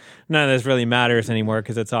 none of this really matters anymore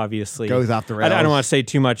because it's obviously goes off the rails. I don't want to say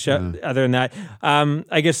too much other than that.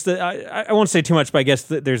 I guess I won't say too much, but I guess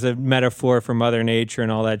there's a metaphor for Mother Nature and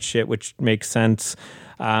all that shit, which makes sense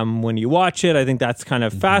when you watch it. I think that's kind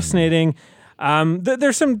of fascinating.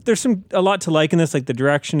 There's a lot to like in this. Like the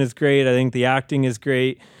direction is great. I think the acting is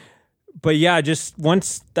great. But yeah, just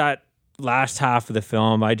once that last half of the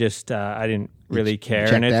film, I didn't really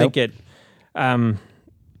care, and I think it. I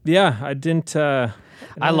didn't.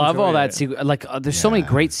 I love all that. There's so many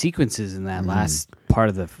great sequences in that last part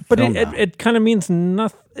of the film. But it kind of means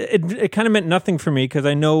nothing. It kind of meant nothing for me because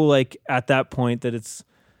I know, like, at that point that it's.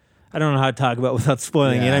 I don't know how to talk about without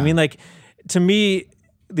spoiling it. I mean, like, to me,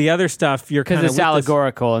 the other stuff you're kind of because it's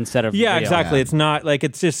allegorical instead of real. Exactly. It's not like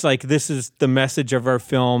it's just like this is the message of our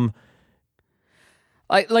film.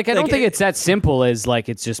 I don't think it's that simple as like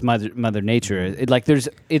it's just Mother Nature.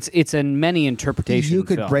 It's in many interpretations. You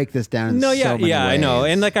could break this down. In so many ways. I know.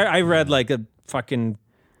 And like I read like a fucking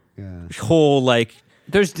whole like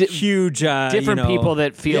there's huge different people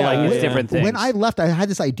that feel like it's different things. When I left, I had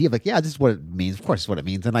this idea of like, this is what it means. Of course, it's what it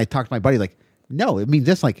means. And I talked to my buddy like, no, it means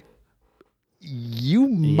this. Like, you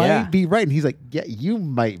might be right. And he's like, yeah, you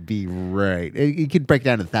might be right. You could break it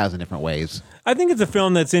down in 1,000 different ways. I think it's a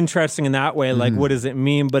film that's interesting in that way. Like, what does it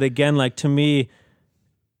mean? But again, like to me,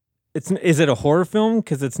 is it a horror film?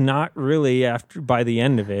 Because it's not really by the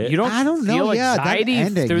end of it. I don't feel know.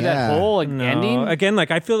 anxiety through that whole ending. Again,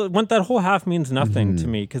 like I feel that whole half means nothing to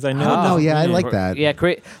me because I know. I like that. Yeah,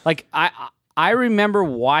 great. Like I remember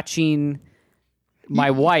watching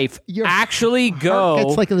my wife actually go.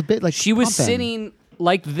 It's like a bit like she was sitting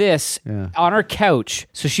like this on her couch.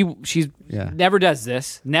 So she's never does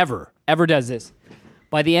this. Never ever does this.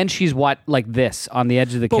 By the end, she's like this on the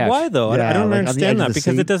edge of the couch. But why though? I don't understand that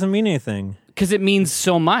because it doesn't mean anything. Because it means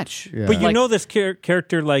so much. Yeah. But you know this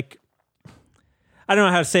character like I don't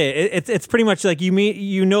know how to say it. It's pretty much like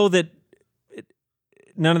you know that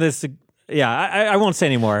none of this. Yeah, I won't say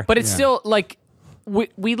anymore. But it's still like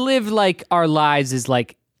we live like our lives is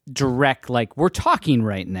like direct. Like we're talking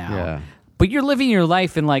right now. Yeah. But you're living your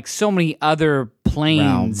life in like so many other planes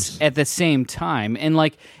realms. at the same time. And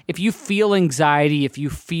like, if you feel anxiety, if you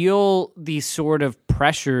feel these sort of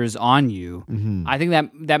pressures on you, I think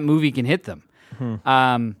that movie can hit them.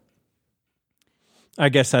 I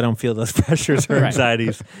guess I don't feel those pressures or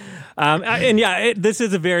anxieties. This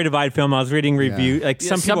is a very divided film. I was reading review. Like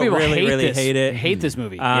some people really hate it. Hate this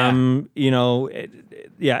movie. Anyways,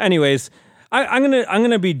 I'm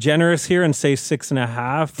gonna be generous here and say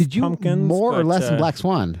 6.5. Did you pumpkins, more or but, less than Black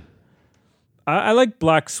Swan? I like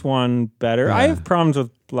Black Swan better. Yeah. I have problems with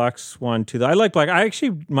Black Swan too, though. I like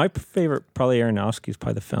my favorite probably Aronofsky is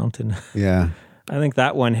probably The Fountain. Yeah. I think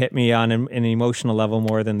that one hit me on an emotional level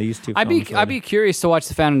more than these two. I'd be curious to watch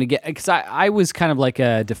The Fountain again, because I was kind of like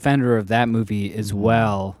a defender of that movie as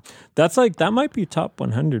well. That might be top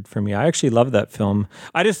 100 for me. I actually love that film.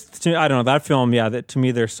 I don't know, that film. Yeah, to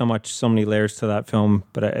me, there's so many layers to that film,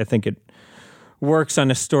 but I think it works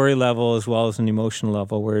on a story level as well as an emotional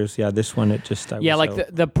level. Whereas, this one, it just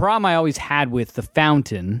the problem I always had with The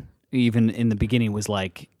Fountain, even in the beginning, was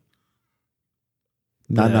like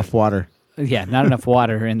not enough water. Yeah, not enough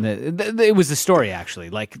water in it was the story, actually.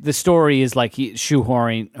 Like, the story is like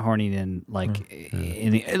shoehorning in,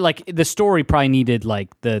 like, the story probably needed like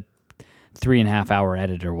the 3.5 hour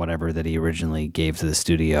edit or whatever that he originally gave to the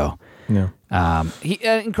studio. Yeah. He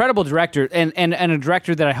an incredible director, and a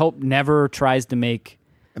director that I hope never tries to make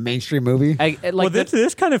a mainstream movie.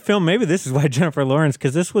 This kind of film, maybe this is why Jennifer Lawrence,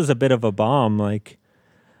 because this was a bit of a bomb. Like,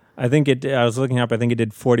 I was looking up, I think it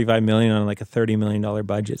did $45 million on like a $30 million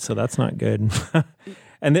budget, so that's not good.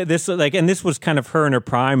 And this was kind of her in her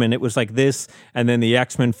prime, and it was like this, and then the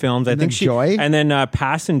X-Men films. I think Joy, and then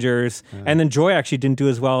Passengers, and then Joy actually didn't do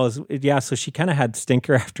as well as So she kind of had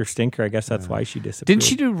stinker after stinker. I guess that's why she disappeared. Didn't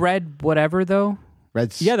she do Red whatever though?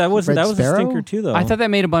 That was a stinker too though. I thought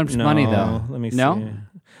that made a bunch of money though. Let me see. No.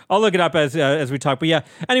 I'll look it up as we talk. But yeah,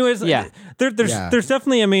 anyways, there's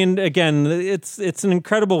definitely. I mean, again, it's an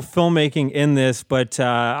incredible filmmaking in this, but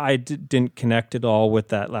I didn't connect at all with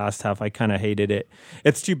that last half. I kind of hated it.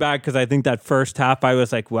 It's too bad because I think that first half I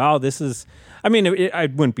was like, wow, this is. I mean, I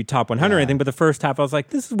wouldn't be top 100 or anything, but the first half I was like,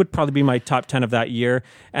 this would probably be my top 10 of that year.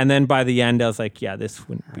 And then by the end, I was like, yeah, this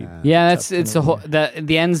wouldn't be. Yeah, it's the whole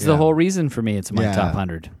the end's the whole reason for me. It's my top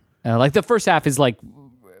 100. Like the first half is like.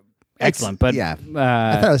 Excellent, but I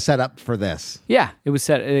thought it was set up for this. Yeah, it was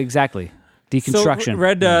set exactly.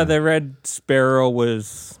 Deconstruction. So the Red Sparrow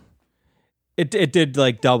was. It did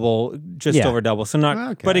like double, over double. So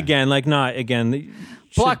not, but again, like not again.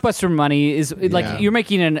 Blockbuster money is like you're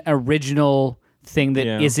making an original thing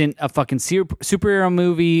that isn't a fucking superhero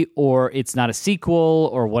movie, or it's not a sequel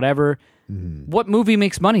or whatever. What movie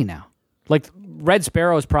makes money now? Like Red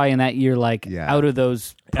Sparrow is probably in that year, like out of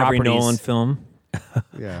those properties. Every Nolan film.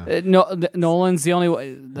 Nolan's the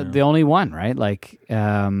only one, right? Like,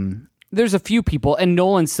 there's a few people, and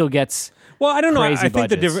Nolan still gets. Well, I don't know. I think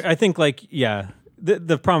budgets. I think like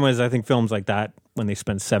the problem is I think films like that when they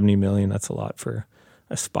spend $70 million, that's a lot for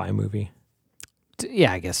a spy movie.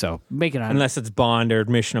 Yeah, I guess so. Make it unless it's Bond or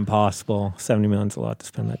Mission Impossible. $70 million's a lot to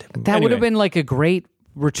spend that type of movie. That would have been like a great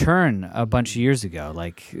return a bunch of years ago.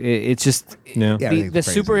 Like it's just the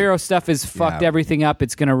superhero stuff has fucked everything up.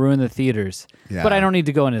 It's going to ruin the theaters. Yeah. But I don't need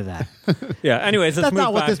to go into that. Anyways, let's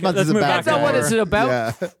move back. This month is about. That's not what it's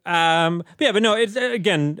about. But no, it's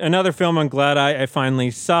again another film I'm glad I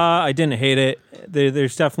finally saw. I didn't hate it.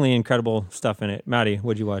 There's definitely incredible stuff in it. Maddie,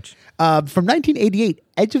 what'd you watch? From 1988,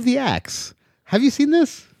 Edge of the Axe. Have you seen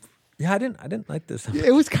this? Yeah, I didn't like this.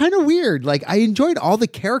 It was kind of weird. Like, I enjoyed all the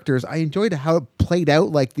characters. I enjoyed how it played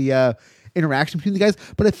out, like the interaction between the guys.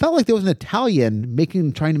 But it felt like there was an Italian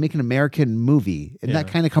trying to make an American movie, and that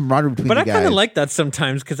kind of camaraderie between the guys. But I kind of like that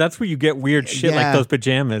sometimes because that's where you get weird shit like those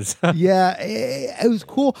pajamas. It was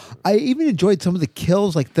cool. I even enjoyed some of the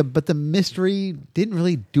kills, but the mystery didn't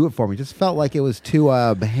really do it for me. It just felt like it was too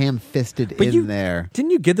ham-fisted there. Didn't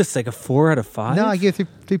you give this like a 4 out of 5? No, I gave it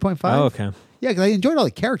 3.5. Oh, okay. Yeah, because I enjoyed all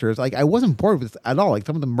the characters. Like, I wasn't bored with it at all. Like,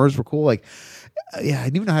 some of the murders were cool. Like, I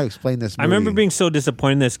didn't even know how to explain this movie. I remember being so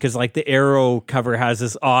disappointed in this because, like, the Arrow cover has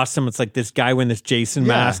this awesome. It's like this guy wearing this Jason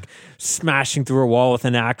mask, smashing through a wall with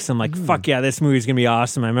an axe. I'm like, fuck yeah, this movie's gonna be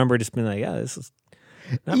awesome. I remember just being like, yeah, this is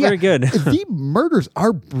not very good. The murders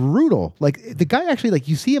are brutal. Like, the guy actually, like,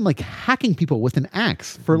 you see him like hacking people with an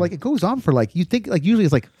axe for like, it goes on for like, you think like usually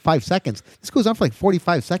it's like 5 seconds. This goes on for like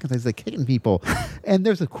 45 seconds. He's like hitting people. And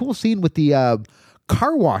there's a cool scene with the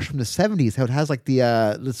car wash from the 70s, how it has like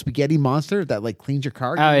the spaghetti monster that like cleans your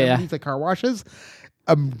car. These like car washes.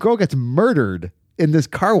 A girl gets murdered in this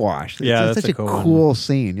car wash. It's such a cool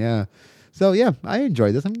scene. Yeah. So yeah, I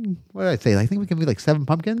enjoyed this. I mean, what did I say? I think we can be like 7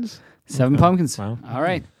 pumpkins. 7 pumpkins. Wow. All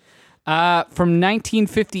right. From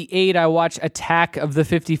 1958, I watched Attack of the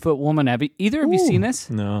 50-Foot Woman. Have either of you seen this?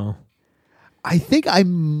 No. I think I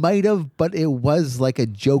might have, but it was like a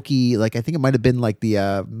jokey, like I think it might have been like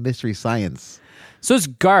the Mystery Science. So it's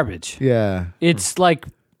garbage. Yeah. It's like,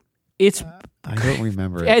 it's I don't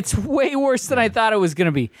remember it. It's way worse than I thought it was going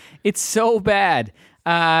to be. It's so bad.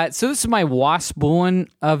 So this is my Wasp one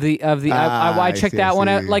of the. I checked that one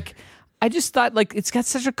out. Like, I just thought like it's got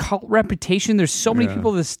such a cult reputation. There's so many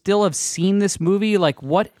people that still have seen this movie. Like,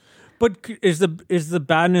 what? But is the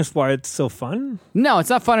badness why it's so fun? No,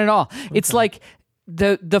 it's not fun at all. Okay. It's like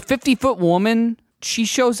the 50-foot woman. She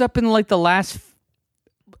shows up in like the last.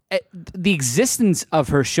 The existence of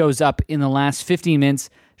her shows up in the last 15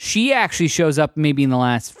 minutes. She actually shows up maybe in the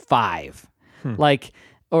last 5, like,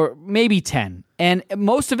 or maybe 10, and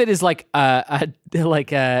most of it is like a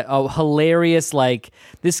hilarious, like,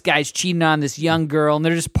 this guy's cheating on this young girl, and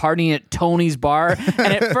they're just partying at Tony's bar.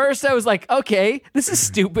 And at first, I was like, okay, this is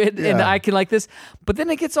stupid, and I can like this. But then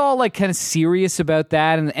it gets all like kind of serious about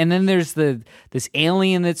that, and then there's this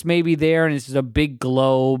alien that's maybe there, and it's just a big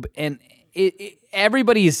globe, and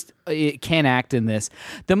everybody can act in this.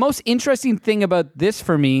 The most interesting thing about this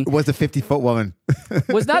for me was the 50-foot woman.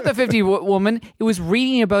 was not the 50-foot woman. It was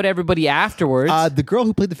reading about everybody afterwards. The girl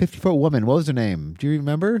who played the 50-foot woman, what was her name? Do you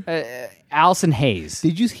remember? Allison Hayes.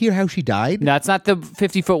 Did you hear how she died? No, it's not the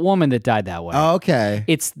 50-foot woman that died that way. Oh, okay.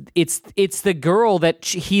 It's the girl that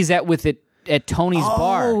he's with it at Tony's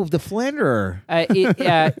bar. Oh, the Flanderer.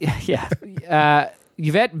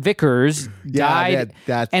 Yvette Vickers died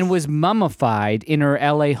and was mummified in her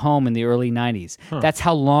LA home in the early 90s. That's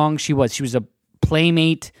how long she was. She was a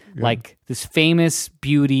playmate, like this famous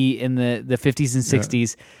beauty in the 50s and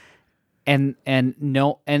 60s. And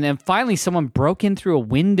then finally someone broke in through a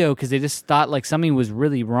window because they just thought like something was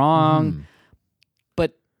really wrong.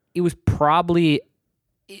 But it was probably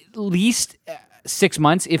at least 6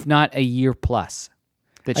 months, if not a year plus.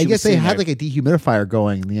 I guess they had like a dehumidifier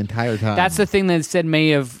going the entire time. That's the thing that said may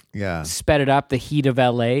have sped it up, the heat of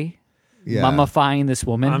LA, mummifying this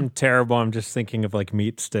woman. I'm terrible. I'm just thinking of like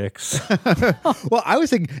meat sticks. Well, I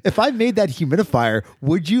was thinking, if I made that humidifier,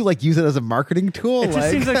 would you like use it as a marketing tool? It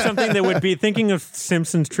just seems like something that would be thinking of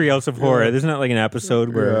Simpsons Treehouse of Horror. Isn't that like an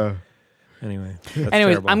episode where... Anyways,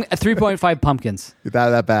 terrible. I'm 3.5 pumpkins.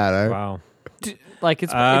 That bad, eh? Wow. Like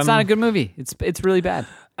it's not a good movie. It's really bad.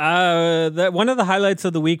 One of the highlights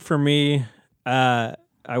of the week for me, I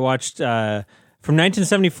watched from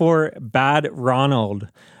 1974, Bad Ronald.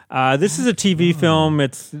 This is a TV film.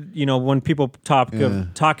 It's, when people talk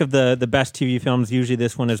of the best TV films, usually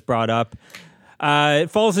this one is brought up. It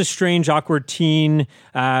follows a strange, awkward teen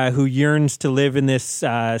who yearns to live in this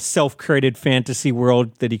self-created fantasy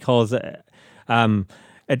world that he calls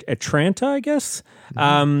Atlanta, I guess.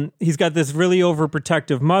 He's got this really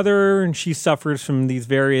overprotective mother, and she suffers from these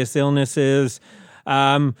various illnesses.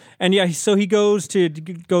 So he goes to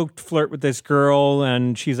go flirt with this girl,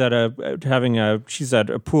 and she's at a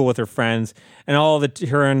pool with her friends, and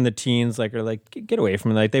her and the teens are like, get away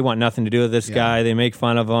from him. Like, they want nothing to do with this guy. They make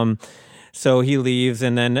fun of him. So he leaves,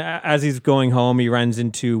 and then as he's going home, he runs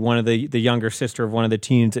into one of the younger sister of one of the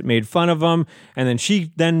teens that made fun of him, and then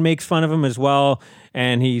she then makes fun of him as well,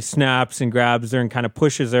 and he snaps and grabs her and kind of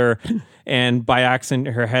pushes her, and by accident,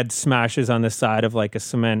 her head smashes on the side of like a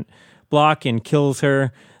cement block and kills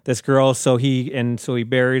her, this girl. So he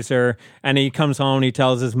buries her, and he comes home and he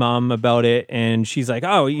tells his mom about it, and she's like,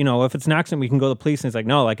 oh, if it's an accident, we can go to the police. And he's like,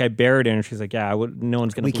 no, like, I buried her. And she's like, no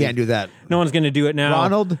one's gonna. We can't do that. No one's gonna do it now.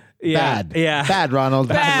 Ronald, bad, bad Ronald,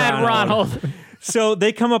 bad Ronald. So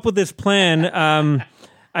they come up with this plan.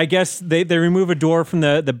 I guess they remove a door from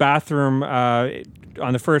the bathroom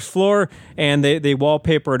on the first floor, and they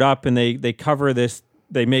wallpaper it up, and they cover this.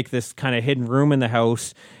 They make this kind of hidden room in the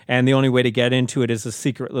house, and the only way to get into it is a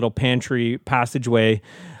secret little pantry passageway.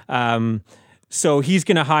 So he's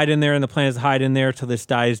going to hide in there, and the plan is to hide in there till this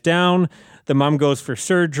dies down. The mom goes for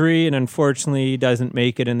surgery, and unfortunately doesn't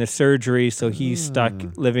make it in the surgery, so he's stuck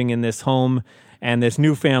living in this home, and this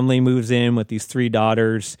new family moves in with these 3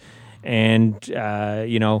 daughters. And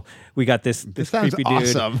we got this creepy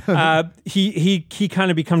awesome. dude. He kind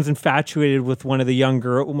of becomes infatuated with one of the young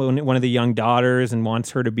daughters, and wants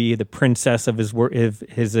her to be the princess of his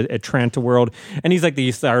Atlanta world. And he's like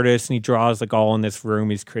this artist, and he draws like all in this room.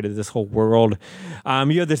 He's created this whole world.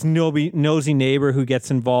 You have this nosy neighbor who gets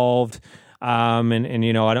involved. I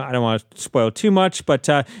don't want to spoil too much, but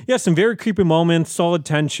some very creepy moments, solid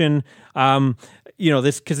tension.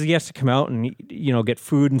 This because he has to come out and get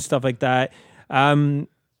food and stuff like that.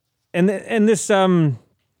 It's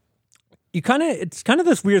kind of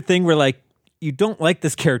this weird thing where like you don't like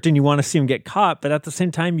this character and you want to see him get caught, but at the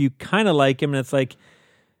same time, you kind of like him, and it's like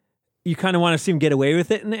you kind of want to see him get away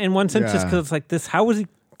with it in one sense, just because it's like this. How was he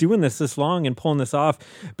doing this long and pulling this off?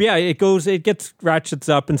 But yeah, it gets ratchets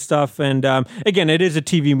up and stuff. And again, it is a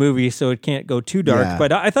TV movie, so it can't go too dark.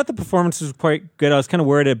 But I thought the performance was quite good. I was kind of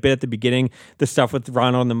worried a bit at the beginning, the stuff with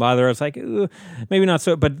Ronald and the mother. I was like, maybe not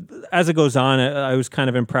so. But as it goes on, I was kind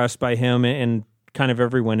of impressed by him and kind of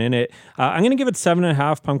everyone in it. I'm going to give it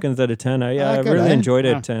 7.5 pumpkins out of 10. I really enjoyed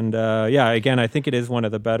it. And again, I think it is one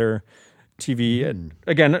of the better TV. And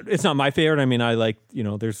again, it's not my favorite. I mean, I like,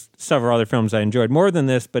 there's several other films I enjoyed more than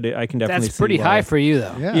this, but I can definitely That's pretty high for you,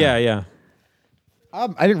 though. Yeah.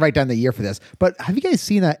 I didn't write down the year for this, but have you guys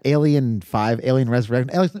seen Alien 5, Alien Resurrection,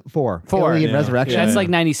 Alien 4, Alien Resurrection? That's like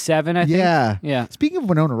 97, I think. Yeah. Speaking of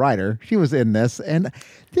Winona Ryder, she was in this, and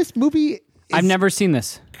this movie I've never seen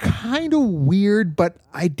this. Kind of weird, but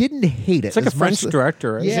I didn't hate it. It's like a French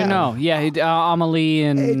director, right? Yeah. Amelie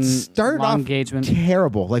and it started Long off Engagement.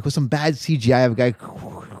 Terrible, like with some bad CGI of a guy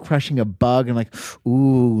crushing a bug, and like,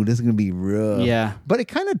 ooh, this is gonna be rough. Yeah, but it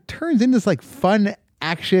kind of turns into this like fun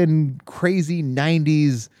action, crazy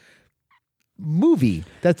 '90s movie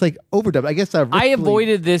that's like overdubbed. I guess I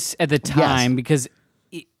avoided this at the time because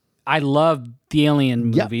I love the Alien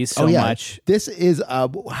movies so much. This is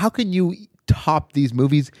how can you top these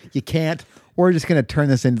movies? You can't. We're just going to turn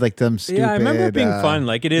this into like some stupid... Yeah, I remember it being fun.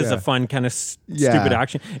 Like, it is a fun kind of stupid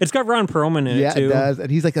action. It's got Ron Perlman in it, too. Yeah, it does.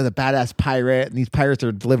 And he's like a badass pirate, and these pirates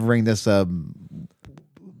are delivering this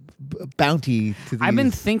bounty to these... I've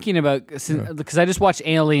been thinking about... Because I just watched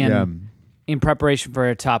Alien in preparation for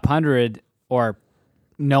a top 100, or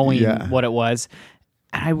knowing what it was.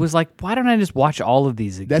 And I was like, why don't I just watch all of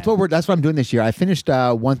these again? That's what I'm doing this year. I finished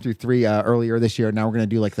 1 through 3 earlier this year. Now we're going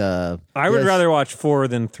to do like I would rather watch 4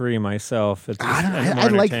 than 3 myself. It's I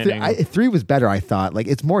like 3 was better. I thought like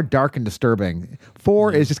it's more dark and disturbing.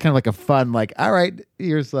 4 is just kind of like a fun like. All right,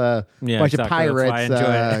 here's a bunch of pirates.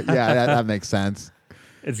 That makes sense.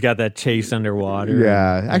 It's got that chase underwater.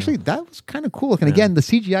 Yeah, actually, that was kind of cool. And again, the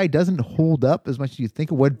CGI doesn't hold up as much as you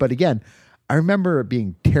think it would. But again, I remember it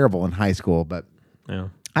being terrible in high school, but. Yeah.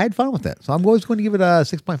 I had fun with it. So I'm always going to give it a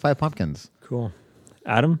 6.5 pumpkins. Cool.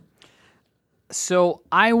 Adam? So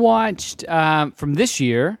I watched from this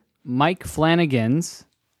year, Mike Flanagan's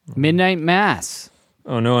Midnight Mass.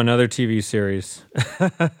 Oh, no, another TV series.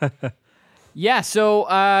 Yeah, so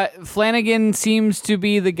Flanagan seems to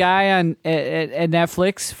be the guy on at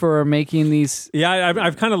Netflix for making these. Yeah,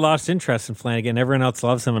 I've kind of lost interest in Flanagan. Everyone else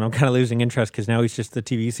loves him, and I'm kind of losing interest because now he's just the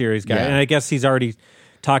TV series guy. Yeah. And I guess he's already...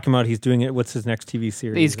 talking about he's doing it. What's his next TV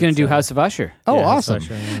series? He's going to do House of Usher. Oh, awesome!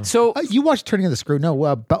 Usher, yeah. So you watched Turning of the Screw? No,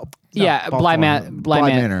 Bly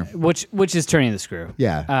Manor, which is Turning of the Screw.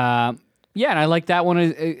 Yeah, and I like that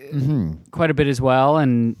one quite a bit as well.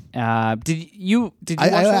 And did you watch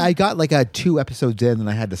that? I got like 2 episodes in, and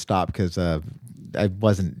I had to stop because I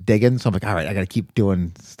wasn't digging. So I'm like, all right, I got to keep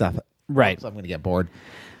doing stuff. Right. So I'm going to get bored.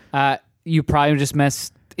 You probably just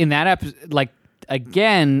messed in that episode. Like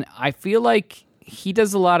again, I feel like. He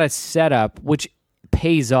does a lot of setup, which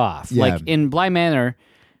pays off. Yeah. Like in Bly Manor,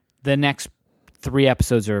 the next 3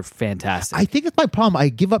 episodes are fantastic. I think it's my problem. I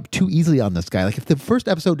give up too easily on this guy. Like if the first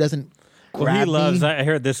episode doesn't grab he loves. me, I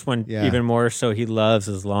heard this one even more. So he loves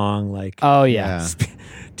his long like. Oh yeah.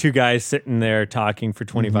 2 guys sitting there talking for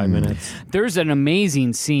 25 minutes. There's an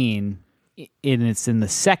amazing scene, and it's in the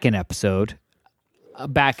second episode.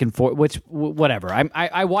 Back and forth, which whatever.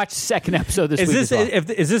 I watched the second episode this week.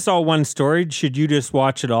 Is this all one story? Should you just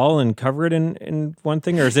watch it all and cover it in one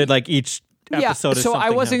thing, or is it like each episode? So I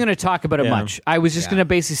wasn't going to talk about it much. I was just going to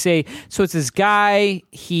basically say. So it's this guy.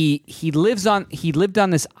 He lived on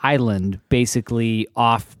this island, basically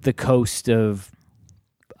off the coast of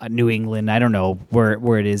New England. I don't know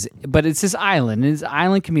where it is, but it's this island. It's an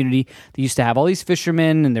island community that used to have all these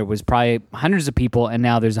fishermen, and there was probably hundreds of people, and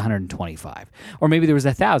now there's 125, or maybe there was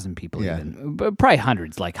 1,000 people even, but probably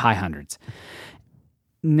hundreds, like high hundreds.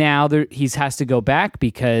 Now he has to go back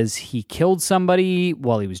because he killed somebody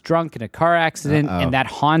while he was drunk in a car accident, and that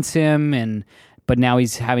haunts him. But now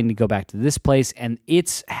he's having to go back to this place, and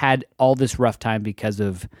it's had all this rough time because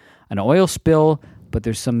of an oil spill. But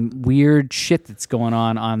there's some weird shit that's going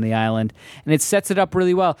on the island, and it sets it up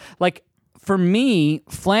really well. Like for me,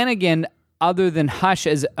 Flanagan, other than Hush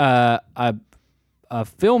as a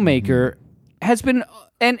filmmaker, has been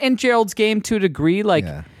and Gerald's Game to a degree. Like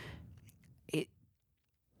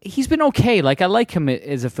he's been okay. Like I like him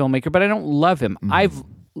as a filmmaker, but I don't love him. I've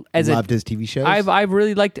loved his TV shows. I've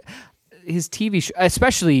really liked his TV show,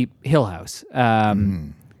 especially Hill House.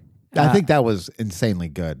 I think that was insanely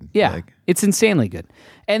good. Yeah, it's insanely good.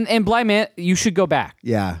 And Bly Manor, you should go back.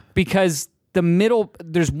 Yeah. Because the middle.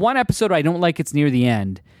 There's one episode I don't like. It's near the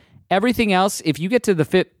end. Everything else, if you get to the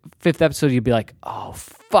fifth episode, you'd be like, oh,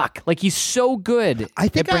 fuck. Like, he's so good. I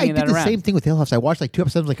think I did the same thing with Hill House. I watched like 2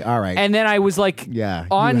 episodes, like, all right. And then I was like,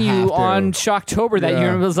 on Shocktober that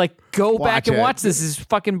year, and was like, go back and watch this. This is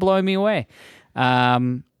fucking blowing me away.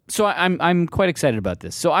 So I'm quite excited about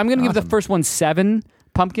this. So I'm going to give the first one 7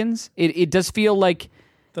 pumpkins. It does feel like...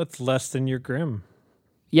 That's less than your Grimm.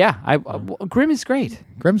 Yeah, Grimm is great.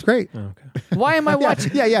 Grimm's great. Oh, okay. Why am I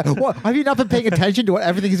watching? Yeah. Well, have you not been paying attention to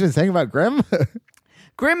everything he's been saying about Grimm?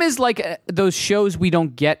 Grimm is like those shows we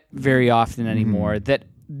don't get very often anymore that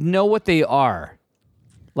know what they are.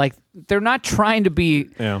 Like, they're not trying to be...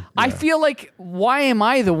 Yeah. I feel like, why am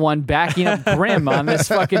I the one backing up Grimm on this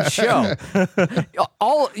fucking show?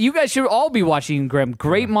 You guys should all be watching Grimm.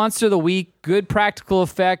 Great monster of the week, good practical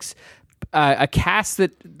effects, a cast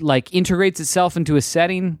that like integrates itself into a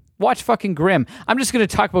setting. Watch fucking Grimm. I'm just going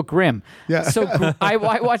to talk about Grimm. Yeah. So I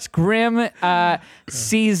watched Grimm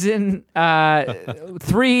season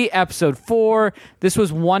 3, episode 4. This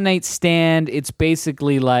was One Night Stand. It's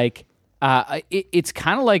basically like it's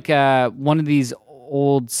kind of like one of these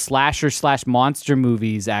old slasher/monster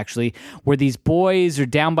movies, actually, where these boys are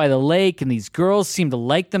down by the lake and these girls seem to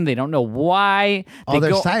like them. They don't know why.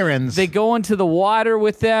 They're sirens. They go into the water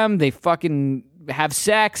with them. They fucking have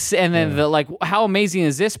sex, and then they're like, how amazing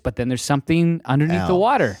is this? But then there's something underneath the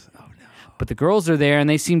water. Oh, no. But the girls are there, and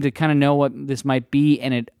they seem to kind of know what this might be,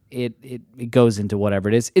 and it goes into whatever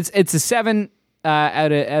it is. It's a 7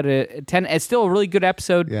 out of 10. It's still a really good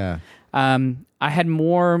episode. Yeah. I had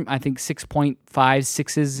more, I think 6.5,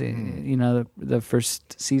 6s, the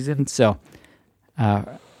first season. So,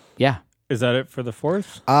 yeah. Is that it for the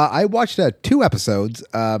 4th? I watched 2 episodes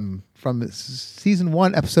from season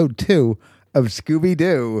 1, episode 2 of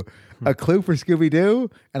Scooby-Doo. A Clue for Scooby-Doo.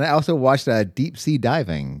 And I also watched Deep Sea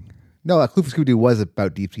Diving. No, A Clue for Scooby-Doo was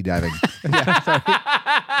about deep sea diving.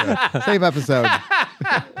 Same episode.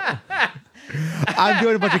 I'm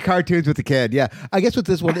doing a bunch of cartoons with the kid. Yeah, I guess with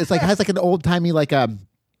this one, it's like has like an old timey like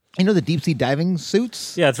the deep sea diving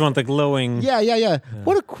suits. Yeah, it's one with the glowing. Yeah.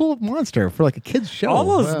 What a cool monster for like a kids show.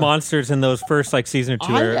 All those monsters in those first like season or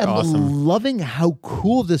 2 are awesome. I am loving how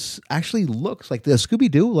cool this actually looks. Like the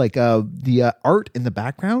Scooby Doo, like the art in the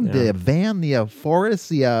background, the van, the forest,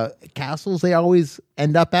 the castles they always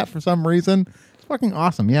end up at for some reason. It's fucking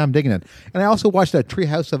awesome. Yeah, I'm digging it. And I also watched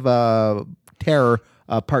Treehouse of Terror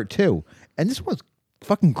Part 2. And this one's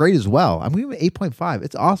fucking great as well. I'm giving it 8.5.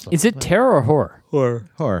 It's awesome. Is it terror or horror?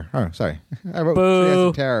 Horror. Oh, sorry. I wrote Boo. Treehouse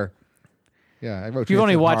of Terror. Yeah, I wrote You've Treehouse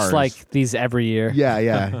only of watched Horrors. like these every year. Yeah.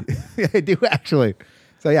 Yeah, I do actually.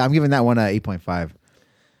 So yeah, I'm giving that one 8.5.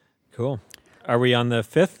 Cool. Are we on the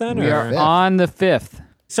 5th then? We or? are on the 5th.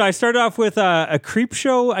 So I started off with a Creep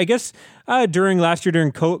Show. I guess during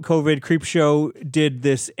COVID, Creep Show did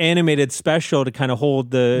this animated special to kind of hold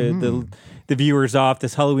the viewers off.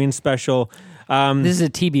 This Halloween special. This is a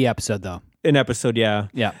TV episode, though. An episode, yeah.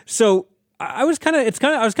 Yeah. So I was kind of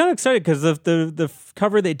excited because the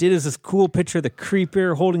cover they did is this cool picture of the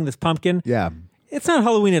creeper holding this pumpkin. Yeah. It's not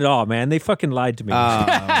Halloween at all, man. They fucking lied to me.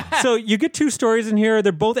 So you get 2 stories in here.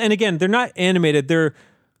 They're both, and again, they're not animated. They're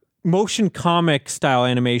motion comic style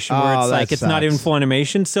animation where it's like it's not even full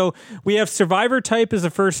animation. So we have Survivor Type as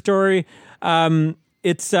the first story.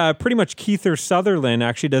 It's pretty much Kiefer Sutherland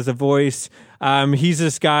actually does a voice. He's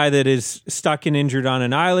this guy that is stuck and injured on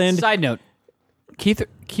an island. Side note,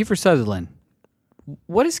 Kiefer Sutherland.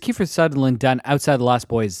 What has Kiefer Sutherland done outside The Lost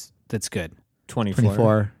Boys that's good?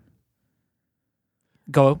 24.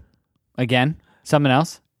 Go again. Something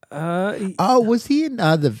else? Was he in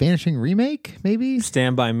the Vanishing remake? Maybe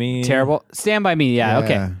Stand By Me. Terrible. Stand By Me. Yeah.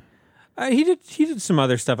 Okay. He did some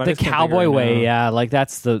other stuff. I The just can't think Cowboy right Way. now. Yeah. Like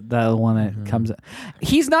that's the one that comes.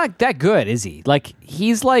 He's not that good, is he? Like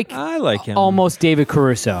he's like I like him. almost David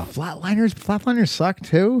Caruso. Flatliners suck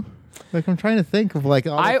too. Like I'm trying to think of like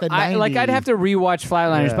all the 90s. I'd have to rewatch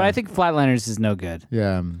Flatliners, but I think Flatliners is no good.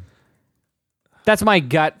 Yeah. That's my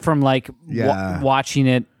gut from like Yeah. watching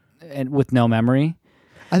it and with no memory.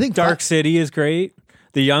 I think Dark City is great.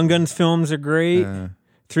 The Young Guns films are great.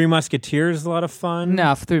 Three Musketeers is a lot of fun.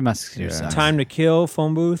 No, Three Musketeers. sucks. Time to Kill,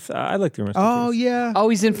 Phone Booth. I like Three Musketeers. Oh yeah. Oh,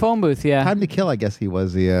 he's in Phone Booth. Yeah. Time to Kill. I guess he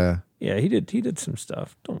was the. Yeah, he did some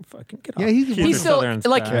stuff. Don't fucking get off. Yeah, he's Kiefer He's still Sutherland's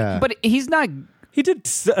like, back. but he's not. He did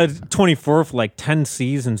 24 for like 10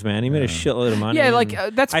 seasons, man. He made a shitload of money. Yeah, like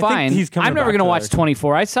and that's I think fine. he's coming I'm never back gonna to watch that.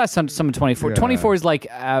 24. I saw some of 24. Yeah. 24 is like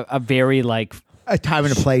a very like A time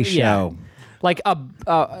and a place show. like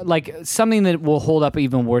like something that will hold up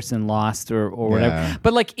even worse than Lost or whatever. Yeah.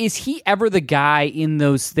 But like, is he ever the guy in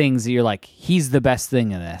those things that you're like, he's the best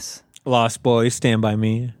thing in this? Lost Boys, Stand By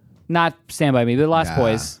Me. Not Stand By Me, but Lost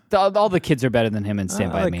Boys. All the kids are better than him in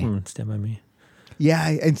Stand By Me. Stand By Me. Yeah,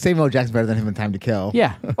 and Samuel L. Jackson's better than him in Time to Kill.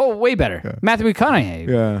 Yeah. Oh, way better. Matthew McConaughey.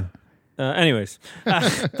 Yeah. Anyways,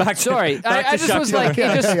 back Sorry, to, back I to just Chuck was like,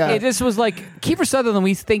 Norris. it just was like Kiefer Sutherland.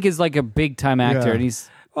 We think is like a big time actor, Yeah. and he's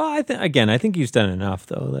Well, I think he's done enough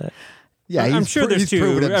though. That Yeah, I'm sure there's he's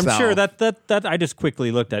proven two. I'm himself. sure that I just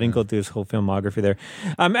quickly looked. I didn't go through his whole filmography there.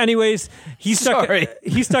 Anyways, he's stuck. Sorry.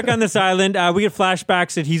 He's stuck on this island. We get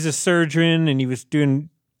flashbacks that he's a surgeon and he was doing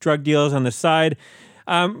drug deals on the side.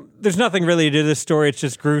 There's nothing really to this story. It's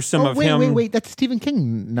just gruesome of him. Wait. That's a Stephen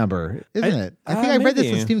King number, isn't it? I think I read this in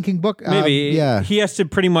a maybe. Stephen King book. Maybe. Yeah. He has to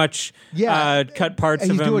pretty much Yeah. cut parts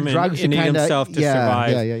And of he's him doing drugs to and eat kinda- himself to yeah,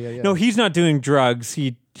 survive. yeah. No, he's not doing drugs.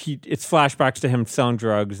 It's flashbacks to him selling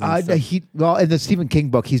drugs. And stuff. In the Stephen King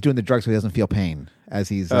book, he's doing the drugs so he doesn't feel pain as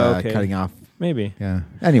he's Okay. cutting off. Maybe. Yeah.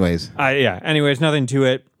 Anyways. Anyways, nothing to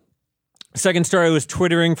it. Second story was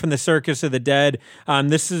twittering from the Circus of the Dead.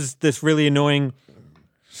 This is this really annoying.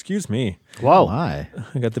 Excuse me. Whoa. Why?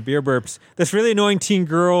 I got the beer burps. This really annoying teen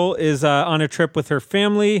girl is on a trip with her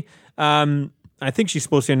family. I think she's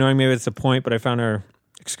supposed to be annoying. Maybe it's the point, but I found her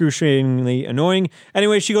excruciatingly annoying.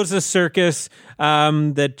 Anyway, she goes to the circus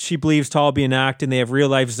that she believes to all be an act, and they have real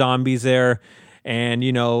life zombies there. And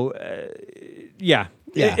Yeah.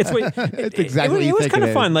 It's exactly what it you was think kind it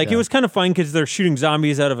of fun. is. Like Yeah. it was kind of fun because they're shooting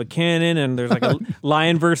zombies out of a cannon, and there's like a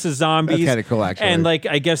lion versus zombies. That's kinda cool, actually. And like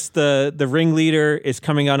I guess the ringleader is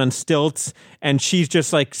coming out on stilts, and she's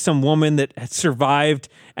just like some woman that had survived,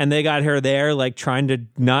 and they got her there, like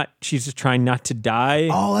she's just trying not to die.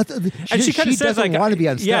 Oh, And she kind of says doesn't like, want to be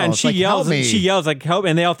on stilts. yeah, and she Like, yells, help me. like help,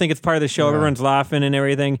 and they all think it's part of the show. Everyone's laughing and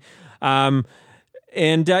everything.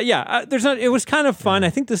 There's not. It was kind of fun. I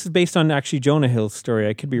think this is based on actually Jonah Hill's story.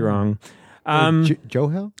 I could be wrong. Joe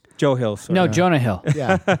Hill? Joe Hill. Sorry. no Jonah Hill.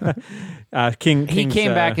 Yeah. King. He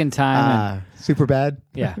came back in time. Super bad.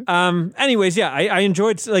 Yeah. Anyways, I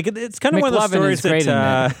enjoyed. Like it's kind of one of those McLovin stories is great in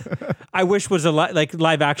that I wish was like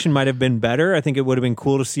live action might have been better. I think it would have been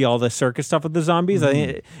cool to see all the circus stuff with the zombies.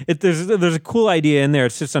 I think there's a cool idea in there.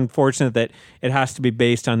 It's just unfortunate that it has to be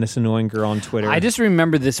based on this annoying girl on Twitter. I just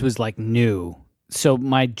remember this was like new. So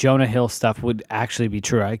my Jonah Hill stuff would actually be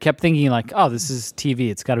true. I kept thinking like, oh, this is TV.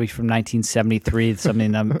 It's got to be from 1973. It's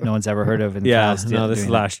something no one's ever heard of. And this is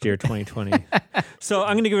last year, 2020. So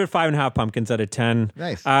I'm going to give it 5.5 pumpkins out of 10.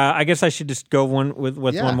 Nice. I guess I should just go one with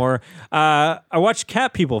one more. I watched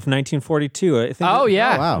Cat People from 1942. I think Oh,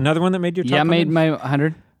 yeah. Oh, wow. Another one that made your top. Yeah, made 100? my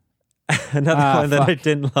 100. Another one that I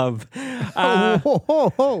didn't love.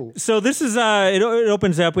 So this is it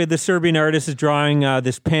opens up with the Serbian artist is drawing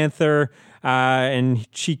this panther, and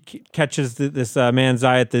she catches this man's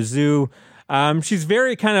eye at the zoo. She's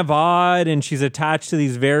very kind of odd, and she's attached to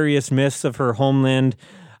these various myths of her homeland.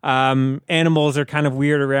 Animals are kind of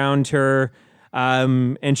weird around her,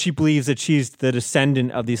 and she believes that she's the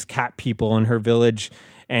descendant of these cat people in her village.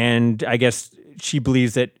 And I guess she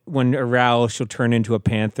believes that when aroused, she'll turn into a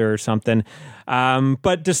panther or something.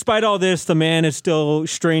 But despite all this, the man is still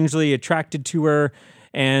strangely attracted to her.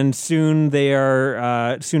 And soon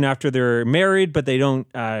after they're married, but they don't.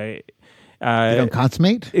 They don't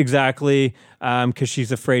consummate? Exactly, because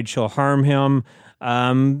she's afraid she'll harm him.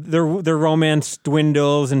 Their romance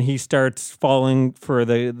dwindles, and he starts falling for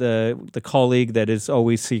the colleague that has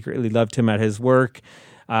always secretly loved him at his work.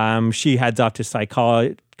 She heads off to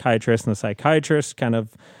psychiatrist, and the psychiatrist kind of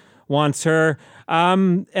wants her.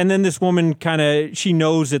 And then this woman she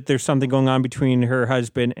knows that there's something going on between her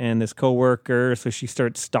husband and this coworker, so she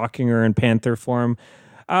starts stalking her in panther form.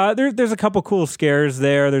 There's a couple cool scares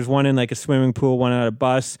there. There's one in like a swimming pool, one on a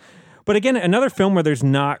bus. But again, another film where there's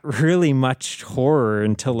not really much horror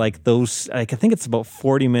until like those. Like I think it's about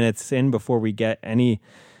 40 minutes in before we get any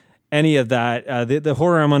of that. The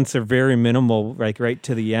horror elements are very minimal, like right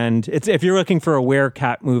to the end. It's if you're looking for a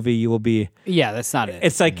werecat movie, you will be. Yeah, that's not it.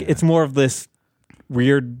 It's like it's more of this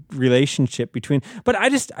weird relationship between. But I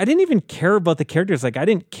didn't even care about the characters. Like I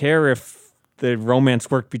didn't care if the romance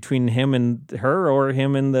worked between him and her or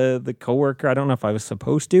him and the coworker. I don't know if I was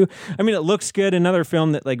supposed to. I mean, it looks good. Another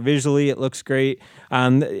film that like visually it looks great.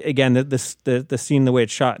 Again, the scene, the way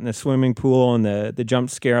it's shot in the swimming pool and the jump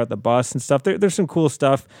scare at the bus and stuff. There's some cool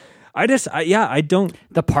stuff. I don't.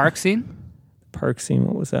 The park scene? Park scene,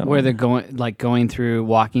 what was that? Where one? they're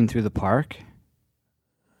walking through the park.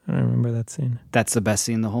 I don't remember that scene. That's the best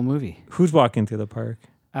scene in the whole movie. Who's walking through the park?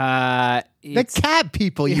 The cat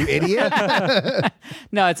people, you idiot.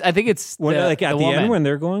 No, I think it's When, the, like at the woman. end when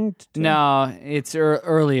they're going to... No, it's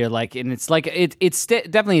earlier. Like, and it's like it's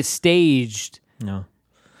definitely staged. No.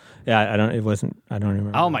 Yeah, I don't. It wasn't. I don't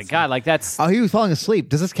remember. Oh my god, like that's. Oh, he was falling asleep.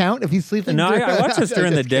 Does this count if he's sleeping? No, I watched this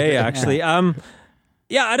during the day actually.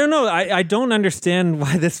 Yeah, I don't know. I don't understand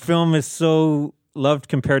why this film is so loved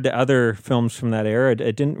compared to other films from that era.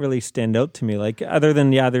 It didn't really stand out to me. Like other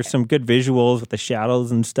than there's some good visuals with the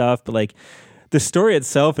shadows and stuff, but like the story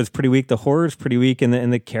itself is pretty weak. The horror is pretty weak, and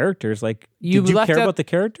the characters. Like, did you care about the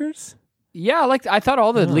characters? Yeah, I thought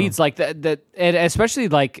all the leads, like and especially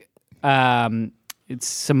like it's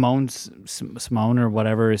Simone or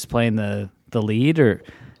whatever is playing the lead, or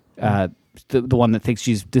the one that thinks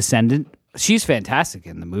she's descendant. She's fantastic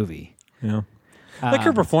in the movie. Yeah, like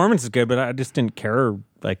her performance is good, but I just didn't care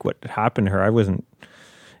like what happened to her. I wasn't.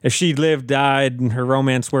 If she lived, died, and her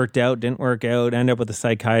romance worked out, didn't work out, ended up with a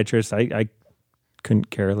psychiatrist, I couldn't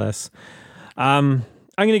care less. I'm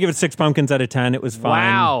going to give it 6 pumpkins out of 10. It was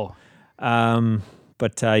fine. Wow.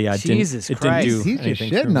 But yeah, Jesus it Christ. didn't do He's anything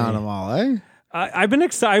just for shitting me. on them all, eh? I've been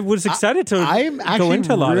excited. I was excited to I'm go actually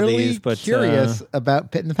into a lot really of these, but curious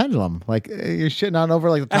about Pit and the Pendulum. Like you're shitting on over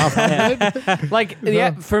like the top 100.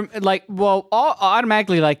 Like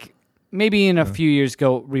automatically like maybe in a few years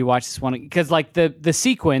go rewatch this one because like the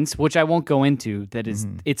sequence, which I won't go into, that is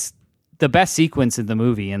it's the best sequence in the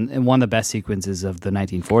movie and one of the best sequences of the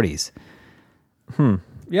 1940s.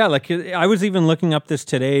 Yeah, like I was even looking up this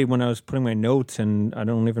today when I was putting my notes, and I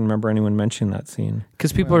don't even remember anyone mentioning that scene.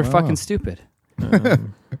 Because people are fucking stupid.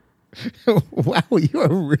 Wow, you are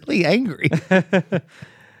really angry.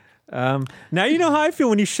 Now you know how I feel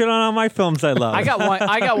when you shit on all my films I love. I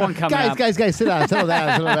got one coming up. Guys, sit down. Settle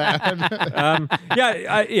down.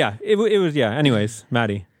 It was. Anyways,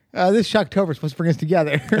 Maddie. This Shocktober is supposed to bring us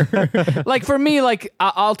together. Like for me, like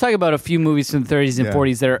I'll talk about a few movies from the 30s and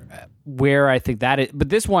 40s that are where I think that is. But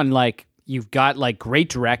this one, like you've got like great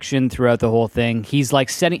direction throughout the whole thing. He's like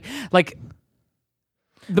setting like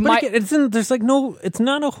there's like no. It's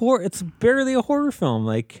not a horror. It's barely a horror film.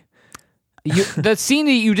 Like the scene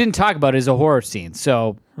that you didn't talk about is a horror scene.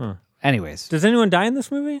 So, anyways, does anyone die in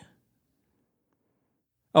this movie?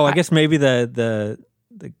 Oh, I guess maybe the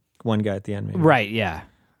one guy at the end. Maybe. Right? Yeah.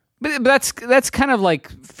 But that's kind of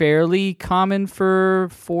like fairly common for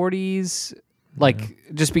 40s, like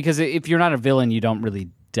just because if you're not a villain, you don't really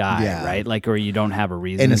die, right? Like, or you don't have a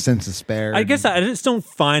reason. Innocence is spared. I guess I just don't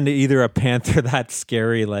find either a panther that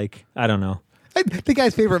scary. Like, I don't know. The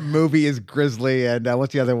guy's favorite movie is Grizzly, and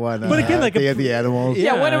what's the other one? But again, like Day of the Animals.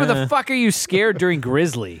 Yeah, whatever the fuck are you scared during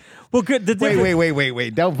Grizzly? Well, good.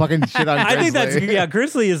 Wait! Don't fucking shit on Grizzly. I think that's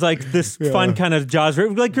Grizzly is like this fun kind of Jaws.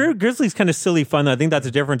 Like Grizzly's kind of silly fun. I think that's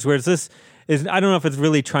a difference. Whereas this is, I don't know if it's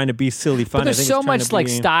really trying to be silly fun. But there's so much like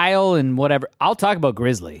style and whatever. I'll talk about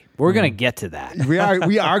Grizzly. We're gonna get to that. We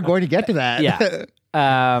are going to get to that. Yeah.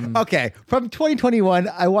 Okay. From 2021,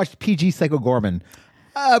 I watched PG Psycho Gorman.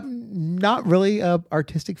 Not really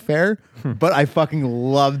artistic fare, but I fucking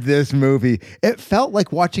loved this movie. It felt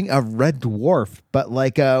like watching a Red Dwarf, but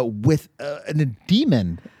like with a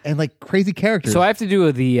demon and like crazy characters. So I have to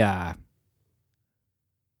do the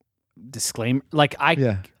disclaimer. Like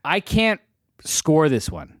I can't score this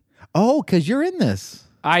one. Oh, because you're in this.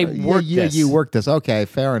 I worked this. You worked this. Okay,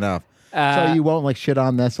 fair enough. So you won't like shit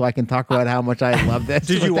on this, so I can talk about how much I love this.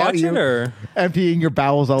 Did you watch it or emptying your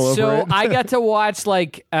bowels all over it? So I got to watch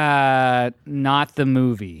like not the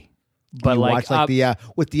movie, but you like watched, like the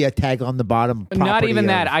with the tag on the bottom. Not even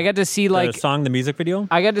that. I got to see like the song, the music video.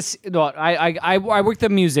 I got to see. No, I worked the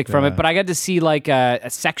music from it, but I got to see like a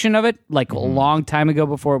section of it like a long time ago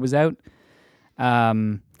before it was out.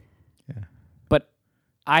 But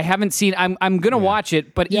I haven't seen. I'm gonna watch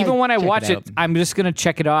it, but even when I watch it, I'm just gonna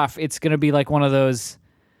check it off. It's gonna be like one of those.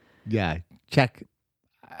 Yeah, check.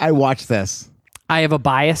 I watched this. I have a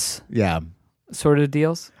bias. Yeah, sort of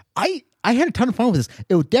deals. I had a ton of fun with this.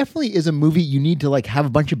 It definitely is a movie you need to like have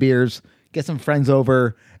a bunch of beers, get some friends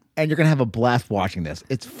over, and you're gonna have a blast watching this.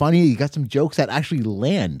 It's funny. You got some jokes that actually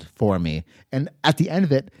land for me, and at the end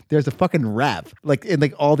of it, there's a fucking rap like in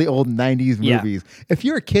like all the old '90s movies. If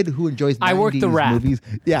you're a kid who enjoys 90s I worked the rap. movies,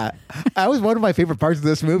 that was one of my favorite parts of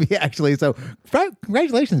this movie actually. So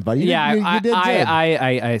congratulations, buddy. You did good.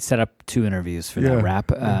 I set up 2 interviews for that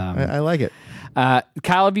rap. I like it.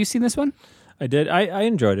 Kyle, have you seen this one? I did. I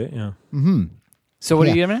enjoyed it. Yeah. Mm-hmm. So what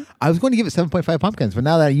are you giving it? I was going to give it 7.5 pumpkins, but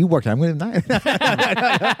now that you worked, I'm going to 9.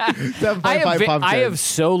 7.5 pumpkins. I have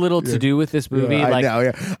so little to do with this movie. Yeah, like, I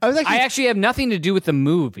know. I actually have nothing to do with the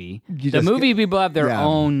movie. The movie people have their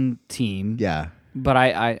own team. Yeah. But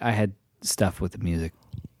I had stuff with the music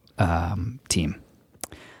team.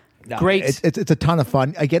 Great. It's a ton of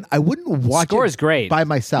fun. Again, I wouldn't watch Score it is great. by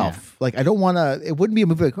myself. Like, I don't want to. It wouldn't be a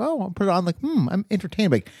movie like, oh, I'll put it on. Like, I'm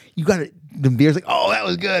entertained. Like, you got it. The beer's like, oh, that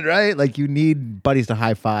was good, right? Like, you need buddies to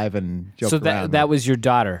high five and joke around. So that was your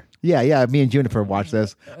daughter. Yeah. Me and Juniper watched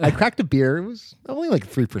this. I cracked a beer. It was only like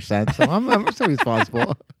 3%, so I'm still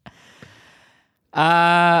responsible.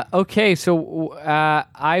 Okay, so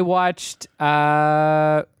I watched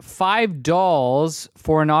 5 Dolls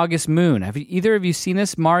for an August Moon. Have either of you seen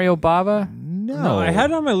this, Mario Bava? No, I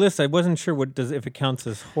had it on my list. I wasn't sure if it counts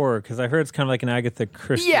as horror because I heard it's kind of like an Agatha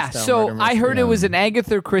Christie. Yeah, style so murder I mystery. heard it was an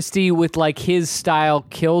Agatha Christie with like his style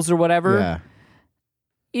kills or whatever. Yeah.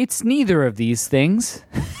 It's neither of these things.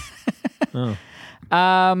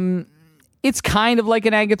 It's kind of like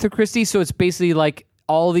an Agatha Christie, so it's basically like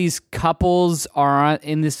all these couples are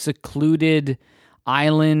in this secluded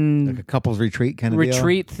island, Like a couple's retreat kind of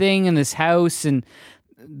retreat thing in this house, and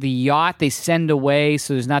the yacht they send away,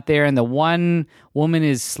 so there's not there. And the one woman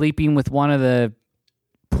is sleeping with one of the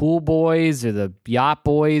pool boys or the yacht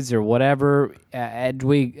boys or whatever.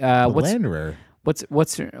 Edwig, Landerer.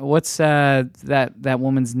 what's that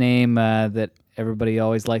woman's name that everybody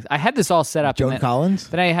always likes? I had this all set up. Joan Collins?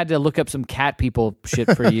 Then I had to look up some cat people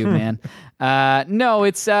shit for you, man. No,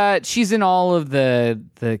 it's she's in all of the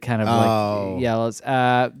kind of like yellows.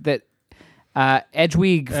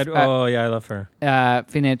 Edwig. oh yeah, I love her.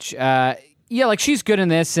 Finich. Yeah, like she's good in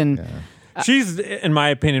this, and She's, in my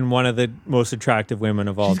opinion, one of the most attractive women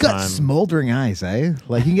of all She's got time. smoldering eyes, eh?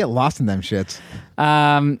 Like, you can get lost in them shits.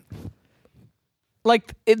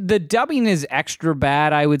 like the dubbing is extra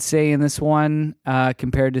bad, I would say, in this one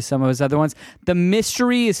compared to some of his other ones. The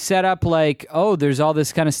mystery is set up like, oh, there's all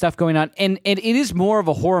this kind of stuff going on, and it is more of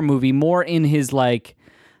a horror movie, more in his like,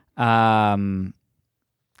 Bay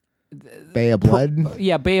of Blood?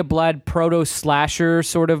 Bay of Blood, proto slasher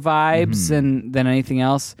sort of vibes, than anything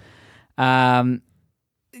else.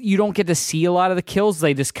 You don't get to see a lot of the kills;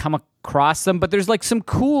 they just come across them. But there's like some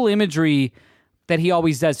cool imagery that he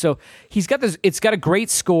always does. So he's got this. It's got a great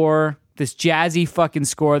score, this jazzy fucking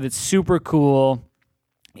score that's super cool.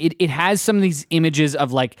 It has some of these images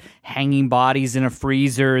of like hanging bodies in a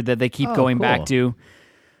freezer that they keep going cool. back to.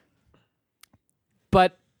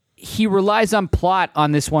 But he relies on plot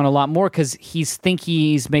on this one a lot more because he's thinking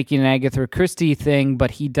he's making an Agatha Christie thing,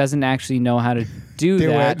 but he doesn't actually know how to do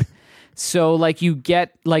that. So like you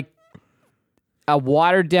get like a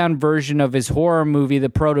watered down version of his horror movie, the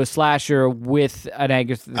proto slasher, with an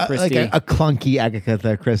Agatha Christie, like a clunky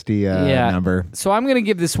Agatha Christie number. So I'm gonna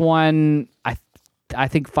give this one, I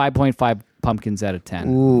think 5.5 pumpkins out of 10.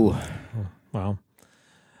 Ooh, Wow.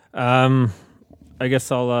 I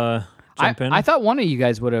guess I'll jump in. I thought one of you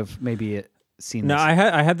guys would have maybe seen No, this.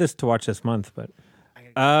 I had this to watch this month, but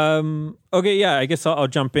okay, yeah, I guess I'll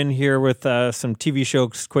jump in here with some TV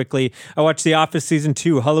shows quickly. I watched The Office season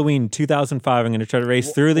 2, Halloween 2005. I'm going to try to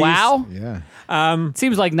race through these. Wow. yeah.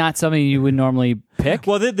 Seems like not something you would normally pick.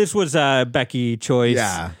 Well, this was Becky choice.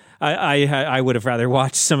 Yeah. I would have rather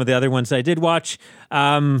watched some of the other ones I did watch.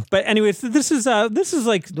 But anyways, this is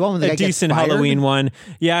like one where the a guy gets decent fired? Halloween one.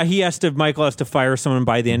 Yeah, Michael has to fire someone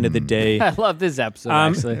by the end of the day. I love this episode,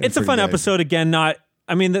 actually. It's a fun good. episode. Again,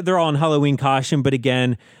 they're all in Halloween costume, but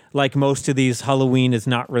again, like most of these, Halloween is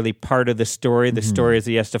not really part of the story. The story is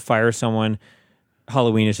he has to fire someone.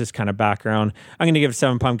 Halloween is just kind of background. I'm going to give it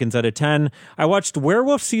 7 pumpkins out of 10. I watched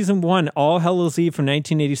Werewolf season 1, All Hallows Eve from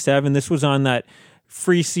 1987. This was on that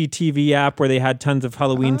free CTV app where they had tons of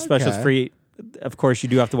Halloween specials free. Of course, you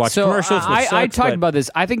do have to watch commercials. Which I sucks, talked but- about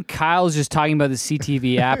this. I think Kyle's just talking about the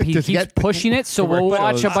CTV app. He Does he keeps get pushing it, so we'll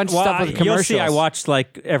watch a bunch of stuff with commercials. You'll see, I watched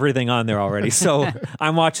like everything on there already, so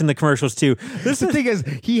I'm watching the commercials too. The thing is,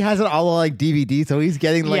 he has it all on like DVD, so he's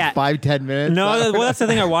getting like 5-10 minutes. No, well, that's the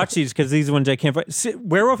thing. I watch these because these ones I can't find.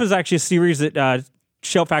 Werewolf is actually a series that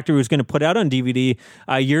Shout Factory was going to put out on DVD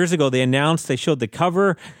years ago. They announced, they showed the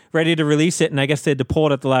cover, ready to release it, and I guess they had to pull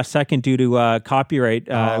it at the last second due to copyright,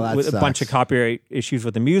 with a bunch of copyright issues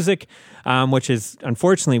with the music, which is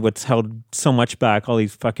unfortunately what's held so much back. All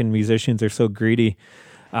these fucking musicians are so greedy.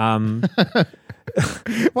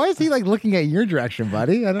 Why is he like looking at your direction,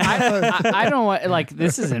 buddy? I don't know. I don't want, like,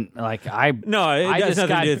 this isn't like No, it has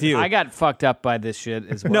nothing to do with you. I got fucked up by this shit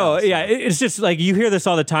as well. No, so. yeah, it's just like you hear this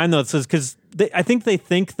all the time though. It says because I think they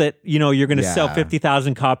think that you're going to sell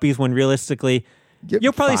 50,000 copies when realistically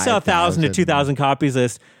you'll probably sell 1,000 to 2,000 copies of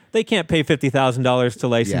this. They can't pay $50,000 to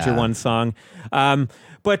license your one song.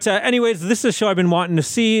 But anyways, this is a show I've been wanting to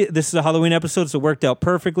see. This is a Halloween episode, so it worked out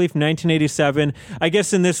perfectly from 1987. I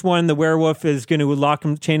guess in this one, the werewolf is going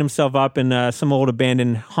to chain himself up in some old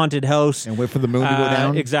abandoned haunted house. And wait for the moon to go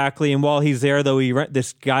down? Exactly. And while he's there, though,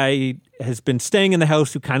 this guy has been staying in the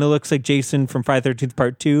house who kind of looks like Jason from Friday the 13th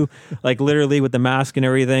Part 2, like literally with the mask and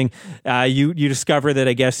everything. You discover that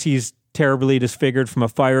I guess he's terribly disfigured from a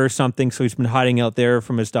fire or something, so he's been hiding out there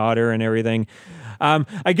from his daughter and everything.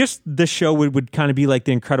 I guess this show would kind of be like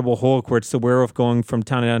the Incredible Hulk, where it's the werewolf going from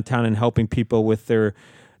town to town and helping people with their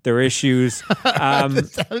issues. That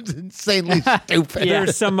sounds insanely stupid.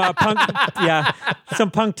 There's some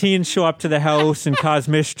some punk teens show up to the house and cause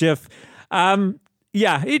mischief.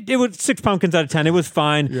 It was 6 pumpkins out of 10. It was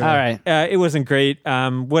fine. Yeah. All right. It wasn't great.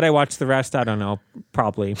 Would I watch the rest? I don't know.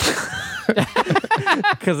 Probably.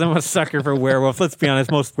 Because I'm a sucker for werewolf. Let's be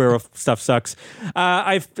honest, most werewolf stuff sucks.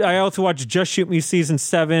 I also watched Just Shoot Me season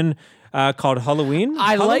 7 called Halloween.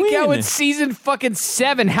 I like how it's season fucking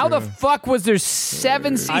 7. How the fuck was there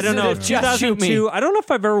 7 seasons? I don't know. Of Just Shoot Me? I don't know if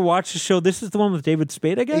I've ever watched the show. This is the one with David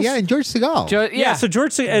Spade, I guess. Yeah, and George Segal. So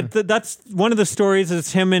George, that's one of the stories.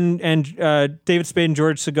 Is him and David Spade and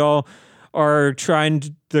George Segal are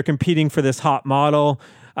they're competing for this hot model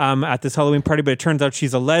at this Halloween party, but it turns out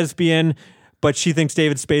she's a lesbian, but she thinks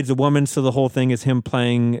David Spade's a woman, so the whole thing is him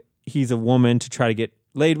playing he's a woman to try to get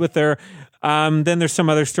laid with her. Then there's some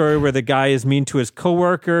other story where the guy is mean to his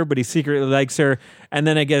coworker, but he secretly likes her. And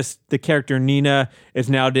then I guess the character Nina is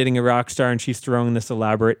now dating a rock star, and she's throwing this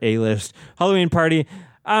elaborate A-list Halloween party.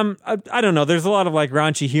 I don't know. There's a lot of like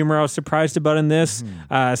raunchy humor I was surprised about in this.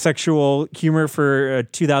 Sexual humor for a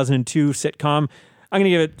 2002 sitcom. I'm going to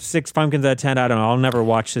give it 6 pumpkins out of 10. I don't know. I'll never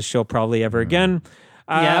watch this show probably ever again.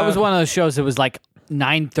 That was one of those shows that was like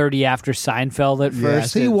 9:30 after Seinfeld at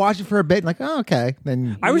first. So you watch it for a bit and like, oh, okay.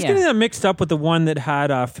 Then I was getting that mixed up with the one that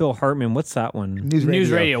had Phil Hartman. What's that one?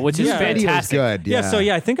 News Radio, which is fantastic. Good.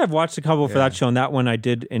 Yeah, I think I've watched a couple for that show, and that one I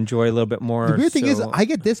did enjoy a little bit more. The weird thing is, I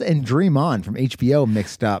get this and Dream On from HBO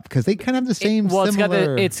mixed up because they kind of have the same.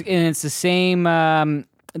 It's the same.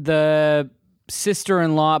 The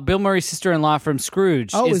sister-in-law, Bill Murray's sister-in-law from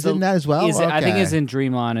Scrooge. Oh, is in that as well? Okay. I think is in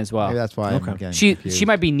Dream On as well. Maybe that's why. I'm she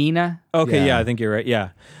might be Nina. Okay, yeah, I think you're right.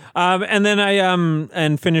 Yeah. And then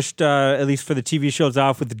I finished at least for the TV shows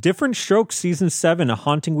off with Different Strokes season 7, A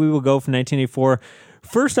Haunting We Will Go from 1984.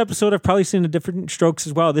 First episode, I've probably seen the Different Strokes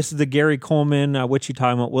as well. This is the Gary Coleman, What You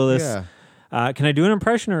Talking About Willis. Yeah. Can I do an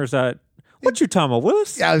impression, or is that What You Talking About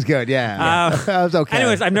Willis? Yeah, that was good. Yeah, that was okay.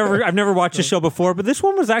 Anyways, I've never watched the show before, but this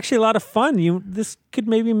one was actually a lot of fun. This could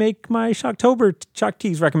maybe make my Shocktober Shock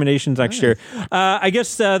Tease recommendations next year. I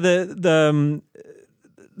guess the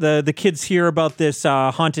kids hear about this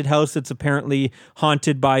haunted house that's apparently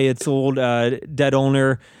haunted by its old dead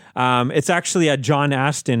owner. It's actually John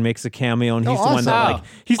Astin makes a cameo, and he's the one that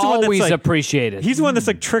he's the one that's like appreciated. He's the one that's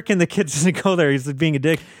like tricking the kids to go there. He's like being a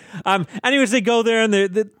dick. Anyways, they go there, and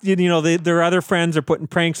their other friends are putting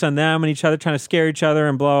pranks on them and each other, trying to scare each other,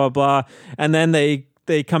 and blah blah blah. And then they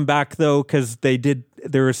come back though because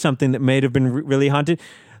there was something that may have been really haunted.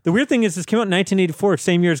 The weird thing is, this came out in 1984,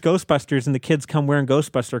 same year as Ghostbusters, and the kids come wearing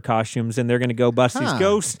Ghostbuster costumes, and they're going to go bust these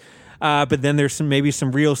ghosts. But then there's maybe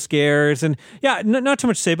some real scares, and not too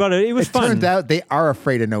much to say about it. It was fun. It turns out they are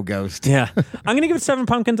afraid of no ghost. Yeah, I'm going to give it 7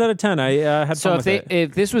 pumpkins out of 10. I had fun with it.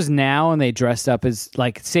 If this was now and they dressed up as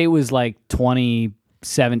say it was like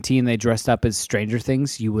 2017, they dressed up as Stranger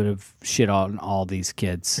Things, you would have shit on all these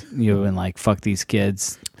kids. You would have been like, "Fuck these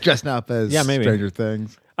kids." Dressing up as Stranger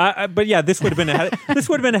Things. But yeah, this would have been ahead. This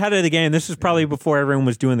would have been ahead of the game. This was probably before everyone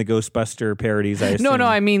was doing the Ghostbuster parodies. I assume. No.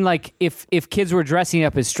 I mean, like if kids were dressing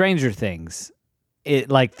up as Stranger Things,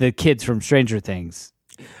 like the kids from Stranger Things.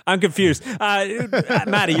 I'm confused.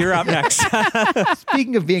 Maddie, you're up next.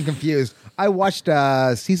 Speaking of being confused, I watched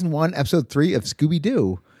season 1, episode 3 of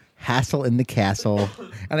Scooby-Doo. Hassle in the Castle.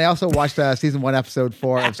 And I also watched season 1, episode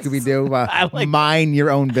 4 of Scooby-Doo, Mind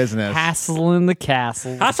Your Own Business. Hassle in the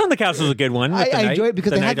Castle. Hassle in the Castle is a good one. I enjoy it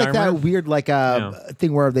because they had like that weird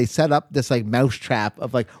thing where they set up this like mouse trap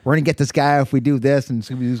of like, we're going to get this guy if we do this, and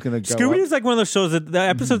Scooby-Doo's going to go Scooby-Doo's like one of those shows that the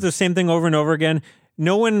episodes are the same thing over and over again.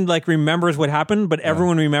 No one like remembers what happened, but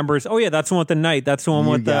everyone remembers. Oh yeah, that's the one with the knight. That's the one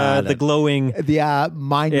with the glowing. The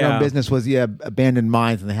Mind Your Own Business was the abandoned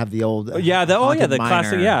mines, and they have the old. The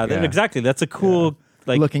classic. Exactly. That's a cool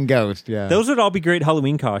looking ghost. Yeah, those would all be great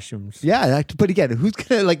Halloween costumes. Yeah, but again, who's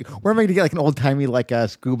gonna where am I gonna get like an old timey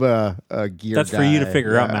scuba gear? That's for you to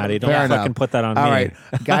figure out, Maddie. Don't fucking put that on me. All right,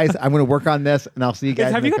 guys, I'm gonna work on this, and I'll see you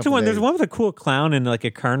guys. Have you got to one? There's one with a cool clown in like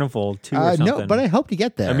a carnival too, or something. No, but I hope to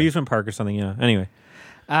get there. Amusement park or something. Yeah. Anyway.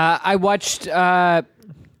 I watched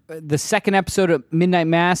the second episode of Midnight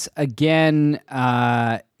Mass again.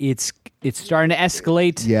 It's starting to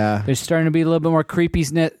escalate. Yeah, there's starting to be a little bit more creepy.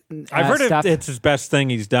 I've heard it's his best thing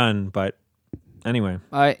he's done, but anyway.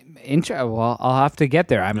 Well, I'll have to get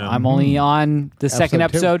there. I'm only on the second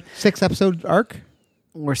episode. 6-episode arc.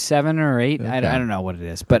 Or 7 or 8. Okay. I don't know what it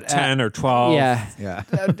is, but 10 or 12. Yeah.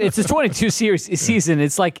 It's a 22 season.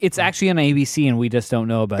 It's like it's actually on ABC and we just don't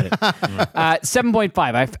know about it.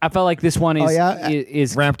 7.5. I felt like this one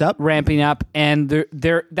is ramping up, and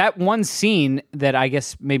there that one scene that I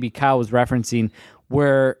guess maybe Kyle was referencing,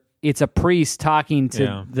 where it's a priest talking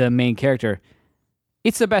to the main character.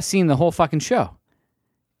 It's the best scene in the whole fucking show.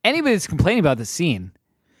 Anybody that's complaining about the scene,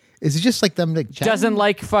 is it just like them like doesn't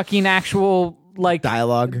like fucking actual. Like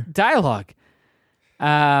dialogue.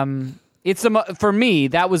 It's for me,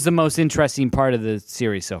 that was the most interesting part of the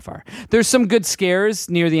series so far. There's some good scares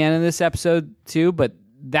near the end of this episode too, but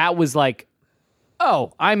that was like,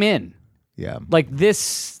 oh, I'm in. Yeah, like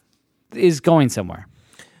this is going somewhere.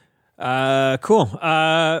 Cool.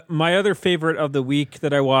 My other favorite of the week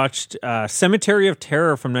that I watched, Cemetery of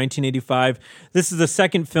Terror from 1985. This is the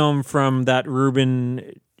second film from that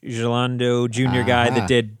Ruben Gelando Jr. guy that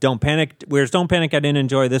did Don't Panic. Whereas Don't Panic I didn't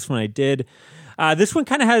enjoy, this one I did. This one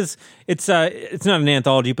kind of has, it's not an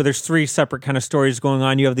anthology, but there's 3 separate kind of stories going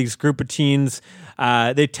on. You have these group of teens.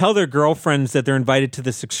 They tell their girlfriends that they're invited to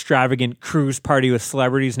this extravagant cruise party with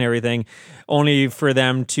celebrities and everything, only for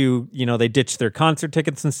them to, they ditch their concert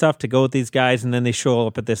tickets and stuff to go with these guys, and then they show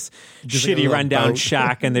up at this shitty rundown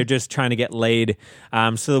shack, and they're just trying to get laid.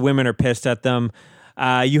 So the women are pissed at them.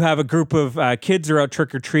 You have a group of kids who are out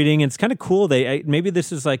trick-or-treating, and it's kind of cool. Maybe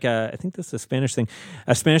this is like I think this is a Spanish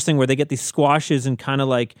thing where they get these squashes and kind of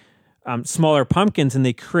like smaller pumpkins, and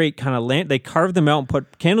they create kind of they carve them out and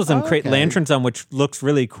put candles in, create lanterns on, which looks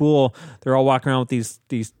really cool. They're all walking around with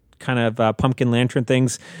these kind of pumpkin lantern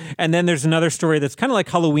things. And then there's another story that's kind of like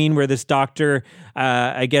Halloween, where this doctor,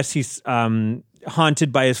 I guess he's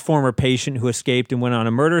haunted by his former patient who escaped and went on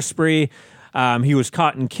a murder spree. He was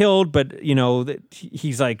caught and killed, but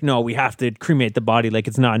he's like, no, we have to cremate the body. Like,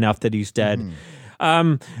 it's not enough that he's dead.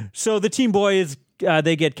 So the teen boys,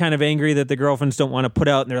 they get kind of angry that the girlfriends don't want to put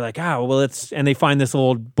out, and they're like, and they find this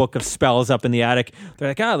old book of spells up in the attic. They're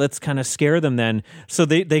like, let's kind of scare them then. So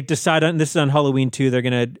they decide on, this is on Halloween too, they're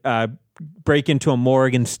going to break into a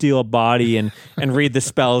morgue and steal a body and read the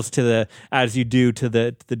spells as you do to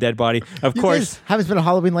the dead body. Of course, haven't been a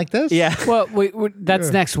Halloween like this. Yeah. Well,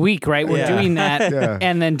 that's next week, right? We're doing that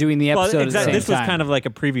and then doing the episode. Exactly. This was kind of like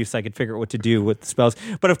a preview, so I could figure out what to do with the spells.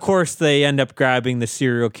 But of course, they end up grabbing the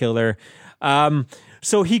serial killer.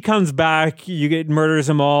 So he comes back. Murders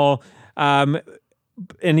them all.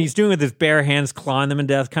 And he's doing it with his bare hands, clawing them to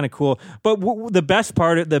death. Kind of cool. But the best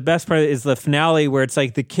part is the finale, where it's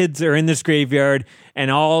like the kids are in this graveyard and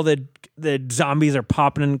all the zombies are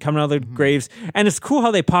popping and coming out of the graves. And it's cool how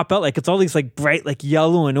they pop out. Like, it's all these like bright, like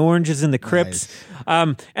yellow and oranges in the crypts.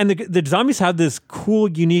 Nice. And the zombies have this cool,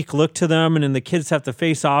 unique look to them. And then the kids have to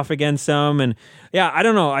face off against them. And yeah, I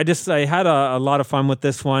don't know. I had a lot of fun with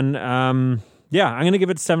this one. Yeah, I'm gonna give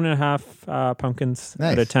it 7.5 pumpkins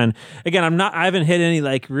out of 10. Again, I haven't hit any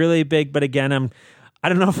like really big, but again, I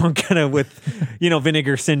don't know if I'm gonna with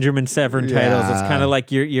Vinegar Syndrome and Severn titles. It's kind of like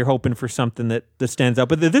you're hoping for something that stands out.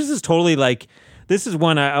 But this is totally like, this is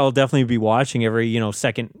one I'll definitely be watching every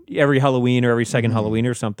Halloween or every second Halloween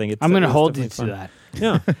or something. I'm gonna hold you to that.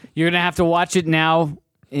 Yeah, you're gonna have to watch it now.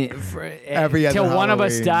 Every other till one of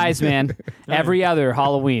us dies, man. Every other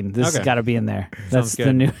Halloween, this has got to be in there. That's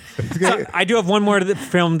the new. So I do have one more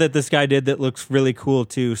film that this guy did that looks really cool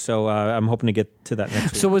too. So I'm hoping to get to that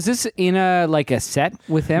next week. So was this in a set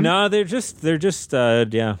with him? No, they're just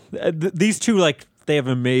yeah. These two, like, they have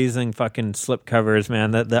amazing fucking slip covers,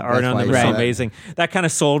 man. The art on them is so amazing. That kind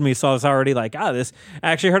of sold me. So I was already like, this.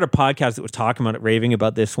 I actually heard a podcast that was talking about it, raving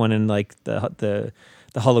about this one, and like the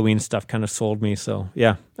Halloween stuff kind of sold me. So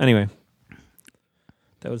yeah. Anyway,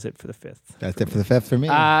 that was it for the 5th. That's it for the 5th for me.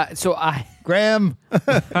 Graham.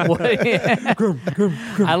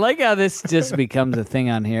 I like how this just becomes a thing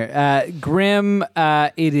on here. Grimm.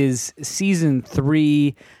 It is season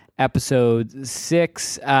 3, episode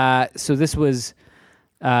 6. So this was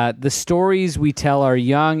The Stories We Tell Are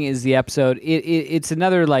Young is the episode. It's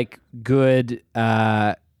another like good.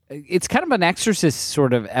 It's kind of an Exorcist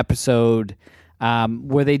sort of episode.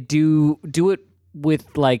 Where they do it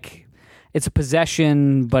with like, it's a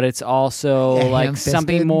possession, but it's also like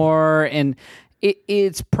something more, and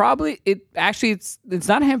it's not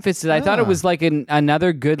ham-fisted. I thought it was like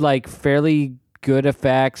another good, like fairly good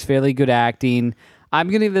effects, fairly good acting. I'm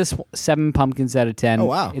gonna give this 7 pumpkins out of 10. Oh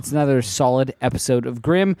wow, it's another solid episode of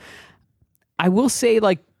Grimm. I will say,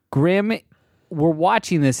 like, Grimm, we're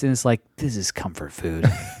watching this and it's like, this is comfort food.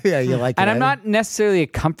 Yeah, you like it. And I'm not necessarily a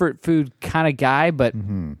comfort food kind of guy, but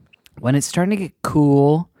when it's starting to get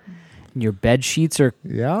cool, and your bed sheets are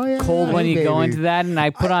cold when you go into that, and I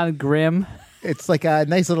put on Grimm. It's like a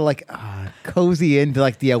nice little cozy into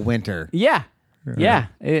like the winter. Yeah.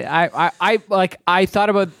 I thought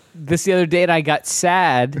about this the other day and I got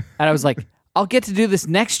sad and I was like, I'll get to do this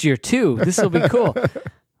next year too. This will be cool.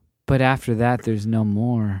 But after that, there's no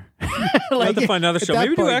more. We'll have to find another show.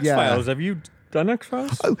 Maybe do point, X-Files. Have you done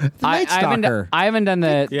X-Files? Night Stalker. I haven't done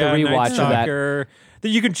the rewatch of that. That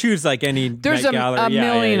you can choose like any. There's night a gallery.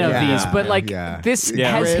 million of these, but this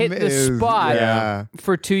has hit Grimm the spot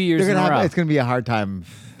for 2 years in a row. It's going to be a hard time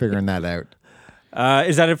figuring that out.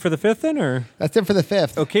 Is that it for the fifth then, or? That's it for the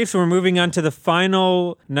fifth. Okay, so we're moving on to the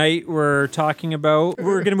final night we're talking about.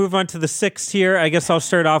 We're going to move on to the sixth here. I guess I'll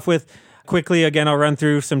start off with quickly. Again, I'll run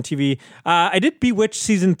through some TV. I did Bewitched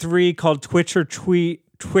season 3 called Twitch or Treat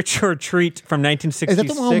from 1966. Is that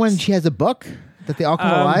the one when she has a book that they all come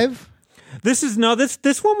alive? This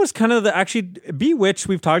one was kind of actually Bewitched.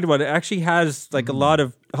 We've talked about it. Actually has like a lot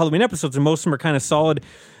of Halloween episodes, and most of them are kind of solid.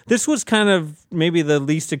 This was kind of maybe the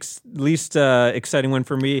least exciting one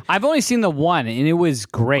for me. I've only seen the one, and it was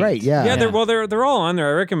great. Great, yeah. They're all on there.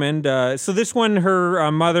 I recommend. So this one,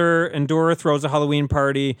 her mother Endora throws a Halloween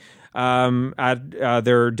party at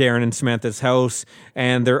their Darren and Samantha's house,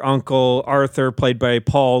 and their uncle Arthur, played by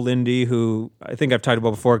Paul Lindy, who I think I've talked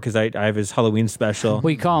about before because I have his Halloween special.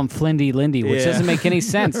 We call him Flindy Lindy, which doesn't make any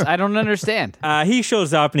sense. I don't understand. He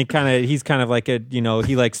shows up and he's kind of like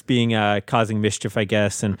he likes being causing mischief, I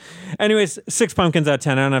guess. And anyways, 6 pumpkins out of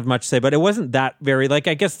 10. I don't have much to say, but it wasn't that very I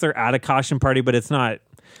guess they're at a costume party, but it's not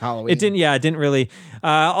Halloween. It didn't really.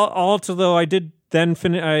 Also, though, I did. Then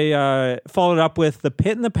I followed up with The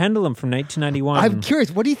Pit and the Pendulum from 1991. I'm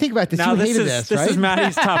curious. What do you think about this? Now, you this hated is right?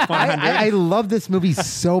 Maddie's top 100. I love this movie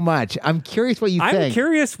so much. I'm curious what you think. I'm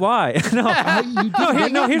curious why.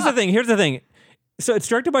 Here's the thing. So it's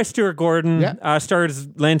directed by Stuart Gordon. Yeah. Stars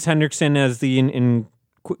Lance Henriksen as the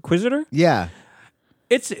Inquisitor. Yeah.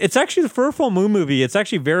 It's actually the full moon movie. It's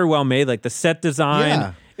actually very well made. Like the set design.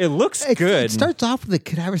 Yeah. It looks good. It starts off with the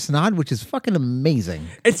cadaver sonade, which is fucking amazing.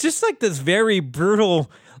 It's just like this very brutal.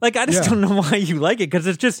 Like, I just don't know why you like it, because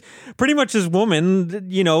it's just pretty much this woman,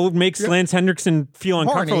 makes Lance Henriksen feel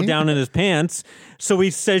uncomfortable down in his pants. So he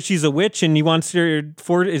says she's a witch, and he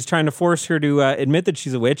is trying to force her to admit that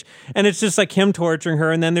she's a witch. And it's just like him torturing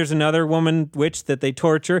her. And then there's another woman witch that they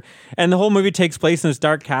torture. And the whole movie takes place in this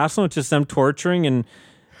dark castle. It's just them torturing and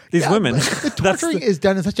these women. The torturing is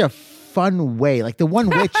done in such a fun way. Like the one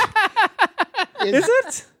witch. Is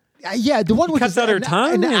it? Yeah, the one witch cuts out her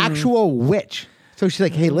tongue. An actual witch. So she's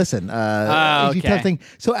like, hey, listen. Okay.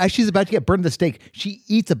 So as she's about to get burned at the stake, she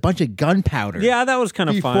eats a bunch of gunpowder. Yeah, that was kind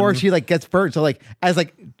of fun. Before she gets burned. So as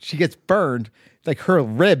she gets burned, her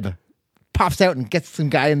rib pops out and gets some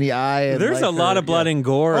guy in the eye. And there's a lot of blood and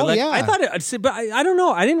gore. Oh, yeah. I thought but I don't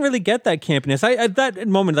know. I didn't really get that campiness. At that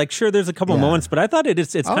moment, sure, there's a couple moments, but I thought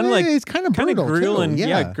it's kind of it's kind of brutal, brutal too.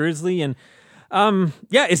 and grisly and.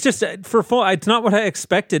 It's just for full. It's not what I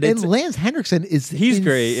expected. And Lance Henriksen he's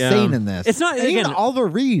great, insane in this. It's not and again. Even Oliver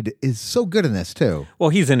Reed is so good in this too.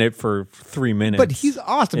 Well, he's in it for 3 minutes, but he's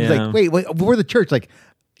awesome. Yeah. He's like, wait, we're the church. Like,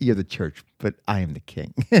 you're the church, but I am the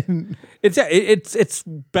king. It's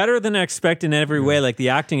better than I expected in every way, like the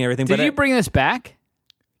acting, and everything. Did you bring this back?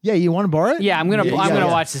 Yeah, you want to borrow it? Yeah, I'm gonna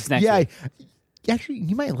watch this next week. Actually,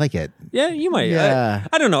 you might like it. Yeah, you might. Yeah.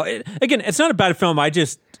 I don't know. Again, it's not a bad film.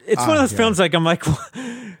 It's one of those films like I'm like,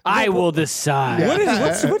 I will decide.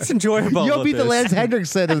 What's enjoyable? You'll about be the this? Lance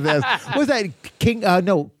Henriksen of this. What's that? King?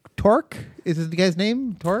 No, Torque. Is the guy's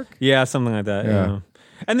name Torque? Yeah, something like that. Yeah.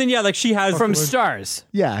 And then she has From Stars.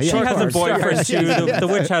 Yeah, she has a boyfriend too. Stars. The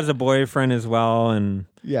witch has a boyfriend as well, and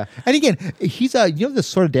yeah. And again, he's the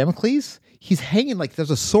sword of Damocles. He's hanging there's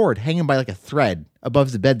a sword hanging by a thread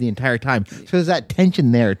above the bed the entire time. So there's that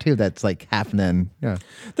tension there too that's happening. Yeah.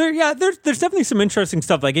 There's definitely some interesting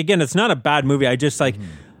stuff. Like again, it's not a bad movie. I just I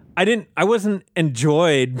wasn't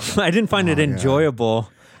enjoyed. I didn't find it enjoyable.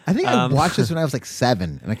 I think I watched this when I was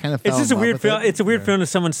 7, and I kind of fell It's just in a love weird with film. it. It's a weird film to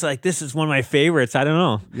someone's like, this is one of my favorites. I don't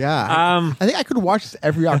know. Yeah. I think I could watch this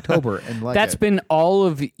every October and That's been all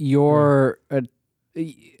of your.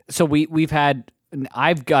 So we've had.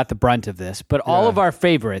 I've got the brunt of this, but all of our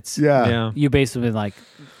favorites. Yeah. You basically been like,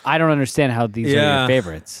 I don't understand how these are your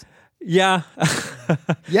favorites. Yeah.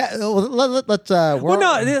 Yeah. Let's.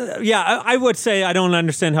 I would say I don't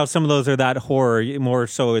understand how some of those are that horror. More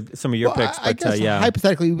so with some of your picks, but I guess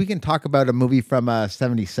hypothetically, we can talk about a movie from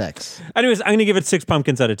 '76. Anyways, I'm going to give it 6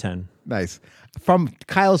 pumpkins out of 10. Nice. From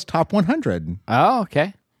Kyle's top 100. Oh,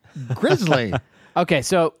 okay. Grizzly. Okay,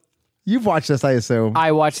 so You've watched this, I assume.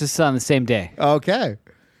 I watched this on the same day. Okay.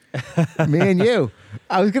 Me and you.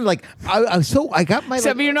 I was gonna I got my.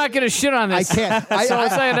 Except you're not going to shit on I this. can't. So it's not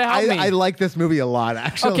gonna help me. I like this movie a lot.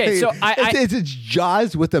 Actually, Okay, so it's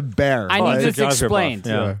Jaws with a bear. I need this Jaws are buff, explained.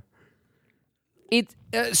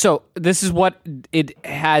 yeah. So this is what it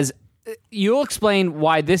has. You'll explain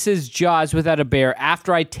why this is Jaws without a bear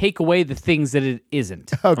after I take away the things that it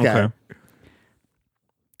isn't. Okay.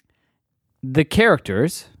 The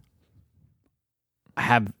characters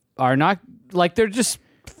are not like they're just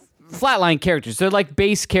flatline characters. They're like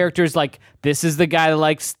base characters. Like this is the guy that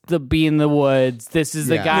likes to be in the woods. This is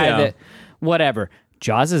the guy that whatever.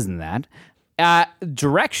 Jaws isn't that.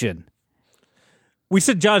 Direction. We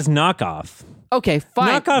said Jaws knockoff. Okay,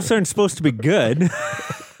 fine. Knockoffs aren't supposed to be good.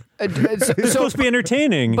 They're supposed to be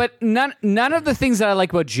entertaining. But none of the things that I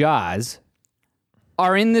like about Jaws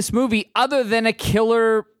are in this movie, other than a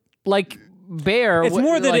killer like bear. It's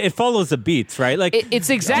more that like, it follows the beats, right? Like it's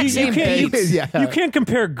exact same beats. You can't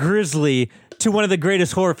compare Grizzly to one of the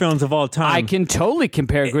greatest horror films of all time. I can totally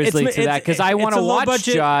compare Grizzly to that because I want to watch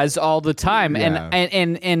budget. Jaws all the time, Yeah.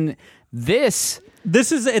 and this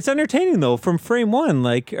It's entertaining though from frame one.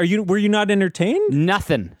 Like, were you not entertained?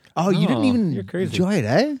 nothing. Oh, you didn't even you're crazy. enjoy it,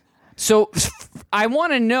 eh? So I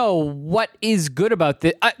want to know what is good about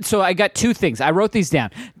this. So I got two things. I wrote these down.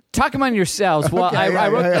 Talk among yourselves. Well, Okay, I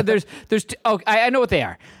wrote. yeah. There's. I know what they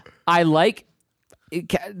are. I like.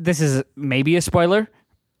 This is maybe a spoiler.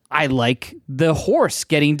 I like the horse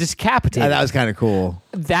getting decapitated. That was kind of cool.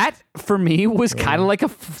 That for me was kind of like a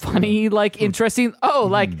funny, like interesting.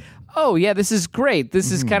 Oh yeah, this is great.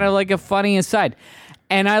 This is kind of like a funny aside.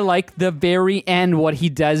 And I like the very end, what he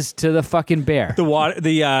does to the fucking bear.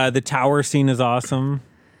 The tower scene is awesome.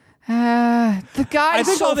 The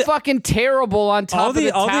guy's so fucking terrible on top of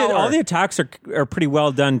the tower. All the attacks are pretty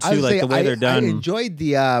well done too, like the way they're done. I enjoyed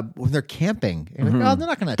the when they're camping. And they're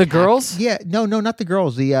not going to The girls? Yeah, no, not the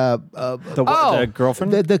girls. The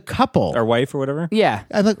girlfriend the couple or wife or whatever. Yeah.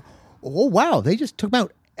 I'm like, oh wow, they just took him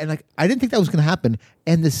out, and like I didn't think that was going to happen.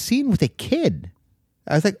 And the scene with a kid,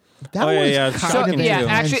 I was like, that was it's kind shocking of too.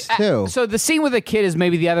 intense too. So the scene with the kid is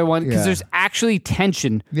maybe the other one because Yeah. there's actually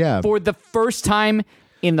tension for the first time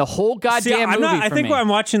in the whole goddamn movie. I think I'm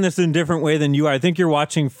watching this in a different way than you are. I think you're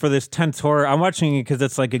watching for this tense horror. I'm watching it because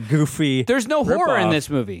it's like a goofy. There's no horror in ripoff. this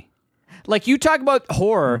movie. Like you talk about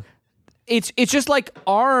horror, it's just like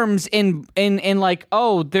arms and like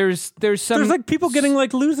there's some There's like people getting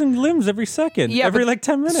like losing limbs every second. Every but like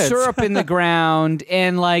 10 minutes. syrup in the ground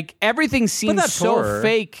and like everything seems that's so horror.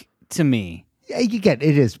 fake to me. Yeah, you get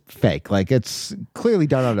it is fake. Like it's clearly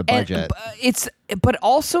done on a budget. But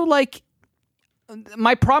also like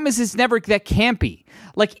my problem is it's never that campy.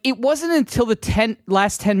 Like it wasn't until the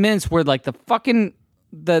last 10 minutes where like the fucking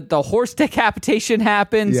the horse decapitation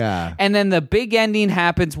happens, and then the big ending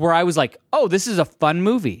happens where I was like, oh, this is a fun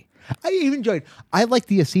movie. I even enjoyed. I like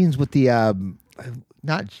the scenes with the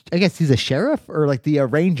I guess he's a sheriff or like the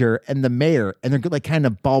ranger and the mayor, and they're like kind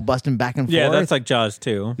of ball busting back and forth. Yeah, that's like Jaws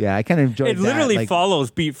too. Yeah, I kind of enjoyed. It literally like,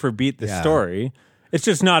 follows beat for beat the story. It's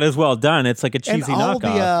just not as well done. It's like a cheesy and all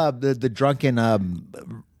knockoff. the drunken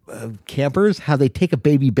campers, how they take a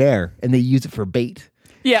baby bear and they use it for bait.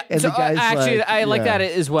 Yeah, And so the guy's actually, like, I like yeah. that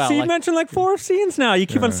as well. So you Like, mentioned like 4 scenes now. You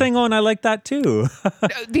keep on saying, "Oh, and I like that too."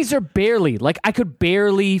 these are barely like I could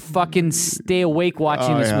barely fucking stay awake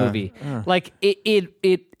watching this movie. Like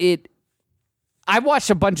it. I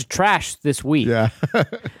watched a bunch of trash this week. Yeah,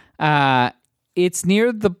 It's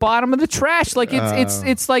near the bottom of the trash. Like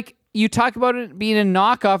it's like you talk about it being a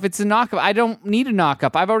knockoff. It's a knockoff. I don't need a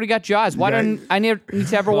knockoff. I've already got Jaws. Why don't I need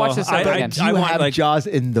to ever watch this ever again? you want, have like- Jaws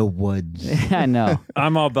in the woods. I know.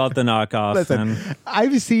 I'm all about the knockoffs. Listen, man.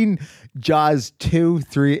 I've seen Jaws 2,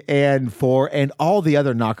 3, and 4, and all the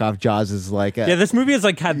other knockoff Jawses. Like, Yeah, this movie has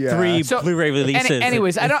like had 3 So, Blu-ray releases.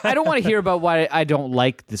 anyways, I don't want to hear about why I don't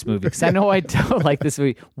like this movie because I know I don't like this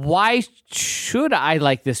movie. Why should I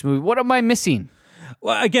like this movie? What am I missing?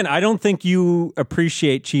 Well, again, I don't think you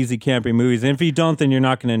appreciate cheesy campy movies, and if you don't, then you're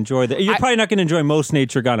not going to enjoy that. You're probably not going to enjoy most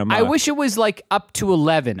Nature Gun Amok. I wish it was like up to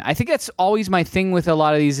 11. I think that's always my thing with a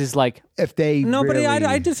lot of these is like if they No, really, but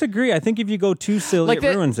I disagree. I think if you go too silly, it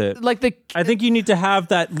ruins it. Like the I think you need to have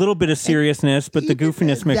that little bit of seriousness, but the even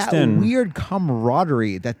goofiness mixed that in. weird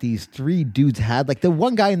camaraderie that these 3 dudes had. Like the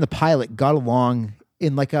one guy in the pilot got along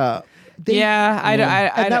in like a.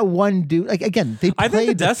 and that one dude, like again, they. I think the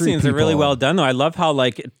played death 3 scenes are really people. well done, though. I love how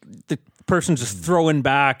like the person's just throwing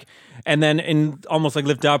back, and then almost like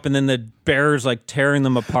lift up, and then the bear's like tearing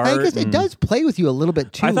them apart. I guess it and- does play with you a little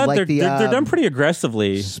bit too. I thought like they're done pretty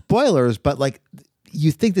aggressively. spoilers, but like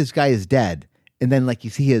you think this guy is dead, and then like you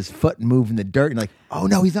see his foot move in the dirt, and like, oh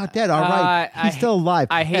no, he's not dead. All right, he's still alive.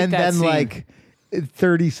 I hate and that then scene. like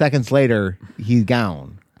 30 seconds later, he's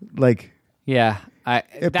gone. Like Yeah.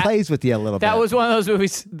 it plays with you a little bit. That was one of those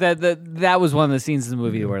movies that was one of the scenes in the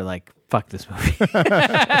movie where like, fuck this movie.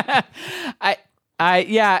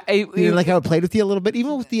 You know, like how it played with you a little bit,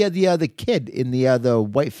 even with the kid in the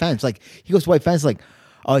white fence. Like he goes to white fence, like,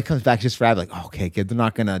 oh, he comes back just for like, oh, okay, kid, they're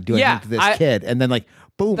not gonna do anything to this kid, and then like,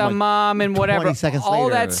 boom, the like, mom and whatever. 20 seconds all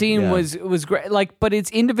later, that scene was great. Like, but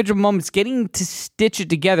it's individual moments getting to stitch it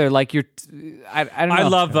together. Like you're, I don't know. I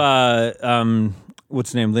love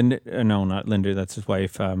what's the name? Linda? No, not Linda. That's his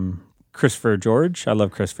wife. Christopher George. I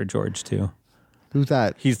love Christopher George too. Who's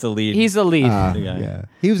that? He's the lead. He's the lead. Yeah,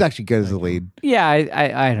 he was actually good as the lead. Yeah,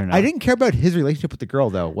 I don't know. I didn't care about his relationship with the girl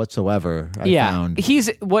though whatsoever. I found. He's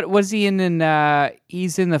what was he in?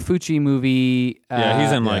 He's in the Fucci movie. Yeah,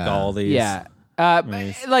 he's in like all these. Yeah.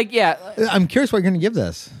 movies. Like yeah. I'm curious what you're going to give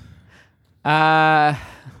this. 5.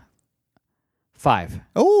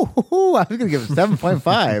 Oh, I was going to give it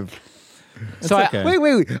 7.5. So okay.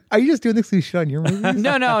 Wait. Are you just doing this to shit on your movies?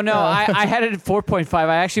 No. I had it at 4.5.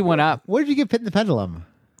 I actually went up. What did you give Pit in the Pendulum?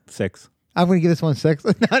 6. I'm going to give this one 6.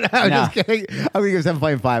 no, I'm No. just kidding. I'm going to give it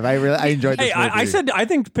 7.5. I enjoyed this Hey, movie. I said I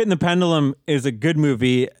think Pit and the Pendulum is a good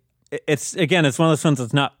movie. It's one of those ones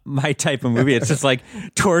that's not my type of movie. It's just like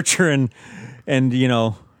torture and you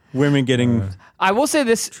know women getting. I will say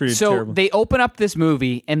this. Treated So terrible. they open up this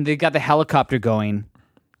movie and they got the helicopter going,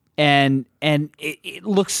 and it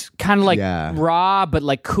looks kind of like Yeah. raw but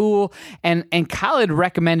like cool. And Khaled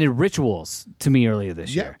recommended Rituals to me earlier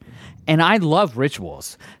this year, and I love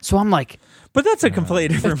Rituals. So I'm like, But that's a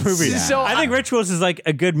completely different movie. So I think Rituals is like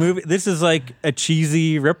a good movie. This is like a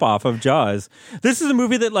cheesy ripoff of Jaws. This is a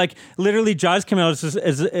movie that like literally Jaws came out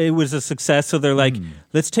as it was a success. So they're like,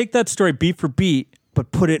 let's take that story beat for beat,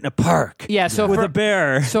 but put it in a park. yeah. So with for, a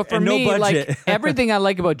bear. So for and me, no budget. like everything I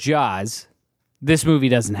like about Jaws, this movie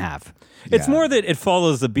doesn't have. It's more that it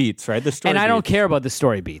follows the beats, right? The story. And I don't beats. care about the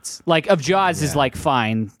story beats. Like of Jaws is like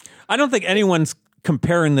fine, I don't think anyone's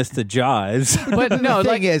comparing this to Jaws. but no, the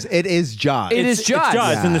like thing is, it is Jaws. it is It's Jaws.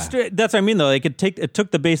 Jaws, Yeah. and that's what I mean though. Like it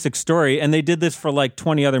took the basic story, and they did this for like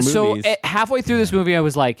 20 other movies. So halfway through this movie, I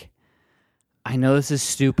was like, I know this is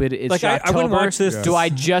stupid. It's Like, I wouldn't Shocktober. watch this. Do I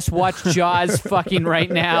just watch Jaws fucking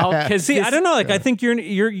right now? Because See, I don't know. Like, I think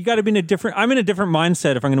you got to be in a different. I'm in a different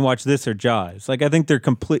mindset if I'm going to watch this or Jaws. Like, I think they're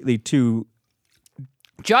completely two.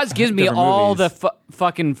 Jaws gives me different all movies. the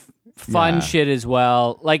fucking fun shit as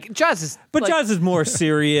well. Like Jaws is, But like, Jaws is more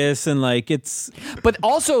serious and like it's. but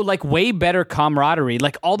also like way better camaraderie.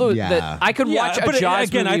 Like although Yeah. I could watch a but Jaws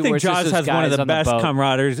again, movie I think where it's just Jaws those has one of guys the on best boat.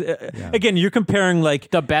 camaraderies. Again, you're comparing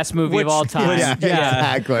like The best movie Which- of all time.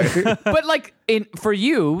 yeah, exactly. But like for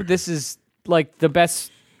you, this is like the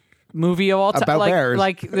best movie of all time. About like, bears.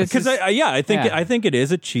 like this because is- I think yeah. I think it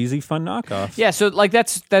is a cheesy fun knockoff. yeah. So like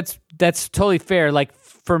that's totally fair. Like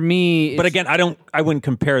for me, But it's- again, I wouldn't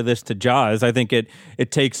compare this to Jaws. I think it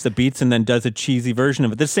takes the beats and then does a cheesy version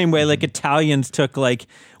of it. The same way like Italians took like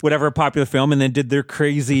whatever popular film and then did their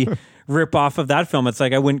crazy rip off of that film. It's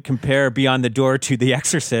like I wouldn't compare Beyond the Door to The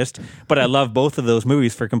Exorcist, but I love both of those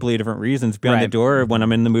movies for completely different reasons. Beyond the Right. Door, when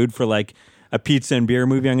I'm in the mood for like a pizza and beer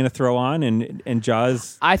movie I'm going to throw on, and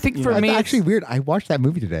Jaws. I think for It's me, it's- actually weird. I watched that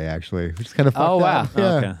movie today, actually, which is kind of fucked Oh, wow. up. Yeah.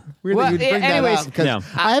 Okay. Weird Well, that you'd bring anyways, that up because Yeah.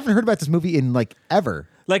 I haven't heard about this movie in like ever.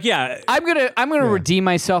 Like, yeah, I'm gonna redeem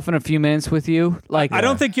myself in a few minutes with you. Like I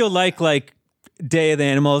don't think you'll like Day of the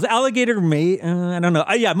Animals. Alligator Mate, I don't know.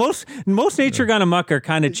 Yeah, most Nature Gone Amok are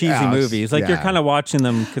kind of cheesy Yes, movies. Like you're yeah. kind of watching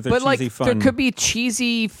them because they're but like cheesy fun. there could be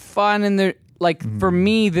cheesy fun and there like for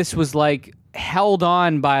me this was like held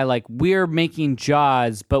on by like we're making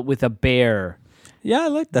Jaws but with a bear. Yeah, I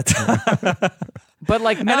like that. But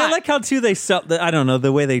like And I not like how too they sell. I don't know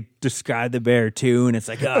the way they describe the bear too, and it's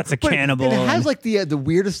like, oh, it's a But cannibal. It has and- like the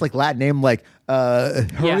weirdest like Latin name, like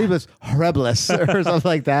Horribus Horribilis or something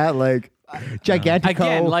like that. Like Gigantico.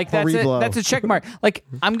 again like Horriblo. that's a check mark. Like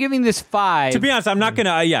I'm giving this 5. to be honest, I'm not gonna.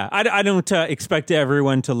 I don't expect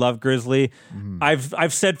everyone to love Grizzly.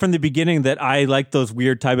 I've said from the beginning that I like those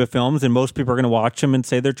weird type of films, and most people are gonna watch them and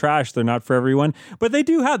say they're trash. They're not for everyone, but they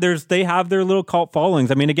do have they have their little cult followings.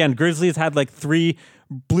 I mean, again, Grizzly has had like 3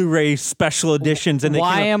 Blu-ray special editions, and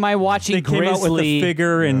Why am I watching they came out with a Grizzly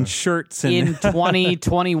figure and shirts and in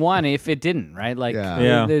 2021 if it didn't, right? Like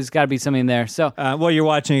Yeah. there's got to be something there. So well, you're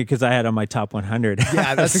watching it because I had it on my top 100.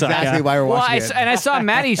 Yeah, that's So, exactly yeah. why we're well, watching it. and I saw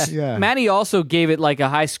Maddie's. Yeah. Maddie also gave it like a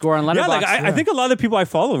high score on Letterboxd. Yeah, like I think a lot of the people I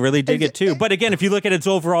follow really dig it too. But again, if you look at its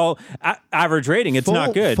overall average rating, it's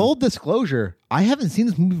not good. Full disclosure, I haven't seen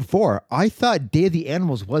this movie before. I thought Day of the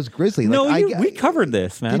Animals was Grizzly. No, we covered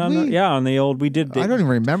this, man. On the old, we did. I don't even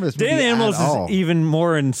remember this movie. Day of the Animals is even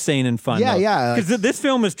more insane and fun. Yeah. Because this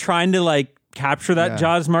film is trying to like capture that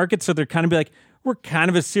Jaws market, so they're kind of be like, we're kind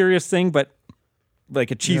of a serious thing, but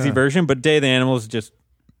like a cheesy version. But Day of the Animals is just,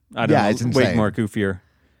 I don't know, it's way insane. more goofier.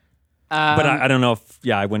 But I don't know if,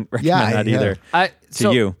 I wouldn't recommend that either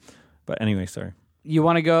to you. But anyway, sorry. You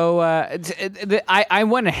want to go? I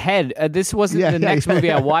went ahead. This wasn't the next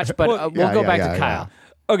movie I watched, but we'll go back to Kyle.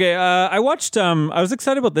 Okay, I watched. I was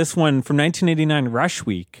excited about this one from 1989, Rush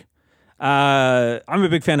Week. I'm a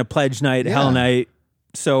big fan of Pledge Night, Hell Night.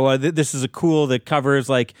 So this is a cool. The cover is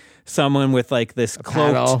like someone with like this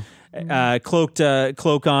cloak on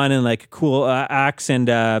and like a cool axe and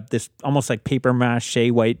this almost like paper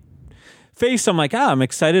mache white face. I'm like, I'm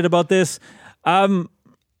excited about this.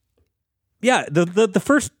 Yeah, the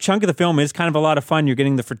first chunk of the film is kind of a lot of fun. You're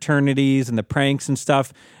getting the fraternities and the pranks and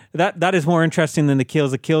stuff. That is more interesting than the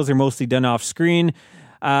kills. The kills are mostly done off screen.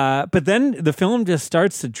 But then the film just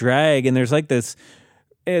starts to drag, and there's like this.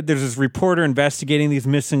 There's this reporter investigating these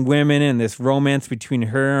missing women and this romance between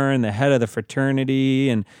her and the head of the fraternity.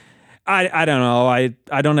 And I don't know.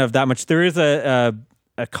 I don't have that much. There is a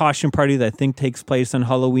costume party that I think takes place on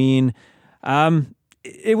Halloween.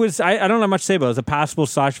 It was, I don't have much to say about it. It was a passable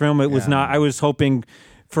slasher film. It was not, I was hoping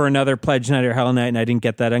for another Pledge Night or Hell Night, and I didn't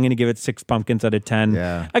get that. I'm going to give it 6 pumpkins out of 10.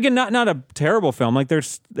 Yeah. Again, not a terrible film. Like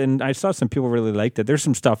and I saw some people really liked it. There's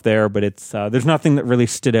some stuff there, but it's, there's nothing that really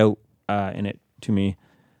stood out in it to me.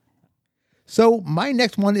 So my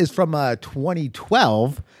next one is from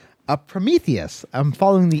 2012, Prometheus. I'm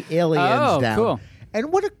following the aliens down. Cool.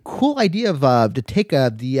 And what a cool idea of to take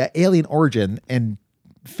the alien origin and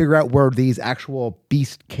figure out where these actual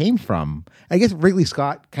beasts came from. I guess Ridley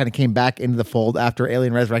Scott kind of came back into the fold after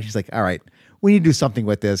Alien Resurrection. He's like, all right, we need to do something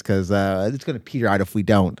with this because it's going to peter out if we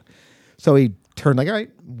don't. So he turned like, all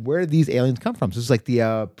right, where did these aliens come from? So it's like the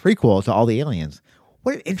prequel to all the aliens.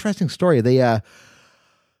 What an interesting story. They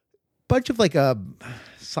bunch of like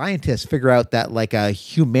scientists figure out that like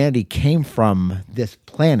humanity came from this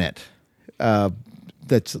planet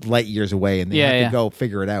that's light years away, and they have to go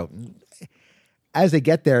figure it out. As they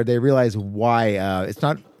get there, they realize why it's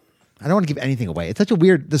not. I don't want to give anything away. It's such a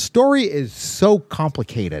weird. The story is so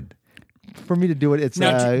complicated for me to do it. It's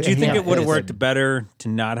now. Do you think it would have worked better to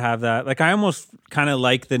not have that? Like, I almost kind of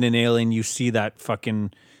like that in Alien, you see that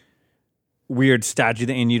fucking weird statue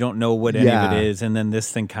and you don't know what any of it is, and then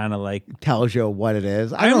this thing kind of like tells you what it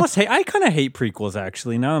is. I kind of hate prequels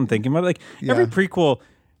actually. Now I'm thinking about every prequel.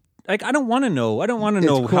 Like, I don't want to know. I don't want to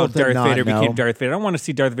know how Darth Vader became Darth Vader. I don't want to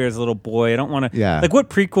see Darth Vader as a little boy. I don't want to. Yeah. Like,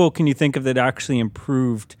 what prequel can you think of that actually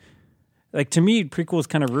improved? Like, to me, prequels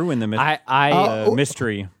kind of ruin the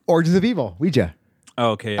mystery. Origins of Evil, Ouija.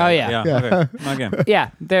 Oh, okay. Yeah.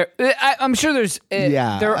 Okay. There. I'm sure there's.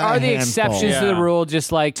 There are the exceptions to the rule.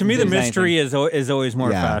 Just like to me, the mystery is always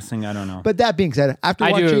more fascinating. I don't know. But that being said,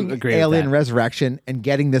 after watching Alien Resurrection and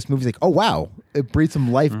getting this movie, like, oh wow, it breathed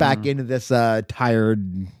some life back into this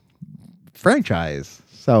tired franchise.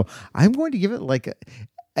 So I'm going to give it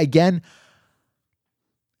again.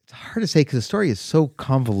 It's hard to say because the story is so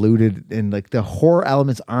convoluted and like the horror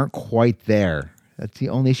elements aren't quite there. That's the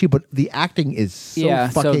only issue, but the acting is so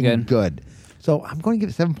fucking good. So I'm going to give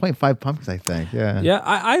it 7.5 pumpkins, I think. Yeah,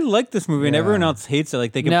 I like this movie, and everyone else hates it.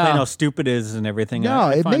 Like, they complain how stupid it is and everything. No,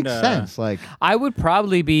 it makes sense. Like, I would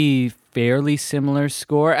probably be fairly similar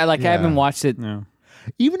score. I haven't watched it. No.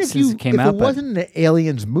 Even if it wasn't an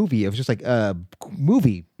Aliens movie, it was just like a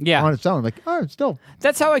movie on its own. Like, it's still.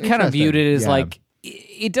 That's how I kind of viewed it. Is like,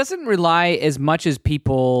 it doesn't rely as much as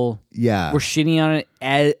people were shitting on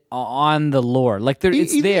it on the lore. Like,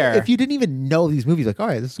 it's there. If you didn't even know these movies, like, all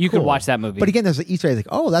right, this is you cool. could watch that movie. But again, there's an Easter egg. Like,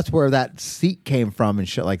 oh, that's where that seat came from and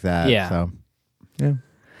shit like that. Yeah. So,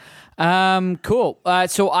 cool.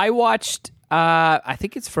 So I watched. I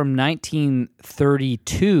think it's from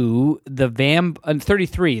 1932.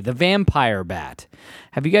 33. The Vampire Bat.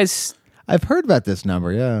 Have you guys? I've heard about this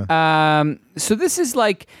number. Yeah. So this is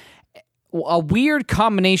like a weird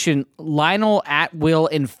combination. Lionel Atwill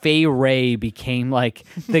and Fay Wray became like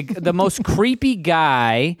the most creepy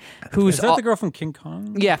guy. Who's is that the girl from King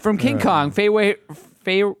Kong? Yeah, from King Kong. Fay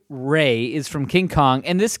Wray is from King Kong,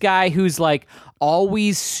 and this guy who's like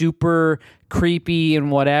always super creepy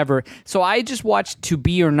and whatever. So I just watched To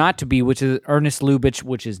Be or Not to Be, which is Ernest Lubitsch,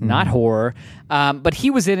 which is not horror, but he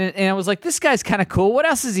was in it, and I was like, this guy's kind of cool. What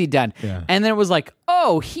else has he done? Yeah. And then it was like,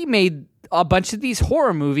 oh, he made a bunch of these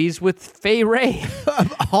horror movies with Fay Wray.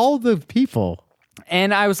 Of all the people.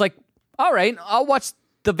 And I was like, all right, I'll watch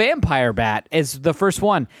The Vampire Bat as the first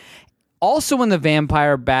one. Also in the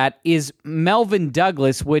Vampire Bat is Melvin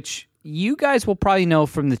Douglas, which you guys will probably know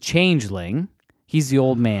from The Changeling. He's the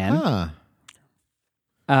old man. Huh.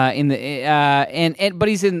 But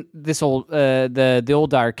he's in this old the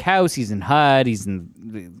old Dark House. He's in HUD. He's in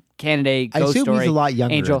the Candidate. Ghost I assume Story, he's a lot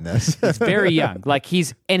younger Angel. in this. He's very young.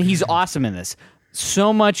 He's awesome in this.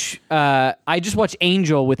 So much. I just watched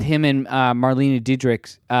Angel with him and Marlena Dietrich,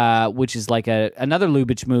 which is like another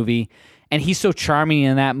Lubitsch movie. And he's so charming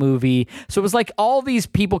in that movie. So it was like all these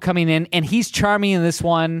people coming in, and he's charming in this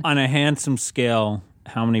one. On a handsome scale,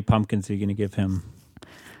 how many pumpkins are you going to give him?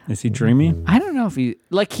 Is he dreamy? I don't know if he's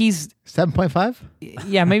 7.5?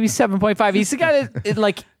 yeah, maybe 7.5. He's the guy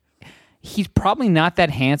that he's probably not that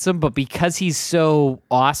handsome, but because he's so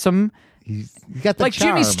awesome, He's got the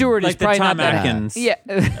charm. Jimmy Stewart is Like the probably Tom not Atkins. that.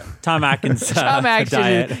 Yeah. Tom Atkins. Tom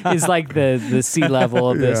Atkins is like the sea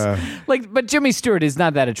level of this. Yeah. But Jimmy Stewart is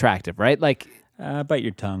not that attractive, right? Bite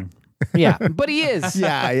your tongue. Yeah, but he is.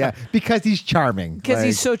 Yeah. Because he's charming. Because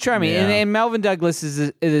he's so charming. yeah. And Melvin Douglas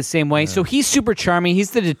is the same way. So he's super charming.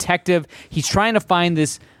 He's the detective. He's trying to find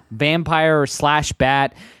this vampire /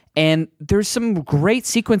 bat. And there's some great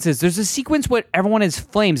sequences. There's a sequence where everyone is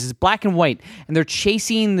flames. It's black and white. And they're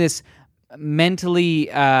chasing this mentally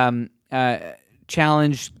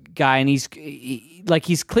challenged guy. And he's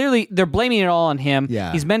clearly, they're blaming it all on him.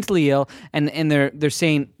 Yeah. He's mentally ill. And they're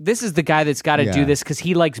saying, this is the guy that's got to do this because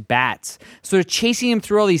he likes bats. So they're chasing him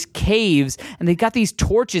through all these caves. And they've got these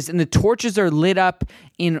torches. And the torches are lit up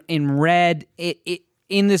in red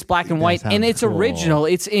in this black and white. And it's cool. original.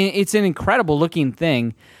 It's an incredible looking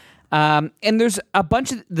thing. And there's a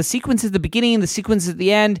bunch of the sequences at the beginning, the sequences at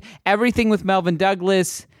the end. Everything with Melvin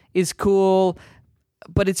Douglas is cool,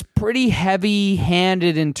 but it's pretty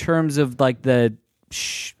heavy-handed in terms of the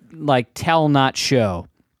tell not show,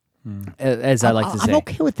 as I like to say. I'm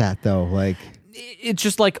okay with that though. It's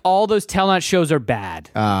just all those tell not shows are bad.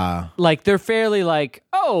 They're fairly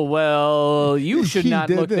oh well, you should He not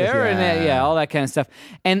did look this, there, and yeah. all that kind of stuff.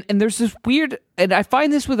 And there's this weird, and I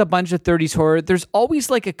find this with a bunch of 30s horror. There's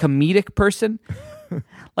always a comedic person.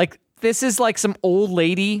 This is some old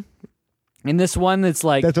lady in this one that's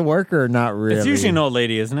that's a worker, not really. It's usually an old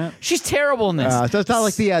lady, isn't it? she's terrible in this. So it's not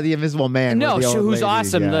like the Invisible Man. No, with the old who's lady,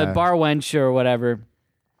 awesome, yeah. the bar wench or whatever.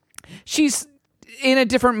 She's in a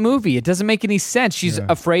different movie. It doesn't make any sense. She's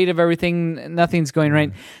afraid of everything. Nothing's going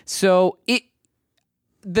right. So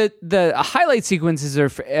the highlight sequences are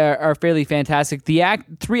fairly fantastic. The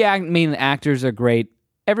three main actors are great.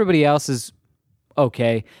 Everybody else is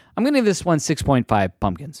okay. I'm going to give this one 6.5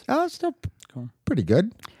 pumpkins. Oh, it's still pretty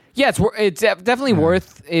good. Yeah, it's definitely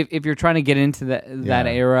worth if you're trying to get into that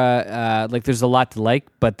era. There's a lot to like,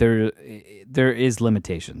 but there is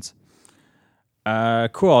limitations.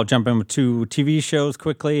 Cool. I'll jump in with 2 TV shows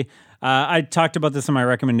quickly. I talked about this in my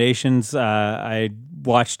recommendations. I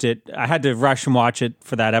watched it. I had to rush and watch it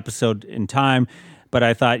for that episode in time, but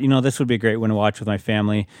I thought, this would be a great one to watch with my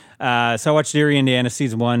family. So I watched Erie, Indiana,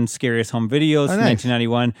 Season 1, Scariest Home Videos from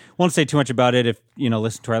 1991. Won't say too much about it if,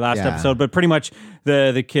 listen to our last episode, but pretty much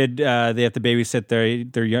the kid, they have to babysit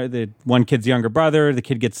the one kid's younger brother. The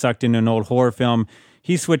kid gets sucked into an old horror film.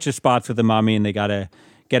 He switches spots with the mommy, and they got to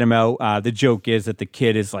get him out. The joke is that the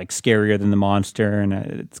kid is scarier than the monster, and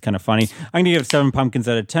it's kind of funny. I'm gonna give it 7 pumpkins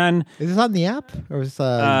out of 10. Is this on the app or is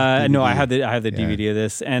this no, I have the DVD of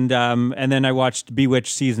this, and then I watched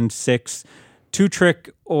Bewitched season 6, To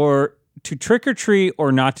Trick or Treat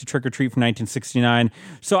or Not to Trick or Treat from 1969.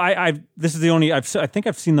 So this is the only I think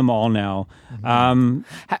I've seen them all now.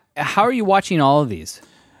 How are you watching all of these?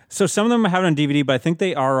 So some of them I have it on DVD, but I think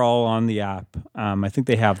they are all on the app. I think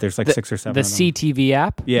they have. There's 6 or 7 The of them. CTV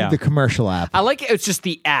app? Yeah. the commercial app? I like it. It's just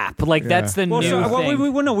the app. That's the new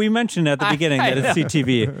thing. We mentioned at the beginning that it's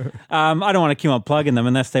CTV. I don't want to keep on plugging them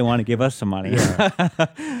unless they want to give us some money.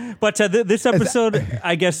 But this episode,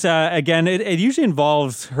 I guess, again, it usually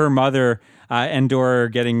involves her mother and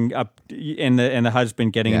Dora getting up and the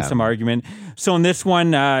husband getting in some argument. So in this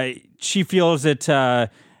one, she feels that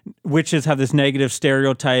witches have this negative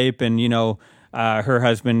stereotype, and her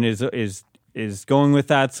husband is going with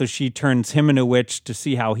that, so she turns him into a witch to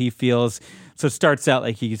see how he feels. So it starts out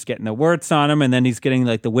he's getting the warts on him, and then he's getting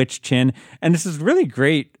the witch chin, and this is really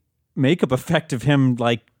great makeup effect of him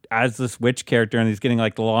as this witch character, and he's getting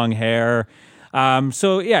the long hair.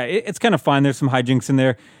 So yeah, it's kind of fun. There's some hijinks in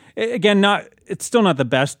there. Again, it's still not the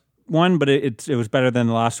best one, but it was better than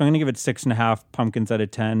the last one. I'm going to give it 6.5 pumpkins out of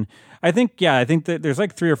 10. I think that there's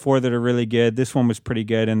 3 or 4 that are really good. This one was pretty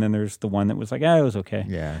good, and then there's the one that was it was okay.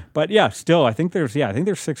 Yeah. But yeah, still, I think there's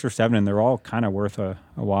 6 or 7, and they're all kind of worth a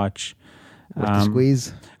watch. Worth the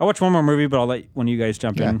squeeze. I'll watch one more movie, but I'll let one of you guys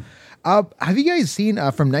jump in. Have you guys seen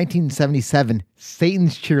from 1977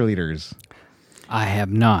 Satan's Cheerleaders? I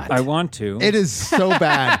have not. I want to. It is so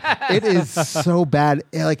bad. It is so bad.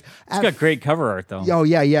 Like It's got great cover art, though. Oh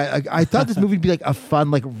yeah. I thought this movie would be like a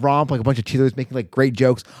fun like romp, like a bunch of cheerleaders making like great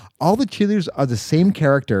jokes. All the cheerleaders are the same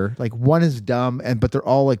character. Like one is dumb, but they're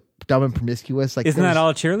all like dumb and promiscuous. Like Isn't that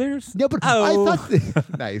all cheerleaders? No, but I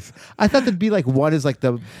thought nice. I thought that'd be like one is like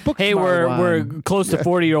the book. Hey, we're close to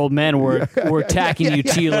 40-year-old men. We're attacking you,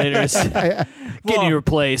 cheerleaders. Get in your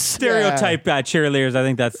place. Stereotype cheerleaders. I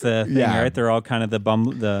think that's the thing, right? They're all kind of the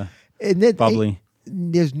bubbly.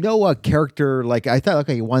 There's no character like I thought.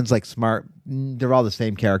 Okay, one's like smart. They're all the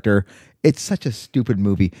same character. It's such a stupid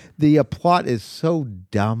movie. The plot is so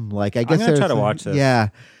dumb. Like I guess I'm gonna try to watch this. Yeah.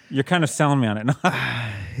 You're kind of selling me on it.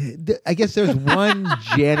 I guess there's one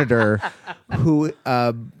janitor who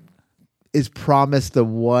is promised the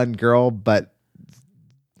one girl, but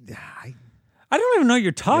I don't even know what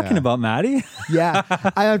you're talking about, Maddie. yeah,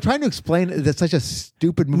 I'm trying to explain that's such a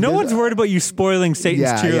stupid movie. No one's worried about you spoiling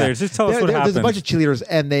Satan's cheerleaders. Just tell us what happens. There's a bunch of cheerleaders,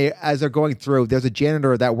 and as they're going through, there's a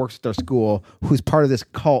janitor that works at their school who's part of this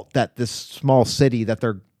cult that this small city that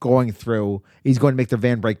they're going through. He's going to make their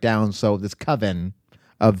van break down, so this coven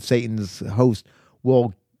of Satan's host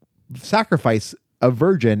will sacrifice a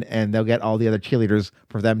virgin, and they'll get all the other cheerleaders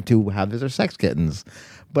for them to have as their sex kittens.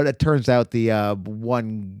 But it turns out the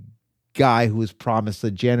one guy who was promised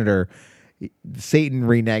the janitor, Satan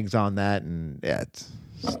reneges on that, and it's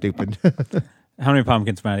stupid. How many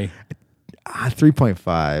pumpkins, Maddie?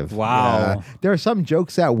 3.5. Wow. Yeah. There are some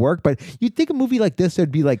jokes that work, but you'd think a movie like this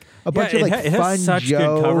would be like a bunch of like it fun has such jokes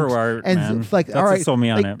good cover art, and man. like That's all right, what sold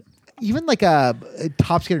me on like, it. Even like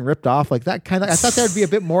tops getting ripped off, like that kind of. I thought there would be a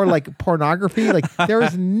bit more like pornography. Like there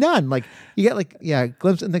is none. Like you get like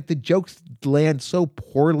glimpse, and like the jokes land so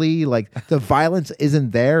poorly. Like the violence isn't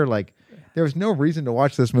there. Like there was no reason to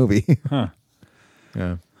watch this movie. Huh.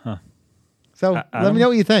 Yeah. Huh. So Adam? let me know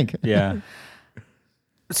what you think. Yeah.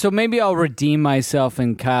 So maybe I'll redeem myself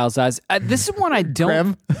in Kyle's eyes. This is one I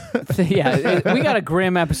don't. Yeah, we got a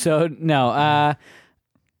grim episode. No,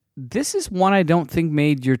 this is one I don't think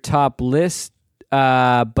made your top list,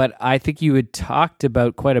 but I think you had talked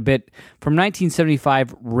about quite a bit. From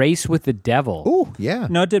 1975, Race with the Devil. Oh, yeah.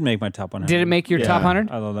 No, it did make my top 100. Did it make your top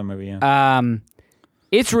 100? I love that movie, yeah.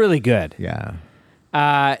 It's really good. Yeah.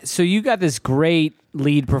 So you got this great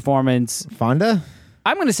lead performance. Fonda?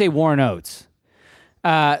 I'm going to say Warren Oates.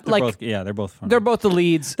 They're both fun. They're both the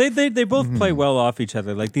leads. They both play well off each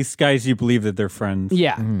other. Like these guys, you believe that they're friends.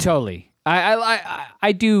 Yeah, totally.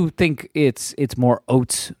 I do think it's more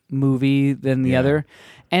Oates movie than the other,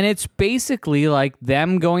 and it's basically like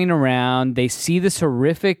them going around. They see this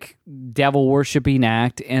horrific devil worshipping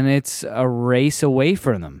act, and it's a race away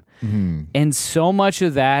from them. And so much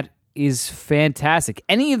of that is fantastic.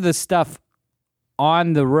 Any of the stuff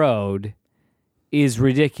on the road is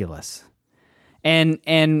ridiculous, and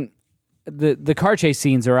the car chase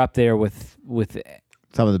scenes are up there with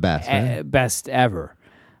Some of the best. Right? Best ever.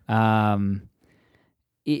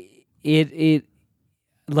 It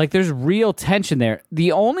like there's real tension there.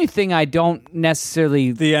 The only thing I don't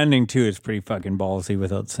necessarily The ending too is pretty fucking ballsy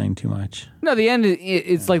without saying too much. no the end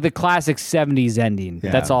it's like the classic 70s ending.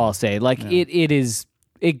 Yeah. That's all I'll say. Like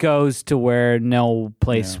it goes to where no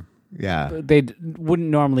place Yeah. they wouldn't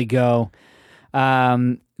normally go.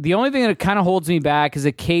 The only thing that kind of holds me back is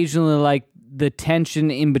occasionally like the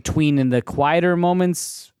tension in between in the quieter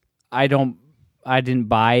moments. I didn't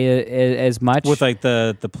buy it as much. With like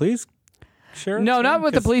the police sheriff? No, not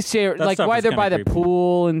with the police sheriff. Like why they're by the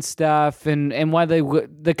pool and stuff, and why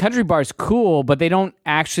the country bar's cool, but they don't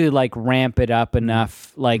actually like ramp it up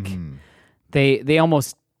enough. Like they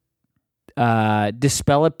almost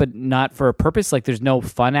dispel it, but not for a purpose. Like there's no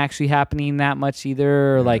fun actually happening that much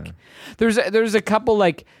either. Yeah. Like there's a couple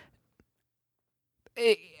like.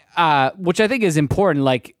 Which I think is important,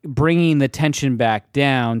 like bringing the tension back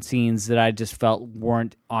down scenes that I just felt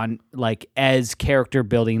weren't on like as character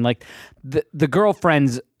building. Like the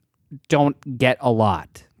girlfriends don't get a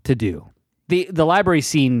lot to do. The library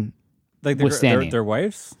scene, like withstanding their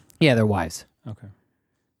wives. Yeah, their wives. Okay.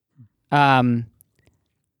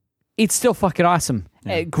 It's still fucking awesome.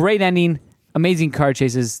 Great ending, amazing car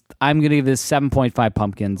chases. I'm gonna give this 7.5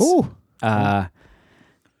 pumpkins. Ooh.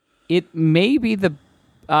 It may be the.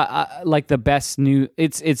 Like the best new,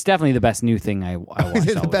 it's definitely the best new thing I watched.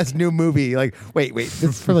 It's the best new movie. Like, wait, this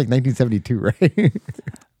is from like 1972,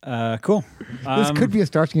 right? Cool. This could be a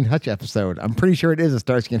Starsky and Hutch episode. I'm pretty sure it is a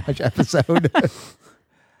Starsky and Hutch episode.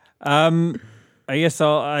 I guess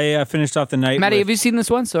I finished off the night. Matty, have you seen this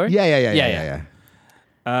one? Sorry. Yeah.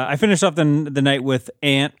 I finished off the night with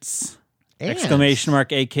Ants. Exclamation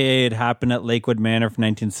mark, aka It Happened at Lakewood Manor from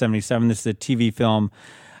 1977. This is a TV film.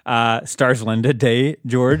 Stars Linda Day,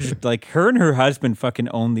 George. Like, her and her husband fucking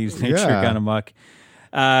own these Nature Gone Amok.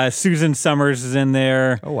 Susan Summers is in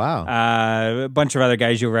there. Oh, wow. A bunch of other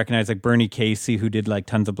guys you'll recognize, like Bernie Casey, who did like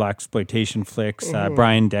tons of blaxploitation flicks.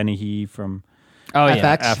 Brian Dennehy from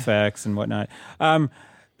FX and whatnot.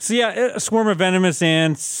 So yeah, a swarm of venomous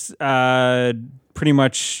ants pretty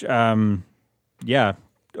much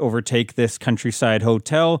overtake this countryside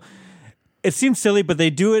hotel. It seems silly, but they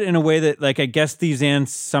do it in a way that, like, I guess these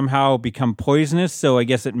ants somehow become poisonous, so I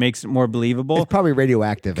guess it makes it more believable. It's probably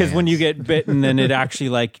radioactive. Because when you get bitten, then it actually,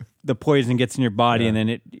 like, the poison gets in your body, and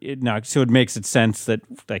then it knocks. So it makes it sense that,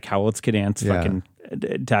 like, how else could ants fucking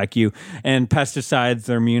attack you? And pesticides,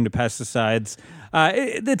 they're immune to pesticides.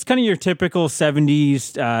 It's kind of your typical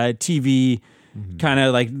 70s TV. Kind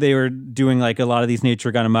of like they were doing like a lot of these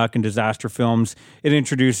Nature Gone Amok and disaster films. It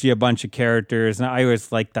introduced you a bunch of characters, and I always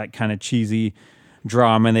like that kind of cheesy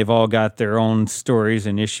drama, and they've all got their own stories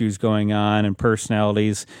and issues going on and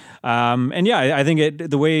personalities. And yeah, I think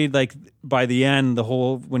the way, like, by the end, the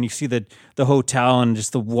whole, when you see the hotel and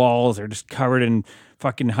just the walls are just covered in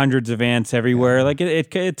fucking hundreds of ants everywhere, like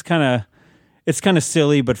it's kind of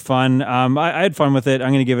silly but fun. I had fun with it.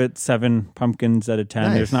 I'm going to give it 7 pumpkins out of 10.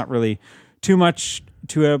 Nice. There's not really too much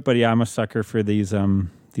to it, but yeah, I'm a sucker for these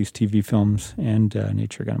TV films and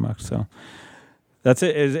Nature Gone Amok. So that's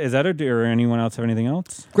it. Is that it, or anyone else have anything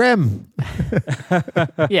else? Grimm.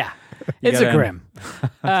 Yeah, it's a Grimm.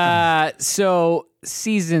 So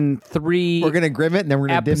season 3, We're gonna Grimm it, and then we're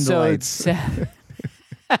gonna dim the lights.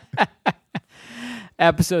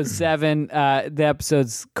 Episode 7. The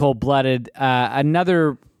episode's Cold Blooded.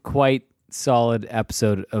 Another quite solid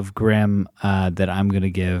episode of Grimm that I'm gonna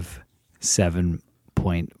give 7.5.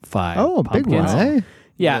 Oh, pumpkins. big one, eh?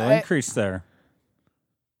 Yeah, Increase there.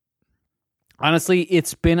 honestly,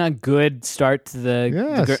 it's been a good start to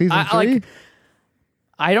the season 3.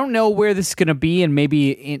 I don't know where this is going to be, and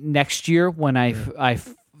maybe next year when I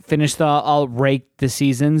finish I'll rake the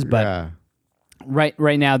seasons. But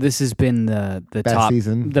right now, this has been the Best top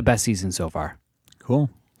season. the best season so far. Cool.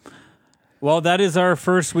 Well, that is our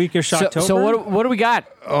first week of Shocktober. So what do we got?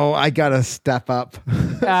 Oh, I gotta step up.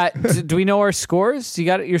 Do we know our scores? You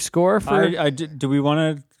got your score for? Do we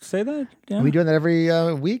want to say that? Yeah. Are we doing that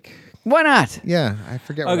every week? Why not? Yeah, I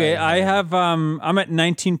forget. Okay, I have. I'm at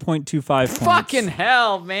 19.25 points. Fucking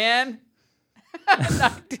hell, man!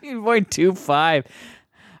 19.25.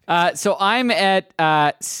 So I'm at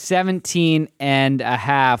 17 and a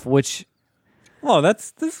half, which. Oh,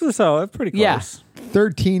 this was pretty close. Yeah.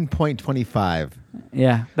 13.25.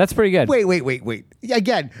 Yeah, that's pretty good. Wait.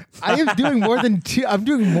 Again, I am doing more than 2. I'm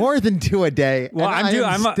doing more than 2 a day. Well, and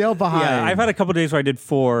I'm still behind. Yeah, I've had a couple days where I did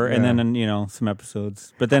 4, and then some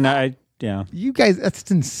episodes. But then You guys, that's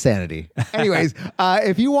insanity. Anyways,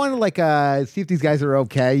 if you want to see if these guys are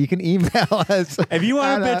okay, you can email us. If you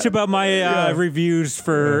want to bitch about my reviews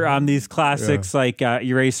for these classics like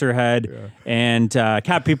Eraserhead and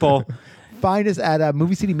Cat People, find us at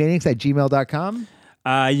moviecitymaniacs@gmail.com.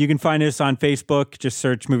 You can find us on Facebook. Just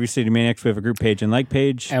search Movie City Maniacs. We have a group page and like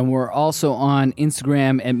page. And we're also on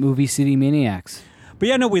Instagram at Movie City Maniacs. But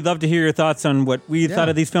yeah, no, we'd love to hear your thoughts on what we thought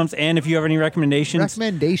of these films, and if you have any recommendations.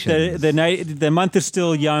 The month is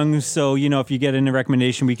still young, so if you get any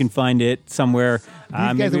recommendation, we can find it somewhere.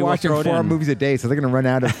 These guys are watching 4 movies a day, so they're going to run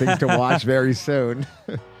out of things to watch very soon.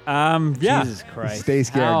 Jesus Christ! Stay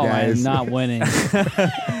scared, guys. I'm not winning.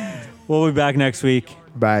 We'll be back next week.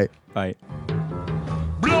 Bye. Bye.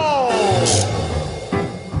 Blow!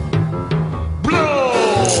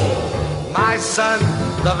 My son,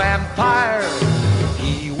 the vampire,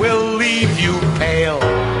 he will leave you pale.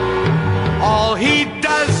 All he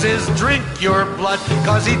does is drink your blood,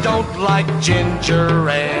 'cause he don't like ginger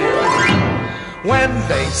ale. When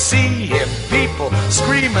they see him, people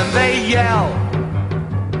scream and they yell.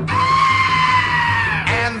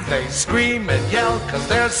 And they scream and yell 'cause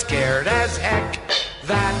they're scared as heck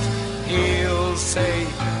that he'll say